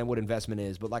understand what investment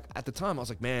is. But like at the time, I was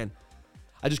like, man,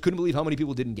 I just couldn't believe how many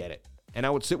people didn't get it. And I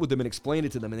would sit with them and explain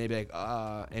it to them, and they'd be like,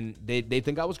 and they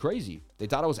think I was crazy. They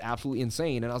thought I was absolutely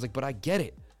insane. And I was like, but I get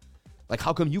it. Like,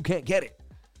 how come you can't get it?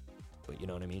 But you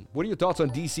know what I mean? What are your thoughts on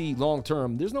DC long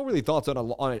term? There's no really thoughts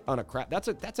on a crap. That's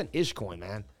an ish coin,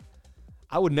 man.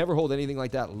 I would never hold anything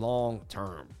like that long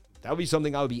term. That would be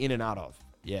something I would be in and out of.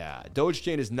 Yeah,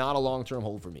 Dogechain is not a long term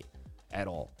hold for me at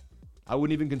all. I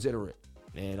wouldn't even consider it.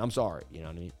 And I'm sorry, you know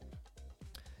what I mean?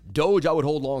 Doge, I would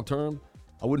hold long term.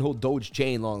 I wouldn't hold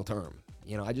Dogechain long term.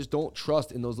 You know, I just don't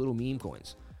trust in those little meme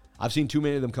coins. I've seen too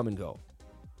many of them come and go.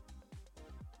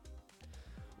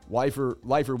 Lifer,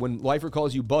 when Lifer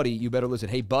calls you buddy, you better listen.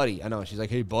 Hey, buddy. I know. She's like,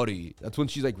 hey, buddy. That's when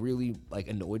she's like really like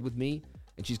annoyed with me.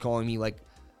 And she's calling me like,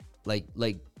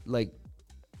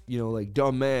 you know, like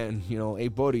dumb man, you know, hey,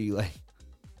 buddy. Like,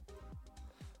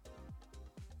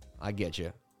 I get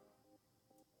you.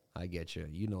 I get you.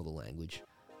 You know the language.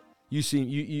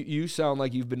 You sound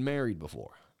like you've been married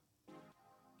before.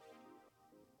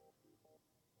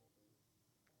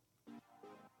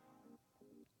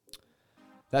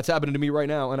 That's happening to me right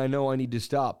now, and I know I need to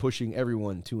stop pushing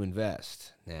everyone to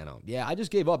invest. Yeah, I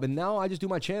just gave up, and now I just do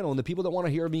my channel, and the people that want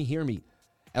to hear me, hear me.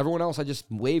 Everyone else I just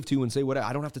wave to and say whatever.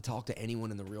 I don't have to talk to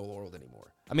anyone in the real world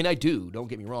anymore. I mean, I do, don't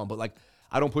get me wrong, but like,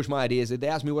 I don't push my ideas. If they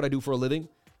ask me what I do for a living,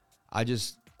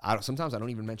 sometimes I don't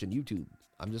even mention YouTube.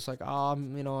 I'm just like,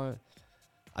 you know,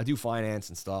 I do finance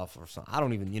and stuff or something. I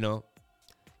don't even, you know.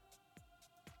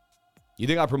 You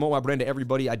think I promote my brand to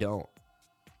everybody? I don't.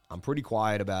 I'm pretty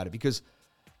quiet about it because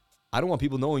I don't want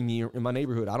people knowing me in my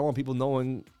neighborhood. I don't want people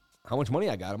knowing how much money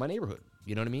I got in my neighborhood.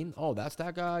 You know what I mean? Oh, that's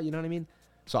that guy. You know what I mean?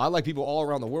 So I like people all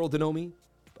around the world to know me.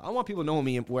 I want people knowing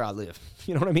me where I live.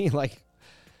 You know what I mean? Like,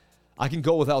 I can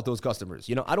go without those customers.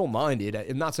 You know, I don't mind it.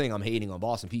 I'm not saying I'm hating on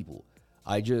Boston people.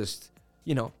 I just,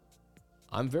 you know,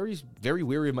 I'm very, very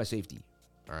wary of my safety.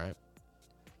 All right?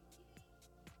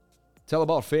 Tell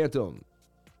about Phantom.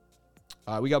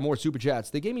 We got more super chats.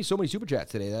 They gave me so many super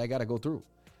chats today that I got to go through.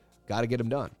 Got to get them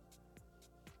done.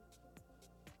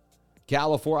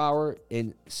 Gala 4-hour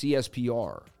and CSPR.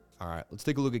 All right, let's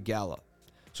take a look at Gala.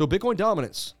 So Bitcoin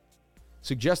dominance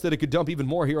suggests that it could dump even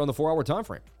more here on the 4-hour time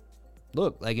frame.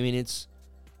 Look, like, I mean, it's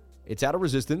at a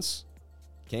resistance,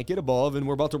 can't get above, and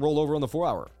we're about to roll over on the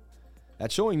 4-hour.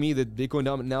 That's showing me that Bitcoin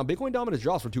dominance. Now, Bitcoin dominance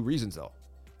drops for two reasons, though.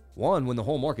 One, when the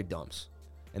whole market dumps.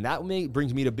 And that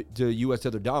brings me to U.S.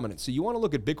 Tether dominance. So you want to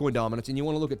look at Bitcoin dominance, and you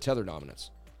want to look at Tether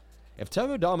dominance. If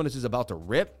Tether dominance is about to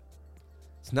rip,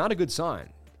 it's not a good sign.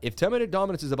 If Tether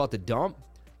dominance is about to dump,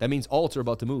 that means alts are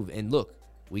about to move. And look,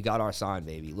 we got our sign,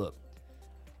 baby. Look.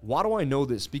 Why do I know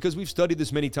this? Because we've studied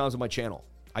this many times on my channel.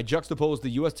 I juxtapose the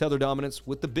U.S. Tether dominance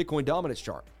with the Bitcoin dominance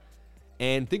chart.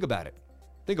 And think about it.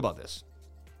 Think about this.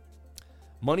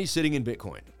 Money sitting in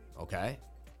Bitcoin, okay?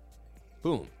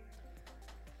 Boom.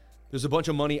 There's a bunch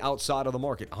of money outside of the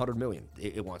market, 100 million.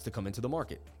 It wants to come into the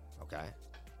market, okay?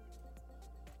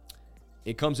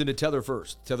 It comes into Tether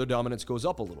first. Tether dominance goes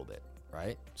up a little bit,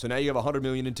 right? So now you have 100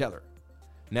 million in Tether.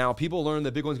 Now people learn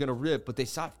that Bitcoin's going to rip, but they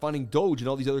start finding Doge and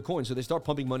all these other coins, so they start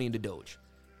pumping money into Doge.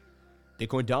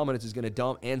 Bitcoin dominance is going to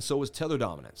dump, and so is Tether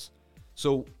dominance.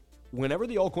 So whenever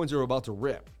the altcoins are about to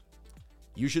rip,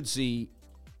 you should see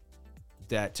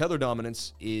that Tether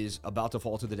dominance is about to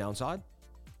fall to the downside,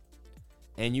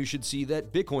 and you should see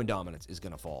that Bitcoin dominance is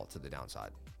going to fall to the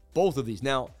downside. Both of these.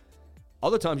 Now,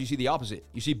 other times you see the opposite.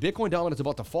 You see Bitcoin dominance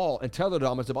about to fall and Tether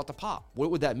dominance about to pop. What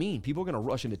would that mean? People are going to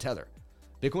rush into Tether.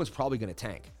 Bitcoin's probably going to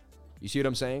tank. You see what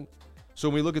I'm saying? So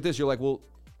when we look at this, you're like, well,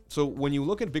 so when you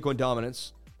look at Bitcoin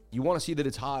dominance, you want to see that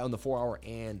it's high on the 4-hour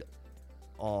and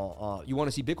you want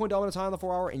to see Bitcoin dominance high on the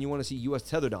 4-hour, and you want to see US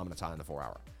Tether dominance high on the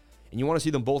 4-hour. And you want to see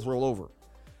them both roll over.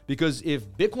 Because if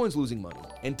Bitcoin's losing money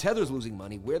and Tether's losing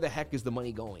money, where the heck is the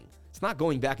money going? It's not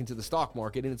going back into the stock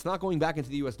market, and it's not going back into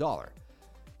the US dollar.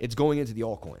 It's going into the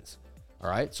altcoins. All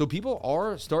right? So people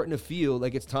are starting to feel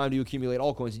like it's time to accumulate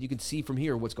altcoins, and you can see from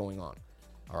here what's going on.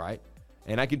 All right?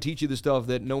 And I can teach you the stuff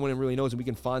that no one really knows, and we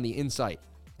can find the insight.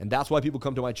 And that's why people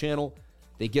come to my channel.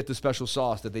 They get the special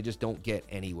sauce that they just don't get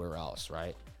anywhere else,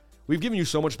 right? We've given you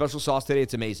so much special sauce today,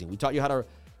 it's amazing. We taught you how to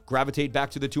gravitate back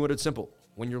to the 200 simple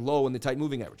when you're low in the tight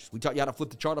moving averages. We taught you how to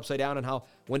flip the chart upside down and how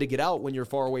when to get out when you're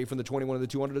far away from the 21 and the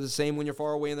 200 is the same when you're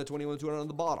far away in the 21 and 200 on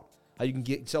the bottom. How you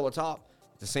can sell a top,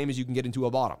 it's the same as you can get into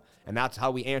a bottom. And that's how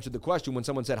we answered the question when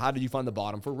someone said, how did you find the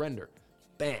bottom for render?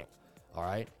 Bang. All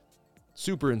right?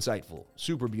 Super insightful,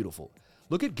 super beautiful.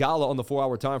 Look at Gala on the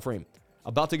 4-hour time frame.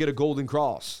 About to get a golden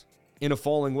cross in a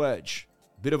falling wedge.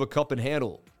 Bit of a cup and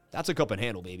handle. That's a cup and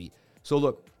handle, baby. So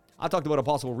look, I talked about a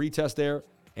possible retest there,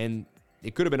 and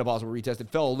it could have been a possible retest. It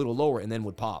fell a little lower and then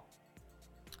would pop.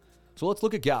 So let's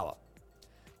look at Gala.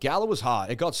 Gala was hot.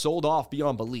 It got sold off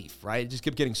beyond belief, right? It just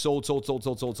kept getting sold.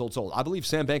 I believe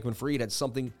Sam Bankman-Fried had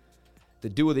something to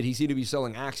do with it. He seemed to be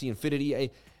selling Axie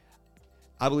Infinity.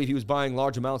 I believe he was buying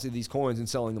large amounts of these coins and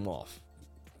selling them off.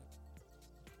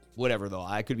 Whatever, though.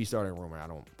 I could be starting a rumor. I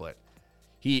don't. But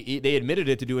they admitted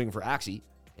it to doing for Axie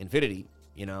Infinity,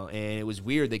 you know, and it was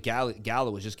weird that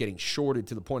Gala was just getting shorted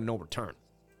to the point of no return.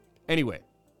 Anyway,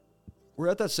 we're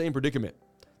at that same predicament.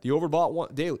 The overbought one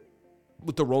daily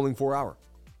with the rolling 4 hour.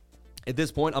 At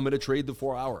this point, I'm going to trade the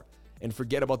 4 hour and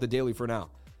forget about the daily for now.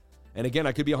 And again,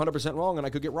 I could be 100% wrong and I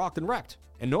could get rocked and wrecked.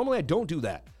 And normally I don't do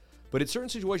that. But in certain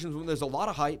situations when there's a lot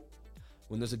of hype,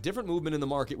 when there's a different movement in the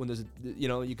market, when there's,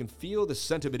 you can feel the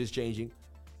sentiment is changing,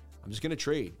 I'm just going to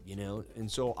trade,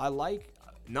 And so I like,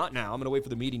 not now, I'm going to wait for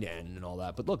the meeting to end and all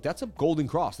that. But look, that's a golden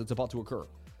cross that's about to occur.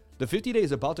 The 50-day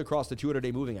is about to cross the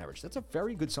 200-day moving average. That's a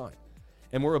very good sign.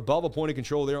 And we're above a point of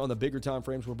control there on the bigger time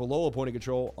frames. We're below a point of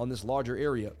control on this larger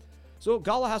area. So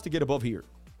Gala has to get above here.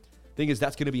 Thing is,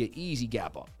 that's going to be an easy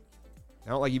gap up. I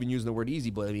don't like even using the word easy,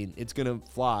 but I mean, it's going to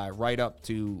fly right up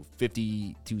to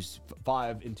 50 to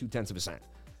 5 and 0.2 of a cent.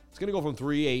 It's going to go from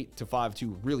 3.8 to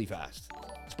 5.2 really fast.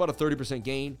 It's about a 30%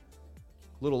 gain.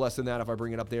 A little less than that if I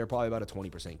bring it up there, probably about a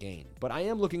 20% gain. But I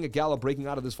am looking at Gala breaking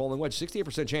out of this falling wedge.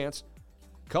 68% chance,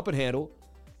 cup and handle,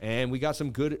 and we got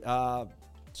some good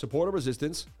support or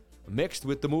resistance mixed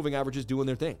with the moving averages doing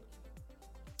their thing.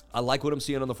 I like what I'm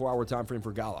seeing on the 4 hour time frame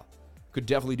for Gala. Could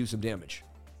definitely do some damage.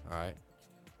 All right.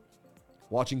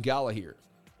 Watching Gala here.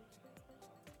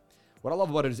 What I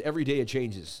love about it is every day it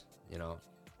changes,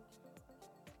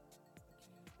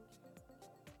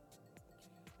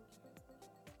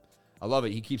 I love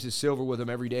it. He keeps his silver with him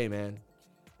every day, man.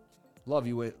 Love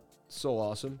you, it. So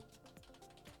awesome.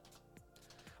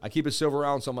 I keep a silver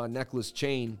ounce on my necklace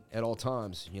chain at all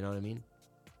times. You know what I mean?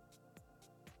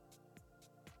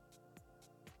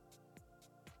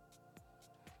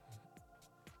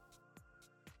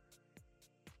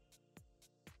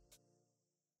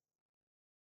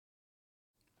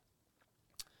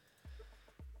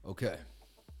 Okay.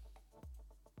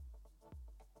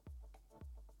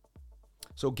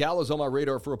 So Gala's on my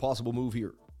radar for a possible move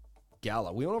here.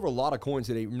 Gala. We went over a lot of coins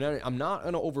today. I'm not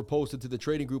going to overpost it to the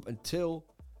trading group until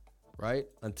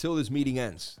this meeting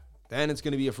ends. Then it's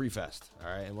going to be a free fest.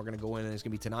 All right. And we're going to go in and it's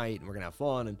going to be tonight and we're going to have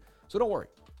fun. And so don't worry.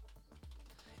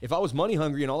 If I was money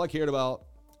hungry and all I cared about,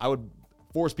 I would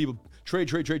force people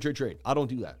trade. I don't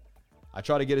do that. I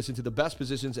try to get us into the best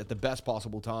positions at the best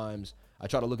possible times. I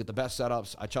try to look at the best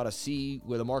setups. I try to see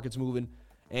where the market's moving.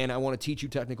 And I want to teach you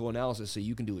technical analysis so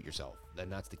you can do it yourself. Then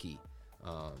that's the key.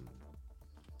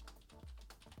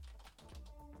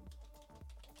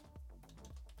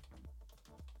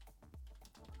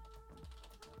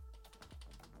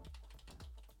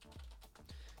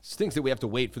 Stinks that we have to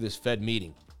wait for this Fed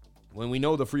meeting when we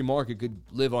know the free market could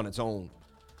live on its own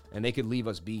and they could leave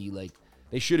us be. Like,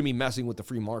 they shouldn't be messing with the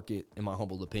free market, in my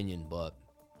humble opinion, but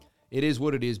it is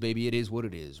what it is, baby. It is what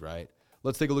it is, right?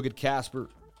 Let's take a look at Casper,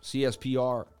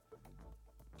 CSPR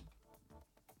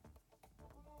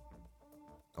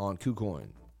on KuCoin.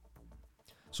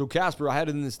 So Casper, I had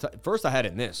it in this. First, I had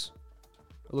it in this.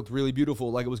 It looked really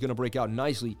beautiful, like it was going to break out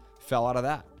nicely. Fell out of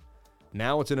that.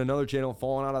 Now it's in another channel,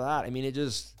 falling out of that. I mean,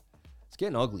 it's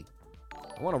getting ugly.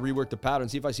 I want to rework the pattern,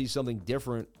 see if I see something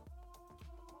different.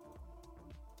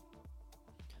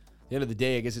 At the end of the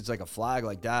day, I guess it's like a flag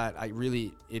like that.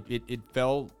 It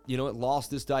fell, it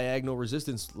lost this diagonal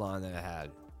resistance line that it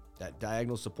had, that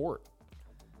diagonal support.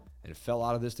 And it fell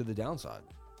out of this to the downside,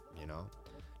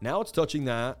 Now it's touching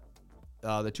that,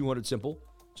 the 200 simple.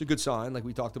 It's a good sign, like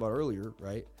we talked about earlier,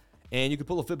 right? And you can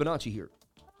pull a Fibonacci here.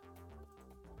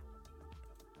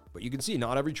 But you can see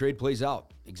not every trade plays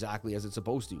out exactly as it's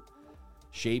supposed to.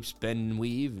 Shapes, bend and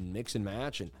weave, and mix and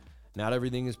match, and not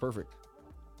everything is perfect.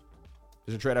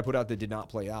 There's a trade I put out that did not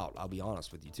play out, I'll be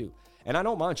honest with you, too. And I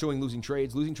don't mind showing losing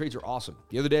trades. Losing trades are awesome.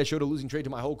 The other day, I showed a losing trade to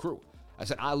my whole crew. I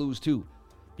said, I lose, too.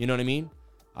 You know what I mean?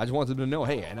 I just wanted them to know,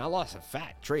 hey, and I lost a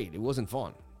fat trade. It wasn't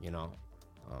fun,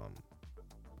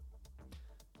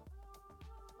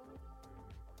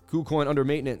 KuCoin under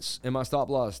maintenance, and my stop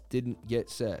loss didn't get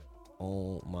set.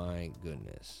 Oh, my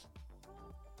goodness.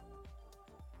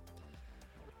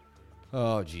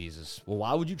 Oh, Jesus. Well,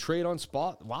 why would you trade on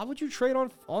spot? Why would you trade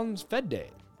on Fed Day?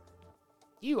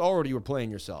 You already were playing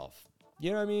yourself.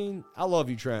 You know what I mean? I love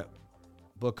you, Trent.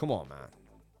 But come on, man.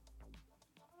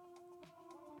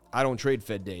 I don't trade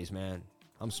Fed days, man.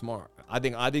 I'm smart. I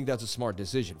think that's a smart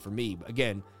decision for me. But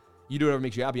again, you do whatever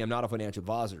makes you happy. I'm not a financial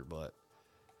advisor, but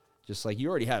just like you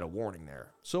already had a warning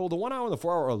there. So the 1 hour and the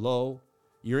 4 hour are low.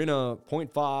 You're in a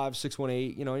 0.5,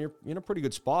 618. You're in a pretty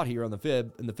good spot here on the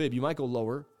fib. In the fib, you might go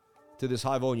lower. to this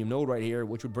high volume node right here,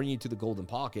 which would bring you to the golden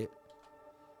pocket.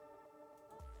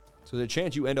 So there's a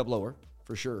chance you end up lower,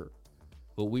 for sure.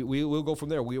 But we will go from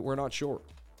there. We're not sure.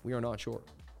 We are not sure.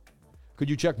 Could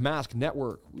you check Mask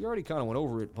Network? We already kind of went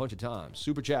over it a bunch of times.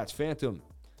 Super Chats, Phantom,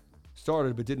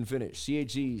 started but didn't finish.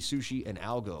 CHZ, Sushi, and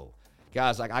Algo.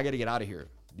 Guys, like, I got to get out of here.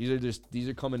 These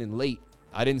are coming in late.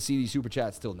 I didn't see these Super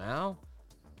Chats till now.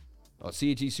 Oh,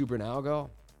 CHZ, Super, and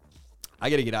Algo. I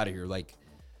got to get out of here. Like,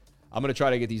 I'm going to try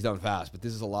to get these done fast, but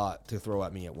this is a lot to throw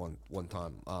at me at one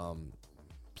time.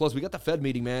 Plus, we got the Fed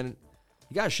meeting, man.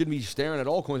 You guys shouldn't be staring at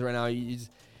altcoins right now.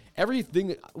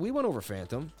 Everything. We went over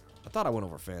Phantom. I thought I went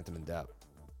over Phantom in depth.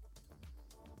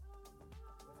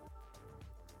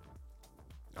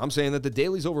 I'm saying that the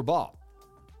daily's overbought,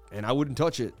 and I wouldn't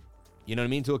touch it. You know what I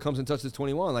mean? Until it comes and touches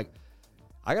 21. Like,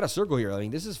 I got a circle here. I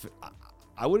mean,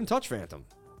 I wouldn't touch Phantom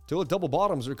till it double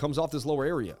bottoms or comes off this lower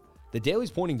area. The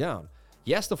daily's pointing down.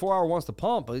 Yes, the 4 hour wants to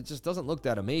pump, but it just doesn't look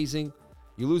that amazing.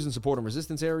 You're losing support and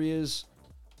resistance areas.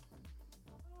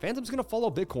 Phantom's going to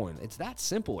follow Bitcoin. It's that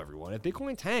simple, everyone. If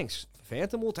Bitcoin tanks,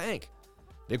 Phantom will tank.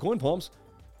 Bitcoin pumps,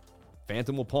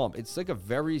 Phantom will pump. It's like a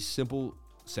very simple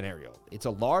scenario. It's a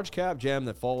large cap gem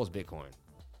that follows Bitcoin.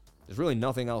 There's really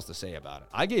nothing else to say about it.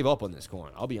 I gave up on this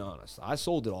coin. I'll be honest. I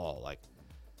sold it all. Like,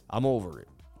 I'm over it.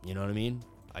 You know what I mean?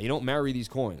 You don't marry these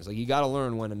coins. Like, you got to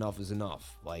learn when enough is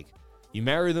enough. Like, you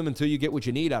marry them until you get what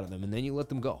you need out of them, and then you let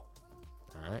them go.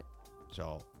 All right?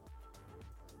 So,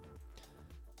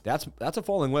 that's a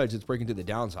falling wedge that's breaking to the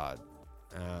downside.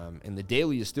 And the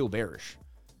daily is still bearish.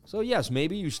 So, yes,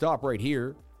 maybe you stop right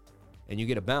here and you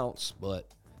get a bounce,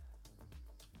 but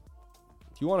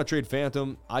if you want to trade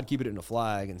Phantom, I'd keep it in a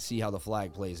flag and see how the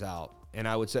flag plays out. And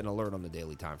I would set an alert on the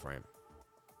daily time frame.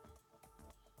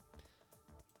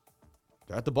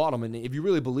 They're at the bottom, and if you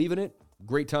really believe in it,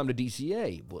 great time to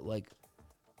DCA. But, like,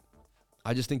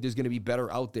 I just think there's going to be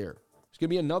better out there. There's going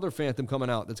to be another Phantom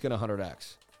coming out that's going to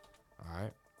 100x. All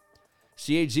right.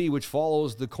 CHZ, which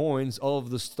follows the coins of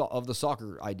the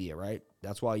soccer idea, right?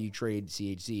 That's why you trade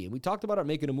CHZ. And we talked about it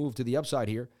making a move to the upside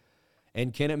here.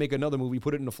 And can it make another move? We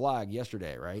put it in the flag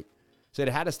yesterday, right? Said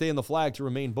it had to stay in the flag to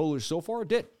remain bullish. So far, it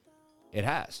did. It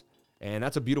has. And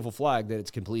that's a beautiful flag that it's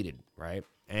completed, right?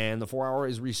 And the 4 hour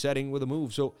is resetting with a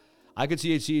move. So I could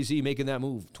see CHZ making that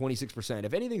move, 26%.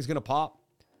 If anything's going to pop,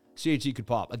 CHZ could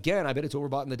pop. Again, I bet it's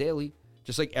overbought in the daily,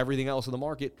 just like everything else in the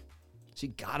market. So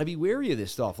you got to be wary of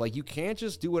this stuff. Like, you can't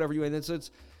just do whatever you want.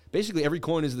 It's basically every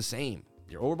coin is the same.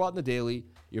 You're overbought in the daily.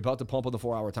 You're about to pump on the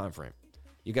 4 hour time frame.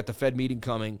 You got the Fed meeting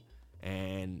coming,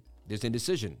 and there's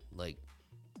indecision. Like,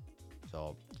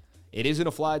 so it isn't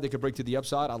a flag that could break to the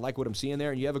upside. I like what I'm seeing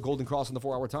there, and you have a golden cross in the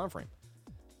 4 hour time frame.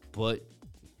 But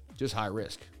just high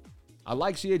risk. I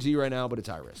like CHZ right now, but it's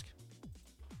high risk.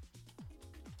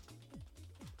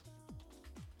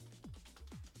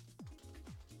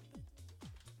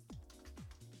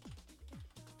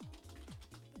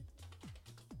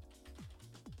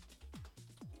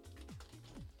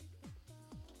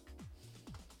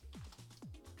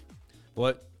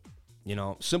 But, you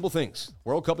know, simple things.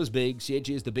 World Cup is big.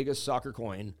 CHZ is the biggest soccer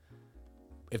coin.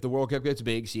 If the World Cup gets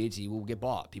big, CHZ will get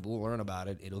bought. People will learn about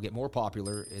it. It'll get more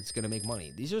popular. It's going to make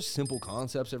money. These are simple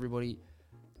concepts, everybody,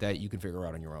 that you can figure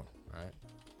out on your own. All right.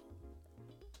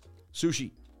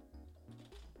 Sushi.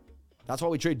 That's why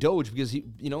we trade Doge, because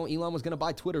Elon was going to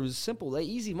buy Twitter. It was simple. Like,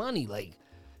 easy money. Like,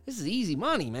 this is easy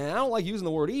money, man. I don't like using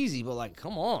the word easy, but, like,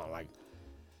 come on. Like,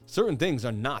 certain things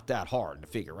are not that hard to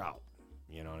figure out.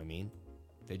 You know what I mean?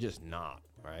 They're just not,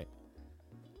 right?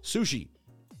 Sushi.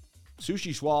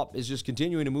 Sushi swap is just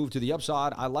continuing to move to the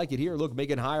upside. I like it here. Look,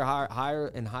 making higher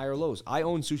and higher lows. I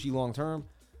own Sushi long term.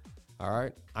 All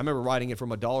right. I remember riding it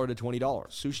from $1 to $20.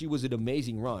 Sushi was an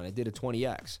amazing run. It did a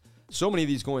 20x. So many of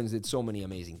these coins did so many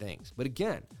amazing things. But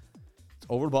again, it's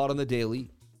overbought on the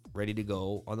daily, ready to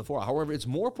go on the 4 hour. However, it's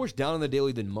more pushed down on the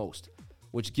daily than most,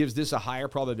 which gives this a higher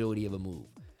probability of a move.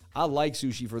 I like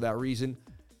Sushi for that reason.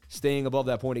 Staying above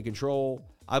that point of control.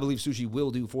 I believe Sushi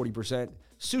will do 40%.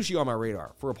 Sushi on my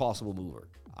radar for a possible mover.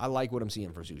 I like what I'm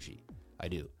seeing for Sushi. I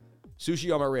do.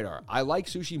 Sushi on my radar. I like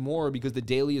Sushi more because the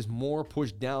daily is more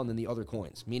pushed down than the other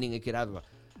coins, meaning it could have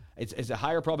it's a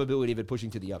higher probability of it pushing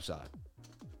to the upside.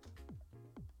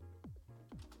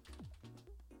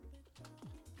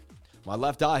 My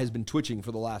left eye has been twitching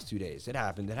for the last 2 days. It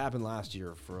happened. It happened last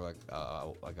year for like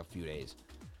a few days.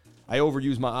 I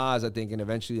overuse my eyes, I think, and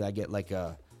eventually I get like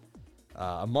a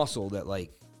muscle that,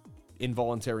 like,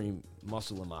 involuntary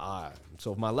muscle in my eye.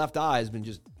 So if my left eye has been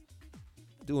just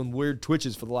doing weird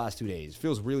twitches for the last 2 days. It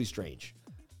feels really strange.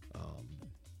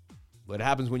 But it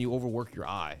happens when you overwork your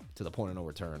eye to the point of no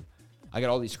return. I got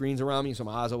all these screens around me, so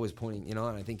my eye's always pointing, and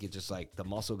I think it's just like the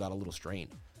muscle got a little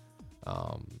strained.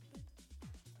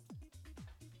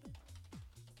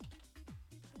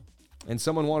 And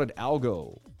someone wanted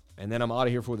algo. And then I'm out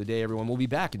of here for the day, everyone. We'll be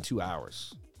back in 2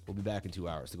 hours. We'll be back in 2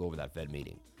 hours to go over that Fed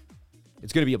meeting.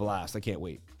 It's going to be a blast. I can't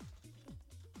wait.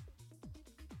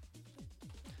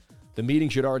 The meeting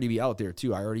should already be out there,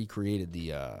 too. I already created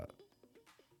the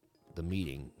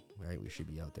meeting, right? We should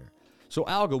be out there. So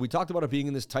algo, we talked about it being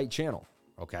in this tight channel,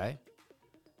 okay?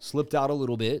 Slipped out a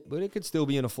little bit, but it could still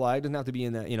be in a flag. Doesn't have to be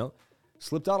in that,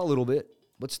 Slipped out a little bit,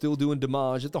 but still doing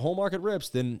damage. If the whole market rips,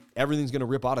 then everything's going to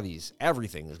rip out of these.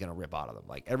 Everything is going to rip out of them.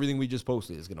 Like, everything we just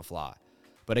posted is going to fly.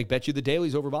 But I bet you the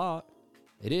daily's overbought.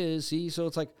 It is, see? So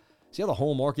it's like, see how the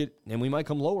whole market, and we might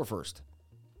come lower first.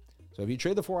 So if you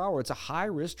trade the 4 hour, it's a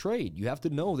high-risk trade. You have to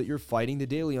know that you're fighting the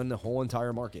daily on the whole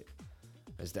entire market.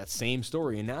 It's that same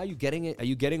story. And now are you getting it? Are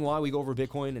you getting why we go over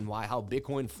Bitcoin and how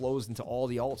Bitcoin flows into all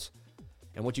the alts?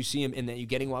 And what you see, and then you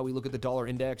getting why we look at the dollar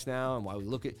index now and why we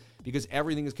look at, because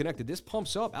everything is connected. This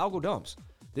pumps up, algo dumps.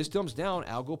 This dumps down,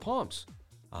 algo pumps.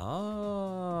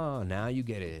 Ah, now you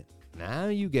get it. Now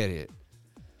you get it.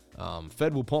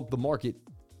 Fed will pump the market.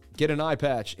 Get an eye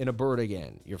patch and a bird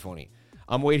again. You're funny.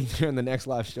 I'm waiting here in the next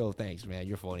live show. Thanks, man.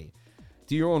 You're funny.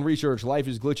 Do your own research. Life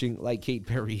is glitching like Kate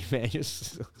Perry, man.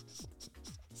 Just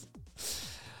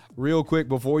real quick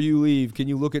before you leave, can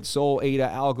you look at Sol, ADA,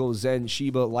 Algo, Zen,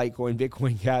 Shiba, Litecoin,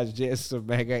 Bitcoin Cash, JS,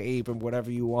 Mega Ape, and whatever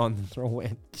you want to throw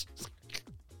in?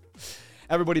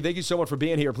 Everybody, thank you so much for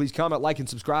being here. Please comment, like, and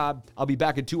subscribe. I'll be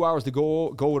back in 2 hours to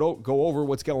go over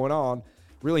what's going on.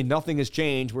 Really, nothing has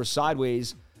changed. We're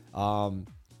sideways.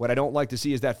 What I don't like to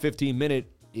see is that 15-minute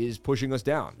is pushing us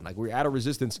down. Like, we're at a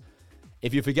resistance.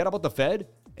 If you forget about the Fed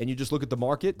and you just look at the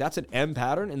market, that's an M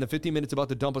pattern, and the 15 minutes about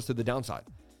to dump us to the downside.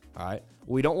 All right.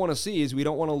 What we don't want to see is we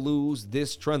don't want to lose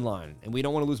this trend line, and we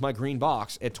don't want to lose my green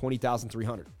box at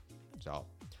 20,300. So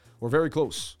we're very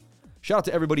close. Shout out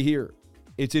to everybody here.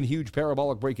 It's in huge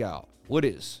parabolic breakout. What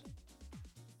is?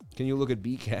 Can you look at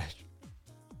Bcash?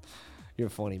 You're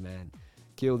funny, man.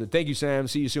 Killed it. Thank you, Sam.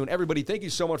 See you soon. Everybody, thank you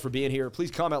so much for being here.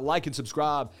 Please comment, like, and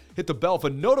subscribe. Hit the bell for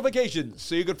notifications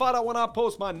so you can find out when I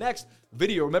post my next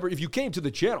video. Remember, if you came to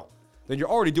the channel, then you're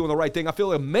already doing the right thing. I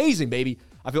feel amazing, baby.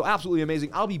 I feel absolutely amazing.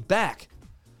 I'll be back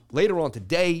later on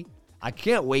today. I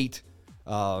can't wait.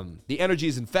 The energy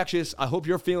is infectious. I hope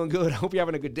you're feeling good. I hope you're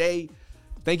having a good day.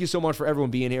 Thank you so much for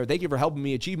everyone being here. Thank you for helping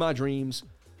me achieve my dreams.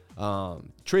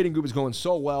 Trading group is going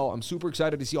so well. I'm super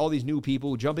excited to see all these new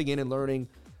people jumping in and learning.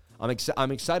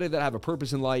 I'm excited that I have a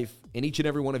purpose in life, and each and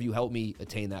every one of you help me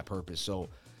attain that purpose. So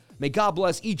may God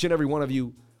bless each and every one of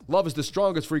you. Love is the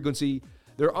strongest frequency.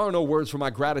 There are no words for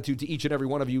my gratitude to each and every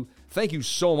one of you. Thank you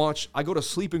so much. I go to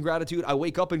sleep in gratitude. I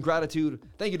wake up in gratitude.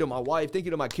 Thank you to my wife. Thank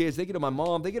you to my kids. Thank you to my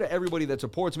mom. Thank you to everybody that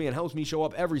supports me and helps me show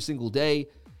up every single day.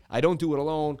 I don't do it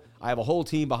alone. I have a whole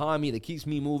team behind me that keeps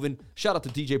me moving. Shout out to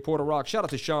DJ Porter Rock. Shout out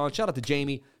to Sean. Shout out to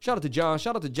Jamie. Shout out to John.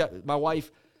 Shout out to my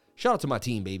wife. Shout out to my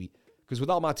team, baby. Because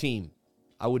without my team,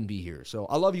 I wouldn't be here. So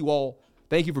I love you all.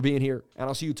 Thank you for being here. And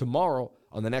I'll see you tomorrow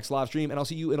on the next live stream. And I'll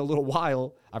see you in a little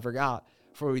while. I forgot.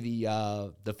 For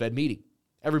the Fed meeting.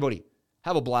 Everybody,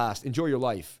 have a blast. Enjoy your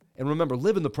life. And remember,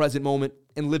 live in the present moment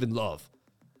and live in love.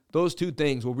 Those two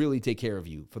things will really take care of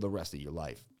you for the rest of your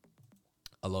life.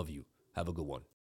 I love you. Have a good one.